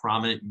the most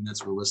prominent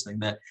units we're listing.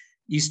 That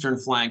eastern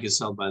flank is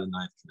held by the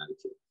 9th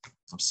Connecticut.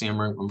 I'm seeing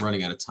I'm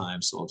running out of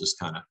time, so I'll just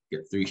kind of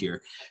get through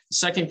here. The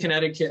 2nd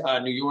Connecticut,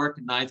 New York,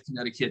 and 9th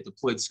Connecticut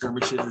deployed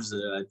skirmishers in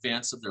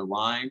advance of their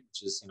line,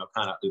 which is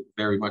kind of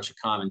very much a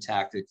common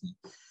tactic, and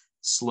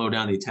slow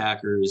down the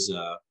attackers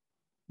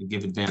and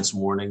give advance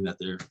warning that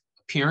they're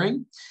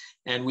appearing.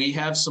 And we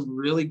have some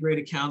really great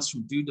accounts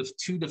from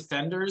two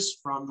defenders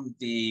from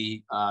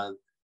the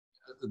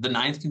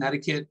 9th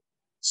Connecticut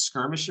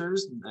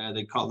skirmishers.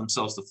 They call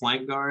themselves the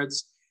flank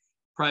guards.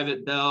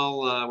 Private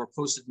Bell were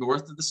posted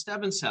north of the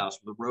Stebbins house,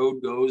 where the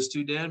road goes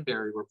to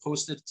Danbury. Were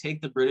posted to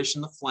take the British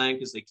in the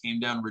flank as they came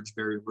down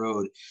Ridgebury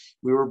Road.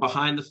 We were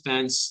behind the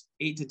fence,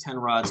 8 to 10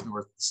 rods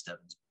north of the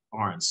Stebbins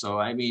barn. So,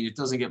 I mean, it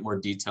doesn't get more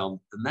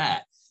detailed than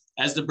that.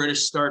 As the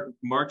British start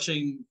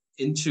marching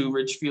into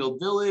Ridgefield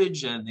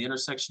Village and the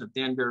intersection of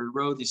Danbury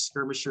Road, these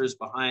skirmishers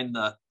behind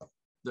the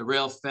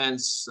rail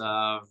fence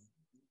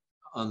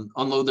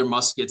unload their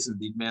muskets into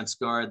the advance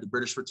guard. The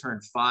British return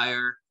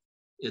fire.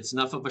 It's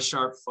enough of a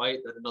sharp fight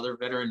that another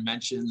veteran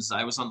mentions.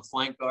 I was on the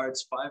flank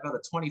guards, 5 out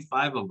of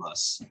 25 of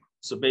us.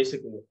 So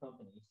basically the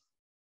company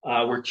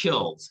were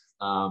killed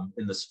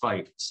in this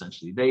fight,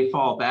 essentially. They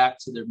fall back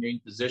to their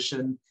main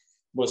position,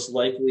 most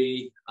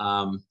likely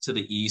to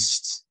the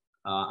east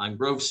on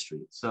Grove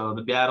Street. So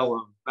the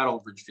Battle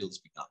of Ridgefield has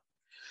begun.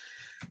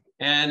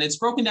 And it's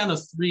broken down to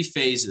 3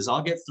 phases.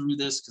 I'll get through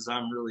this because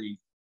I'm really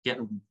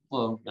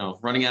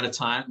running out of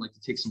time. I'd like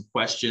to take some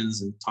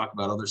questions and talk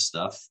about other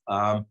stuff.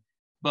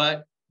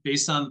 But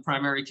based on the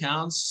primary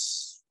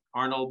counts,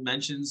 Arnold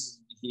mentions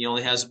he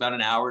only has about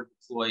an hour to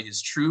deploy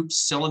his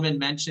troops. Silliman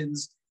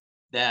mentions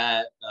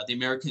that the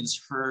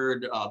Americans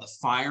heard the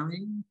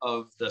firing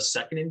of the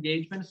 2nd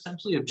engagement,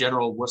 essentially, of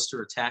General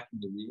Worcester attacking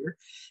the rear,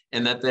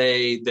 and that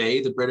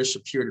the British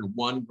appeared in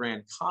one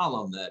grand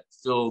column that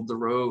filled the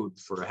road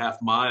for a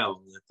half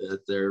mile,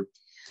 that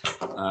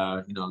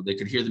they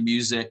could hear the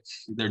music,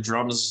 their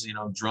drums,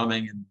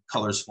 drumming and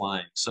colors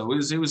flying. So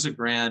it was a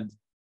grand,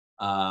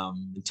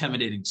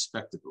 intimidating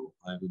spectacle,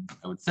 I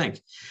would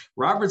think.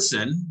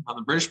 Robertson, on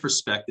the British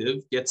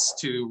perspective, gets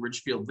to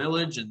Ridgefield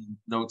Village and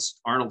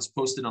notes Arnold's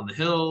posted on the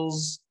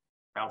hills,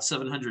 about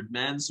 700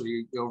 men, so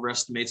he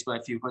overestimates by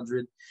a few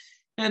hundred,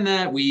 and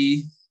that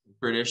we,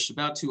 British,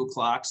 about 2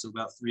 o'clock, so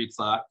about 3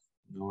 o'clock,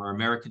 our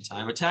American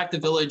time, attacked the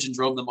village and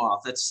drove them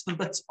off. That's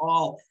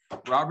all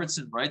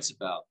Robertson writes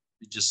about.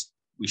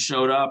 We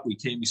showed up, we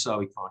came, we saw,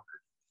 we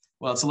conquered.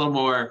 Well, it's a little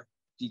more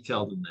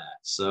detailed than that.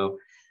 So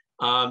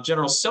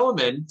General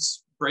Silliman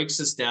breaks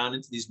this down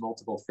into these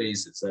multiple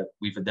phases that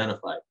we've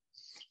identified.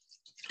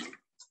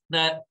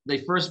 That they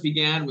first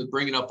began with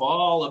bringing up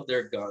all of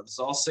their guns,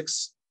 all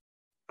 6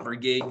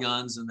 brigade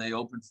guns, and they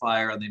opened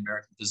fire on the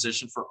American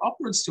position for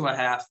upwards to a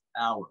half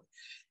hour.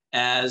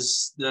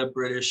 As the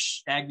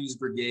British Agnew's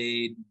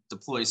Brigade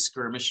deploys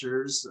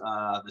skirmishers,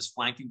 this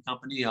flanking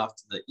company off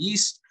to the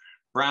east,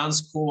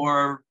 Brown's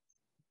Corps,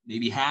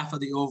 maybe half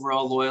of the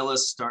overall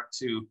loyalists start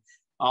to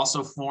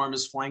also form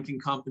as flanking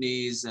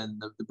companies,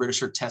 and the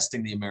British are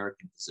testing the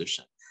American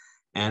position.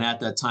 And at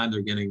that time,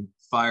 they're getting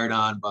fired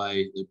on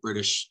by the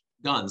British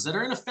guns that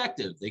are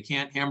ineffective. They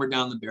can't hammer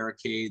down the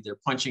barricade. They're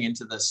punching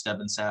into the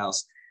Stebbins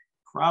house,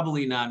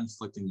 probably not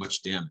inflicting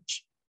much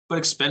damage, but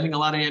expending a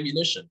lot of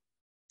ammunition.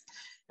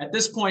 At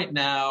this point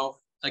now,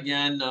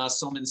 again,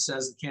 Silliman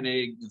says the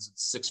cannonade is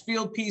 6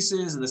 field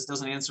pieces, and this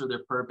doesn't answer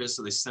their purpose,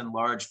 so they send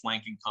large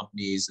flanking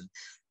companies and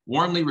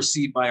warmly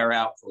received by our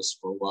outposts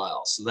for a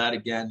while. So that,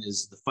 again,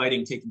 is the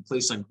fighting taking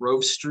place on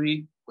Grove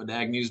Street with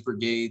Agnew's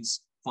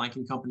Brigade's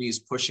flanking company is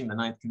pushing the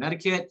 9th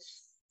Connecticut,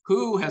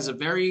 who has a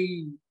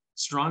very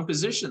strong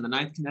position. The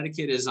 9th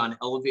Connecticut is on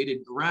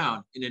elevated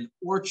ground in an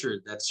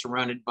orchard that's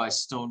surrounded by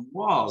stone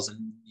walls.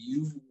 And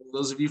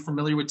those of you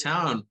familiar with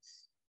town,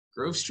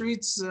 Grove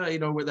Street's,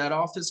 where that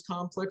office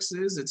complex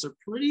is, it's a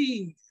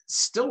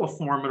still a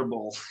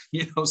formidable,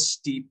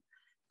 steep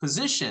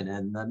position.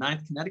 And the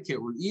 9th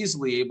Connecticut were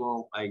easily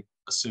able, I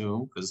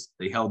assume, because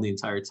they held the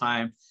entire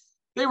time,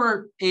 they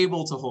were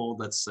able to hold,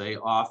 let's say,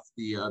 off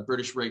the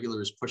British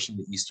regulars pushing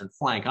the eastern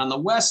flank. On the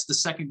west, the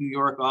 2nd New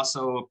York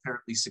also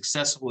apparently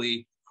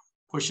successfully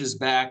pushes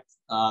back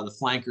the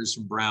flankers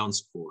from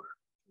Brown's Corps.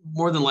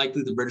 More than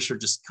likely, the British are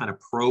just kind of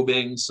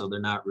probing, so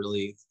they're not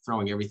really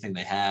throwing everything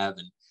they have.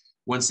 And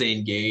once they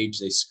engage,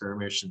 they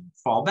skirmish and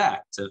fall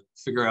back to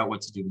figure out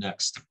what to do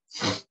next.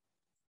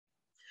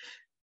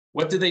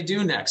 What do they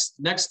do next?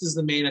 Next is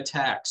the main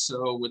attack.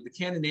 So with the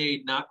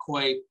cannonade not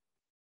quite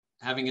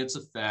having its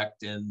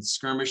effect, and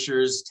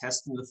skirmishers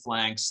testing the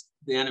flanks.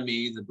 The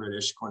enemy, the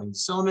British, according to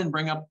Silliman,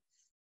 bring up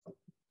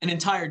an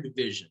entire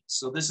division.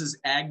 So this is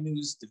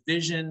Agnew's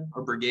division,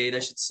 or brigade, I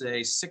should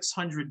say,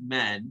 600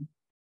 men.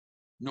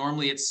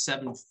 Normally it's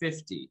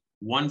 750.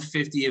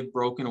 150 have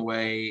broken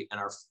away and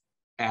are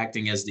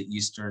acting as the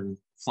Eastern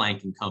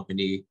Flanking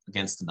Company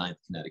against the 9th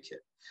Connecticut.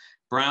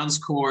 Brown's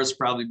Corps has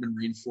probably been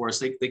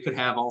reinforced. They could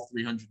have all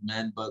 300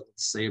 men, but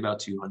let's say about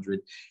 200.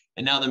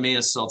 And now the main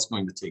assault's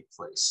going to take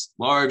place.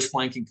 Large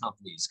flanking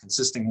companies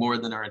consisting more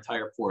than our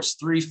entire force,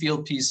 3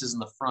 field pieces in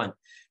the front.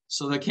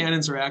 So the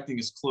cannons are acting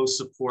as close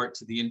support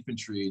to the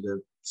infantry to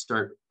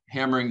start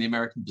hammering the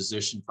American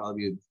position,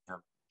 probably a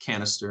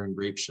canister and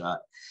grape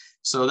shot.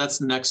 So that's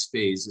the next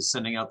phase, is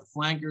sending out the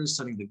flankers,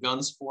 sending the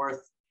guns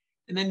forth.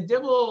 And then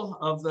Dibble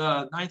of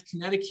the 9th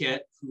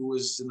Connecticut, who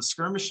was in the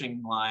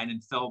skirmishing line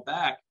and fell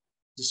back,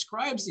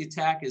 describes the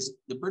attack as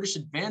the British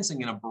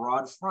advancing in a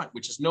broad front,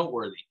 which is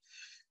noteworthy.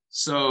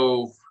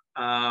 So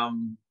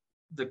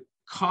the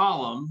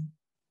column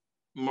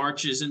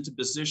marches into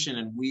position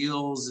and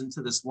wheels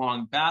into this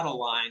long battle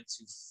line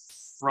to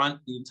front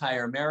the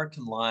entire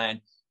American line,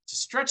 to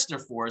stretch their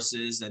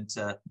forces and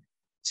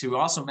to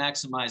also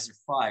maximize their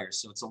fire.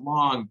 So it's a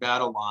long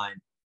battle line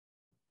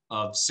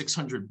of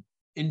 600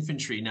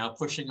 infantry now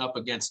pushing up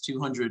against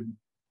 200,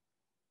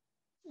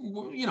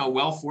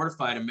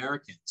 well-fortified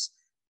Americans.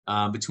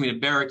 Between a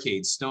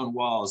barricade, stone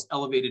walls,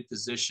 elevated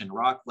position,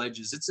 rock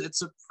ledges.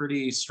 It's a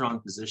pretty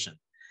strong position.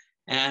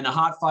 And a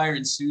hot fire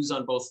ensues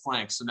on both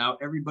flanks. So now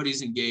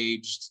everybody's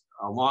engaged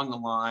along the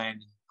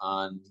line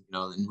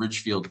in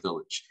Ridgefield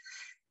Village.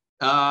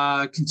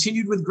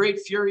 Continued with great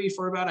fury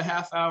for about a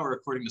half hour,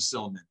 according to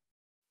Silliman.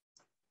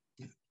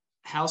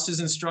 Houses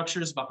and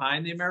structures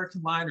behind the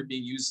American line are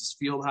being used as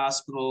field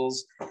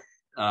hospitals.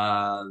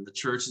 The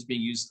church is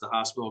being used as the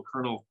hospital.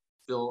 Colonel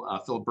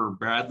Philip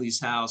Bradley's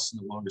house,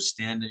 no longer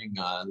standing.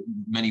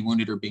 Many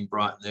wounded are being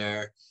brought in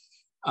there.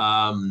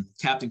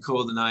 Captain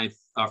Cole of the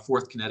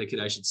 4th Connecticut,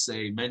 I should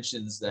say,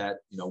 mentions that,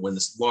 when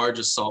this large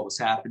assault was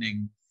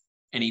happening,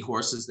 any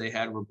horses they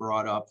had were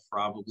brought up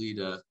probably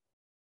to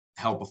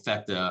help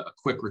effect a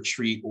quick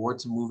retreat or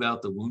to move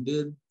out the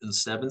wounded in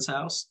Stebbins'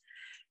 house.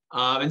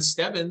 And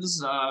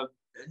Stebbins,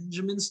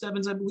 Benjamin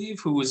Stebbins, I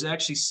believe, who was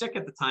actually sick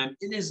at the time,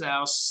 in his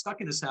house,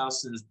 stuck in his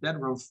house in his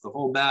bedroom for the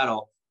whole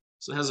battle,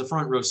 so has a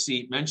front row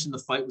seat, mentioned the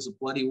fight was a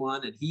bloody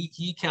one, and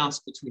he counts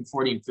between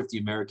 40 and 50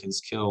 Americans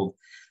killed.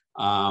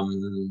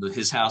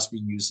 His house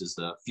being used as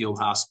the field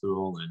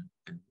hospital,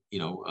 and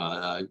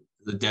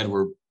the dead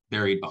were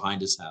buried behind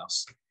his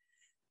house.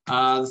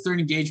 The third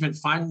engagement,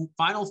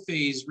 final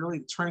phase, really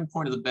the turning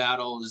point of the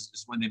battle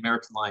is when the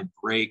American line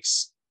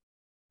breaks.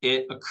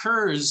 It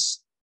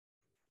occurs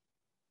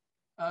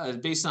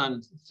based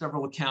on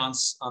several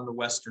accounts on the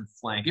western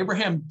flank.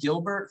 Abraham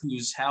Gilbert,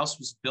 whose house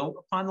was built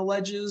upon the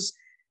ledges,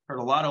 heard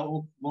a lot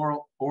of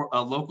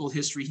local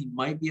history. He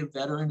might be a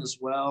veteran as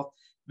well.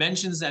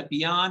 Mentions that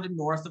beyond and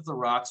north of the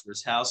rocks where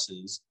his house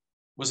is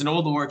was an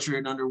old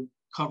orchard under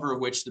cover of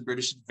which the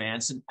British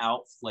advanced and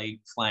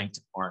outflanked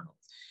Arnold.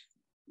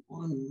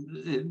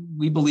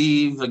 We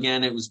believe,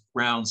 again, it was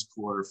Brown's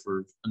Corps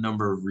for a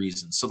number of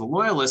reasons. So the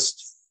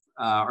Loyalists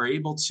are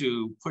able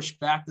to push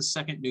back the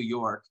 2nd New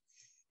York,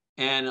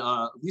 and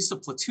at least a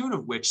platoon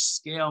of which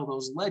scale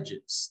those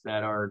ledges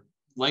that are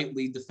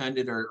lightly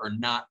defended or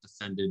not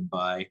defended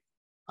by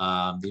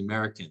the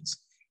Americans.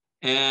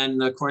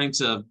 And according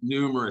to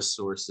numerous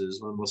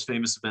sources, one of the most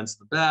famous events of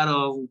the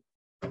battle,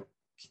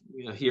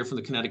 here from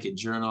the Connecticut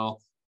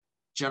Journal,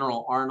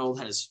 General Arnold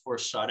had his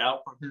horse shot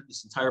out from him.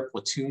 This entire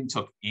platoon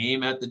took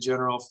aim at the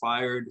general,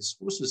 fired. His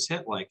horse was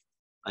hit like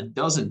a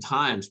dozen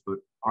times, but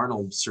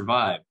Arnold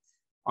survived.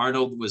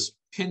 Arnold was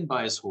pinned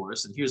by his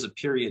horse, and here's a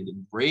period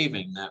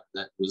engraving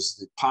that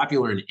was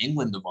popular in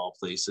England of all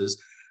places,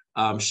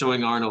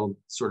 showing Arnold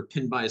sort of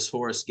pinned by his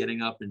horse,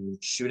 getting up and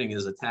shooting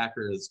his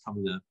attacker that's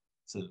coming to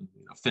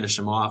finish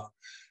him off.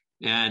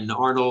 And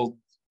Arnold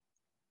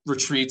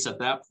retreats at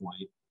that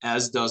point,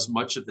 as does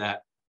much of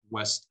that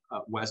west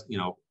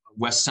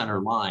center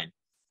line.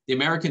 The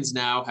Americans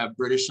now have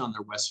British on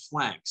their west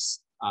flanks,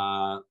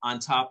 on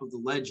top of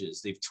the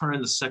ledges. They've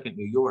turned the 2nd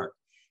New York.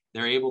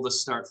 They're able to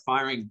start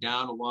firing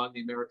down along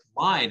the American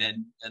line,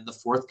 and the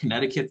 4th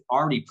Connecticut,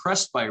 already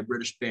pressed by a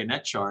British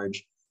bayonet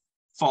charge,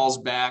 falls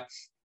back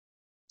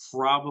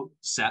probably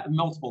in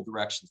multiple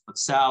directions, but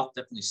south,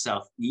 definitely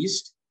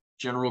southeast.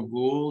 General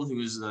Gould,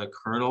 who's the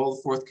colonel of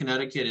the 4th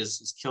Connecticut,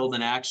 is killed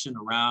in action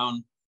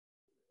around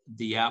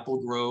the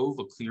Apple Grove,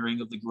 a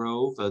clearing of the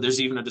grove.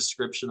 There's even a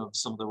description of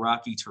some of the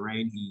rocky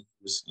terrain he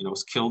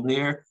was killed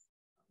near.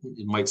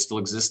 It might still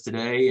exist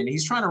today, and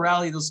he's trying to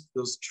rally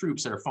those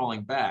troops that are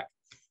falling back.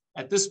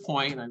 At this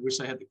point, and I wish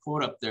I had the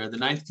quote up there, the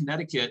 9th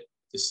Connecticut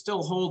is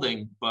still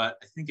holding, but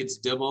I think it's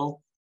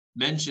Dibble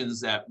mentions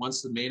that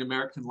once the main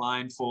American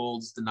line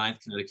folds, the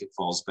 9th Connecticut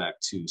falls back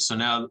too. So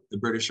now the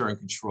British are in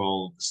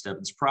control of the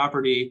Stebbins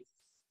property,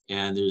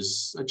 and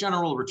there's a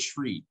general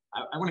retreat.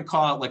 I wouldn't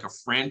call it like a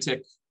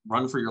frantic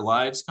run for your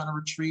lives kind of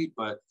retreat,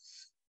 but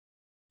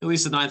at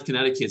least the 9th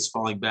Connecticut's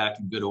falling back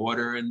in good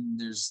order, and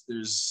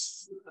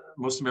there's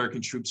most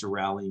American troops are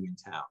rallying in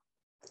town.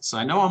 So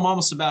I know I'm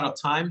almost about out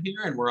of time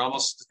here, and we're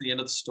almost at the end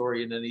of the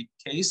story in any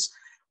case.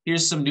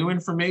 Here's some new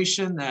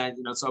information that,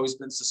 it's always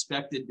been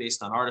suspected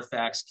based on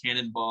artifacts,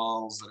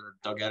 cannonballs that are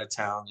dug out of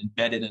town,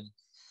 embedded in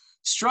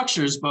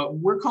structures, but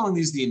we're calling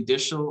these the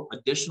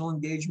additional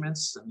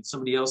engagements. I mean,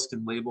 somebody else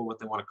can label what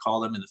they want to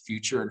call them in the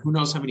future, and who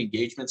knows how many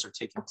engagements are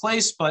taking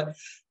place. But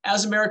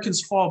as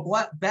Americans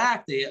fall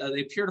back, they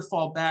appear to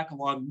fall back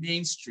along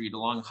Main Street,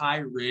 along High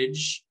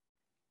Ridge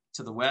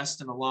to the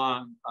west, and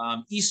along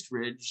East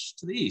Ridge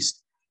to the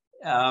east.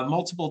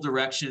 Multiple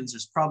directions.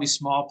 There's probably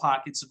small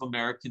pockets of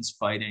Americans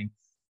fighting.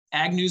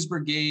 Agnew's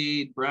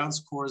brigade, Brown's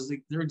corps,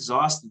 they're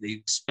exhausted. They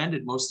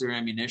expended most of their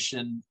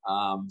ammunition.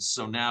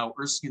 So now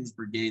Erskine's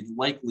brigade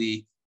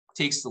likely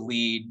takes the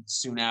lead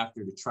soon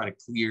after to try to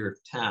clear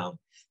town.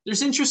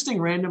 There's interesting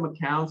random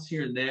accounts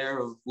here and there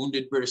of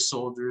wounded British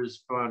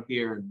soldiers found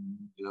here, and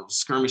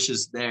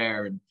skirmishes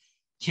there, and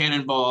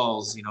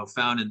cannonballs,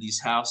 found in these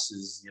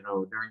houses,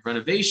 during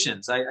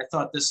renovations. I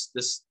thought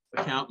this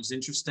account was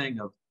interesting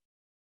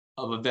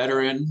of a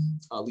veteran,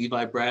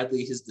 Levi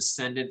Bradley, his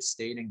descendant,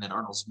 stating that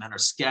Arnold's men are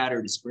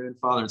scattered. His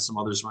grandfather and some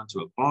others run to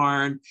a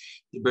barn.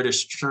 The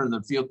British turn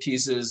the field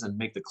pieces and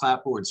make the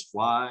clapboards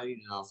fly,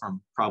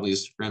 from probably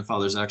his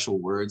grandfather's actual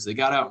words. They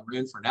got out and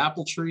ran for an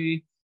apple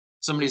tree.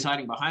 Somebody's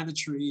hiding behind the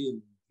tree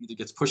and either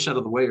gets pushed out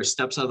of the way or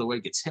steps out of the way,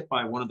 gets hit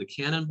by one of the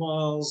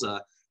cannonballs.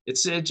 It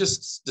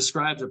just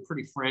describes a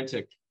pretty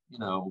frantic,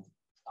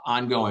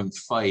 ongoing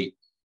fight.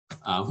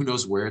 Who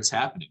knows where it's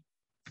happening?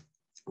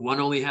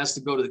 One only has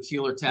to go to the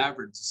Keeler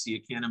Tavern to see a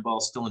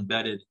cannonball still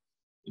embedded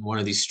in one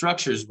of these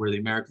structures where the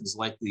Americans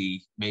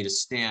likely made a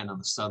stand on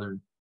the southern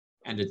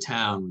end of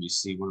town, where you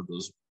see one of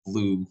those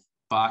blue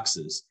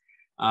boxes.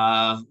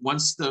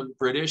 Once the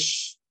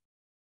British,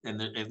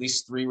 and at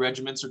least 3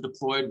 regiments are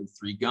deployed with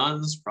 3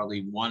 guns,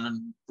 probably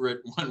one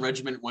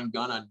regiment, 1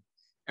 gun on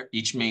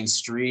each main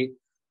street.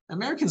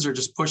 Americans are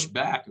just pushed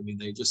back. I mean,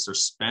 they just are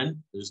spent.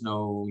 There's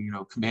no,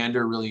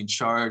 commander really in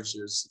charge.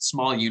 There's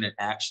small unit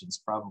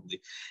actions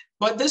probably.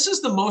 But this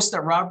is the most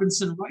that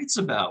Robinson writes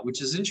about,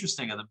 which is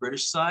interesting on the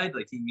British side.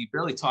 Like he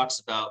barely talks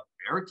about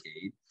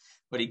barricade,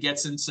 but he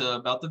gets into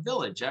about the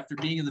village. After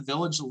being in the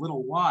village a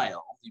little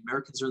while, the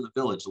Americans are in the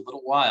village a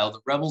little while, the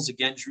rebels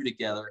again drew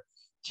together,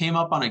 came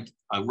up on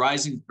a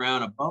rising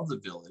ground above the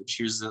village.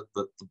 Here's the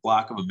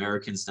block of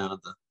Americans down at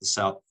the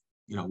south,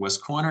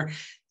 west corner.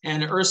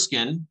 And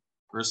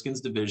Erskine's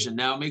division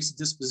now makes a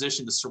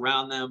disposition to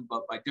surround them,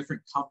 but by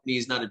different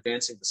companies not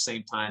advancing at the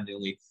same time, they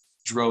only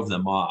drove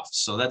them off.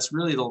 So that's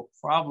really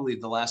probably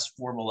the last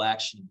formal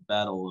action of the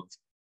Battle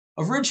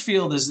of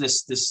Ridgefield, is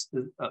this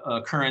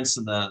occurrence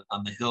on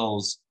the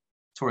hills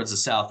towards the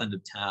south end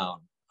of town.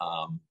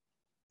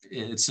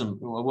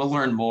 We'll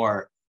learn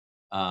more,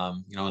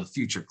 in the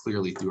future,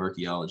 clearly through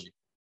archaeology.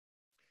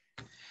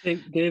 Hey,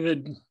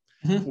 David,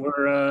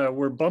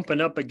 we're bumping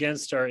up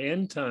against our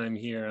end time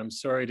here. I'm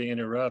sorry to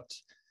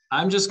interrupt.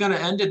 I'm just going to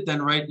end it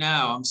then right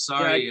now. I'm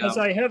sorry. Yeah, because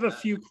I have a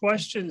few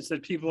questions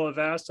that people have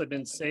asked. I've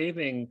been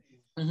saving.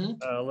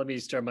 Let me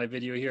start my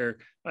video here.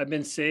 I've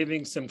been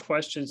saving some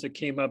questions that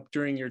came up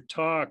during your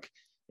talk.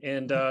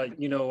 And, I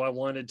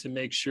wanted to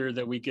make sure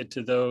that we get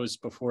to those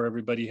before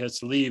everybody has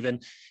to leave.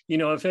 And,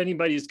 if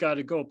anybody's got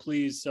to go,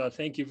 please,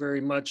 thank you very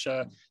much.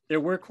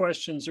 There were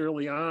questions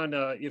early on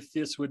if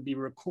this would be,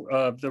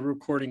 the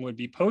recording would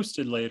be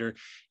posted later.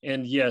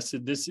 And yes,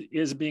 this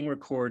is being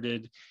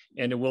recorded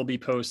and it will be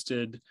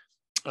posted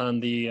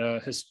on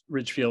the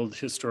Ridgefield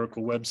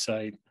Historical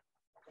website.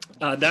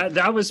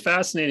 That was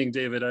fascinating,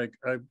 David.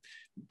 I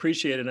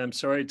appreciate it. I'm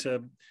sorry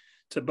to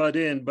butt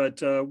in,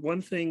 but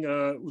one thing,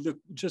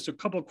 just a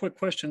couple of quick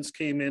questions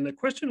came in. The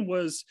question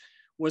was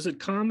it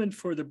common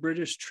for the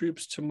British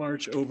troops to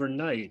march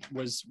overnight?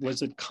 Was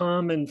it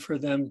common for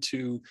them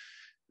to,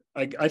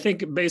 I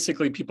think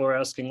basically people are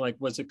asking, like,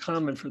 was it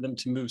common for them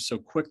to move so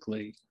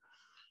quickly?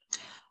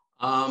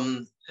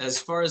 As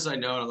far as I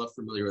know, I'm not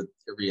familiar with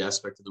every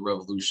aspect of the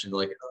revolution,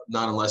 like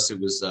not unless it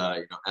was,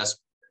 a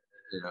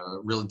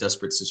really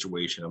desperate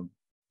situation. I'm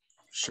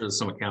sure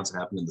some accounts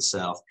happened in the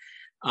South.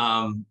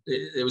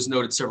 It was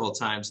noted several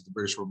times that the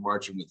British were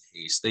marching with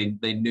haste.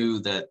 They knew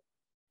that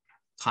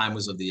time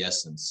was of the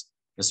essence,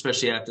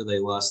 especially after they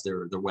lost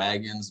their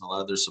wagons and a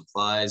lot of their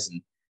supplies,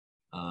 and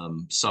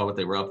saw what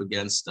they were up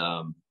against.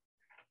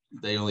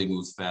 They only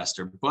moved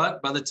faster.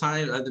 But by the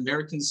time the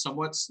Americans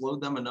somewhat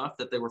slowed them enough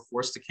that they were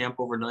forced to camp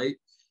overnight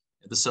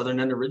at the southern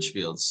end of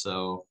Ridgefield.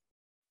 So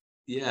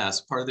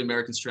yes, part of the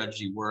American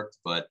strategy worked,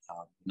 but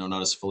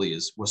not as fully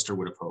as Worcester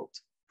would have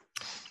hoped.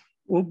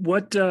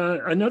 Well,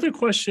 another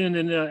question,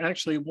 and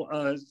actually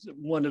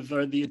one of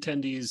the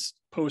attendees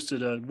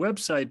posted a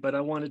website, but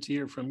I wanted to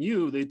hear from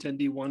you. The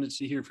attendee wanted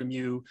to hear from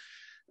you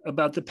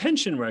about the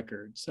pension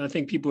records. I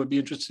think people would be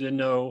interested to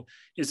know,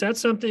 is that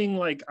something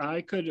like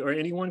I could or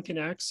anyone can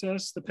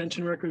access the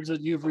pension records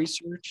that you've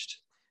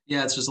researched?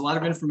 Yeah, it's just a lot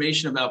of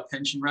information about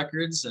pension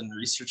records and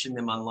researching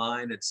them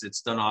online.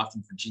 It's done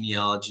often for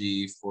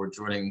genealogy, for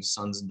joining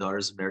Sons and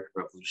Daughters of the American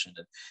Revolution,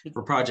 and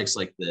for projects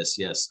like this.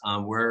 Yes,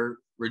 where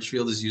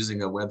Ridgefield is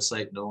using a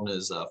website known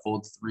as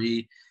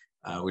Fold3,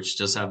 which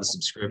does have a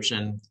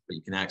subscription, but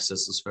you can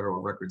access those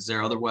federal records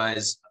there.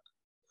 Otherwise,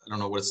 I don't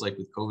know what it's like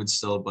with COVID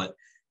still, but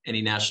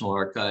any National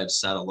Archives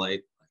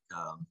satellite, like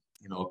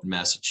up in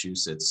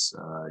Massachusetts,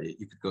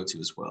 you could go to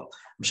as well.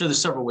 I'm sure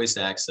there's several ways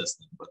to access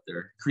them, but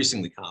they're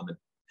increasingly common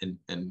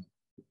and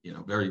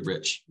very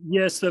rich.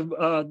 Yes,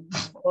 our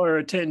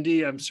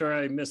attendee, I'm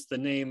sorry I missed the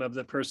name of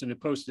the person who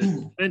posted,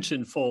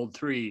 mentioned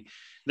Fold3.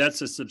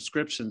 That's a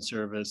subscription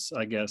service,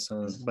 I guess,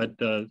 but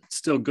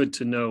still good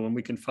to know, and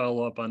we can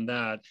follow up on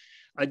that.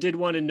 I did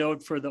want to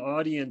note for the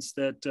audience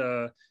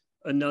that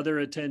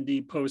another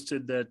attendee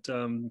posted that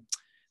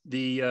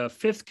the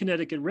 5th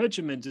Connecticut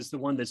Regiment is the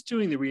one that's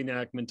doing the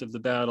reenactment of the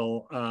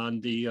battle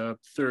on the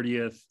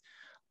 30th.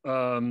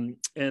 And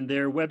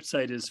their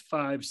website is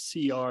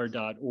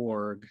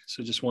 5cr.org.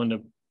 So just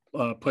wanted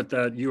to put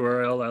that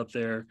URL out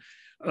there.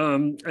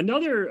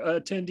 Another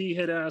attendee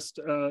had asked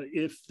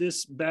if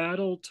this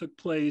battle took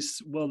place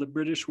while the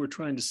British were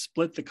trying to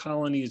split the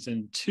colonies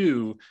in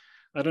two.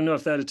 I don't know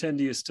if that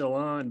attendee is still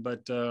on,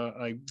 but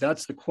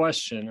that's the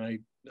question.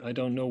 I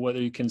don't know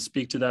whether you can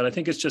speak to that. I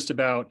think it's just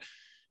about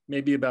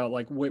maybe about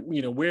like,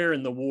 where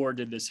in the war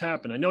did this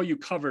happen? I know you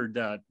covered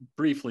that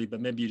briefly, but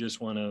maybe you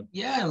just want to.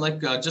 Yeah, and like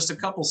just a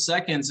couple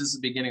seconds is the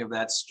beginning of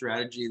that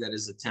strategy that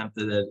is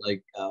attempted at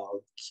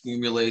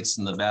accumulates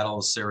in the Battle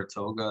of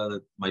Saratoga.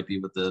 That might be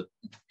what the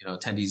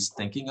attendees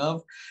thinking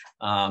of.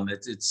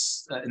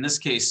 It's in this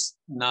case,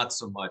 not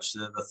so much.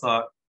 The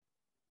thought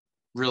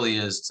really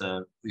is to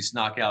at least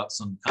knock out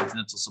some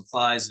continental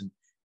supplies and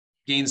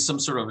gain some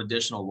sort of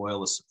additional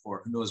loyalist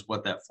support. Who knows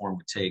what that form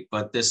would take,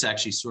 but this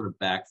actually sort of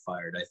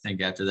backfired. I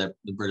think after that,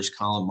 the British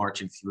column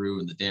marching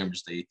through and the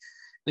damage they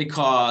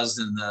caused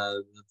and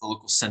the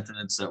local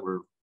sentiments that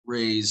were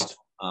raised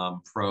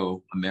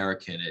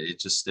pro-American, it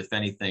just, if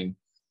anything,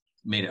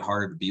 made it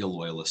harder to be a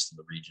loyalist in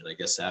the region, I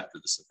guess, after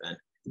this event.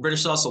 The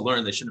British also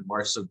learned they shouldn't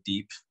march so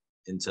deep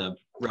into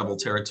rebel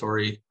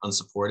territory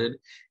unsupported,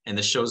 and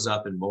this shows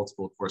up in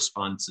multiple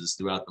correspondences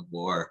throughout the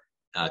war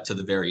to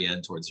the very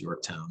end towards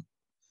Yorktown.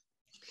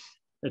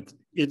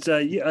 It's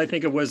I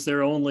think it was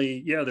their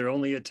only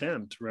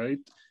attempt, right?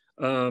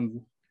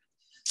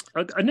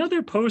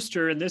 Another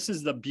poster, and this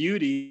is the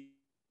beauty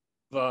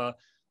of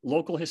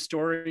local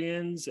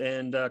historians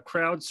and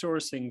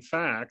crowdsourcing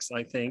facts,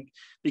 I think,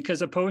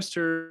 because a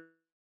poster,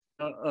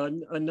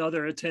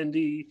 another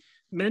attendee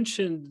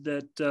mentioned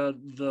that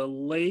the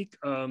lake,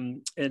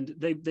 and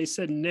they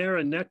said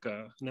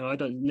Narraneka. No, I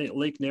don't,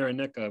 Lake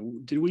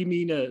Narraneka. Did we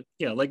mean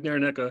Lake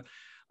Narraneka?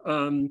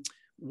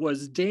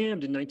 Was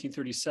dammed in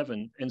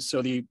 1937. And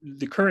so the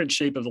current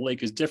shape of the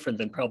lake is different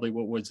than probably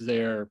what was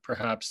there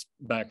perhaps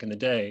back in the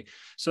day.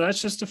 So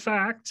that's just a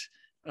fact.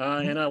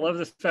 And I love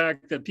the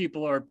fact that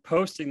people are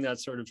posting that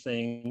sort of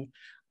thing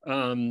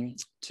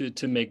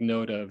to make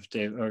note of,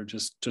 Dave, or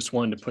just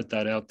wanted to put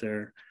that out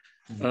there.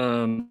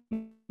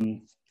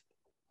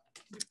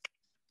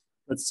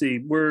 Let's see,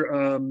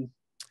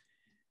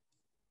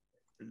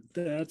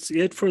 that's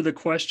it for the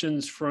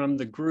questions from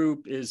the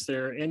group. Is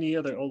there any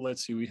other? Oh,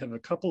 let's see. We have a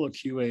couple of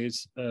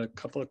QAs, a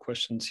couple of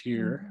questions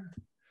here.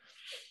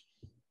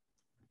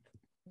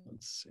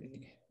 Let's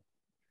see.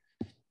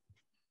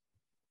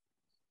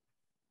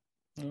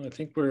 Oh, I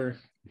think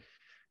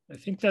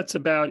that's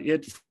about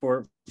it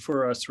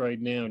for us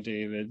right now,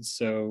 David.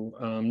 So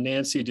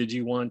Nancy, did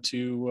you want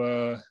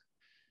to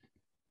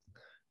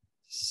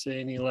say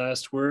any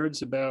last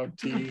words about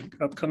the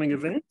upcoming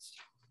events?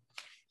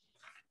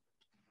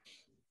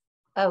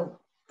 Oh,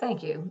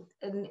 thank you.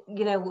 And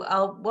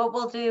what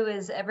we'll do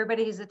is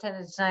everybody who's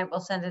attended tonight will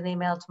send an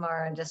email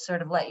tomorrow and just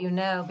sort of let you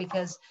know,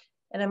 because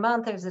in a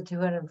month there's the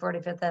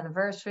 245th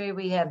anniversary.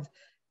 We have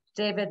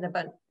David and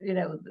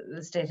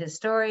the state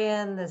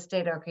historian, the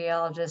state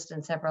archaeologist,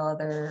 and several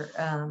other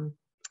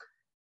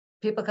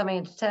people coming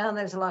into town.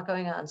 There's a lot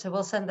going on, so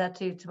we'll send that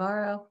to you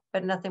tomorrow.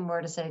 But nothing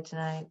more to say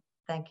tonight.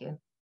 Thank you.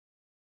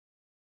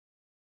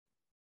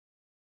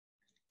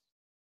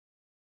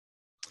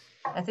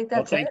 I think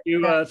that's thank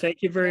you.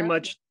 Thank you very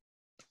much.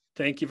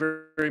 Thank you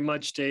very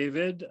much,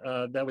 David.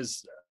 That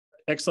was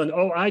excellent.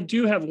 Oh, I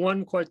do have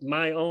one question,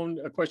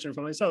 a question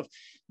for myself.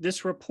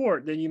 This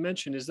report that you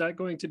mentioned, is that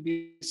going to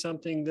be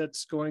something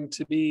that's going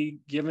to be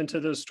given to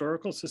the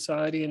Historical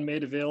Society and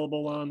made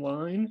available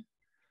online?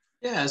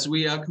 Yeah, as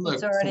we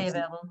it's already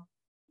available.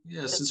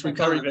 Yeah, since we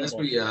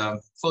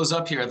close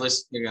up here, I'd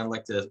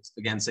like to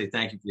again say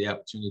thank you for the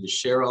opportunity to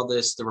share all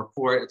this. The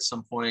report at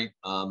some point,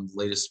 the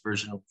latest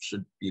version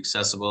should be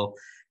accessible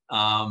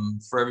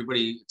for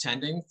everybody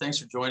attending. Thanks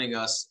for joining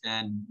us.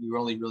 And you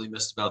only really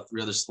missed about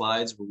 3 other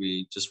slides where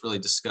we just really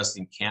discussed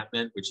the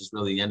encampment, which is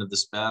really the end of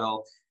this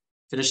battle,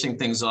 finishing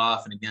things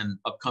off, and again,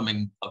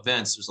 upcoming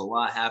events. There's a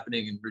lot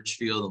happening in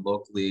Ridgefield and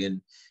locally in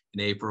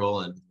April,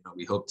 and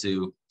we hope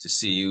to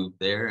see you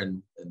there,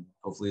 and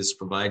hopefully this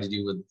provided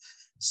you with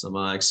some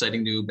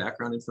exciting new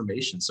background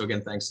information. So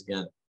again, thanks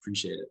again.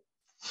 appreciate it.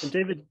 And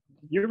David,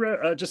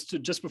 you're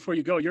just before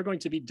you go, you're going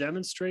to be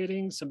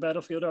demonstrating some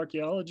battlefield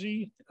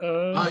archaeology.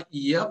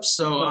 Yep.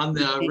 So on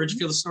the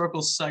Ridgefield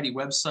Historical Society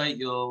website,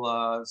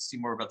 you'll see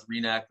more about the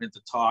reenactment, the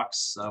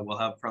talks. We'll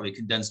have probably a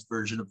condensed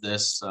version of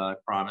this, I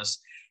promise.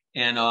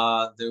 And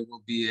there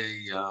will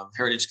be a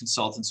Heritage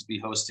Consultants will be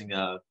hosting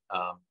a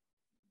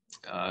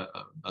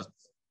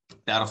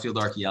battlefield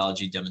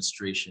archaeology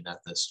demonstration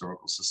at the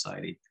Historical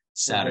Society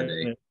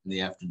Saturday in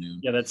the afternoon.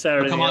 Yeah, that's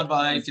Saturday. So come on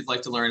by if you'd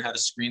like to learn how to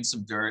screen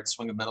some dirt,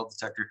 swing a metal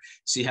detector,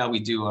 see how we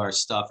do our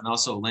stuff, and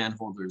also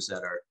landholders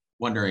that are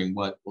wondering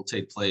what will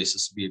take place.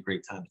 This would be a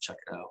great time to check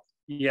it out.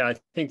 Yeah, I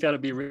think that'll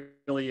be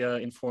really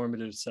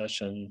informative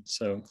session.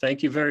 So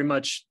thank you very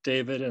much,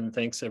 David, and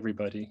thanks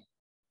everybody.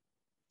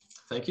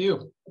 Thank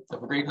you.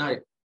 Have a great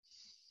night.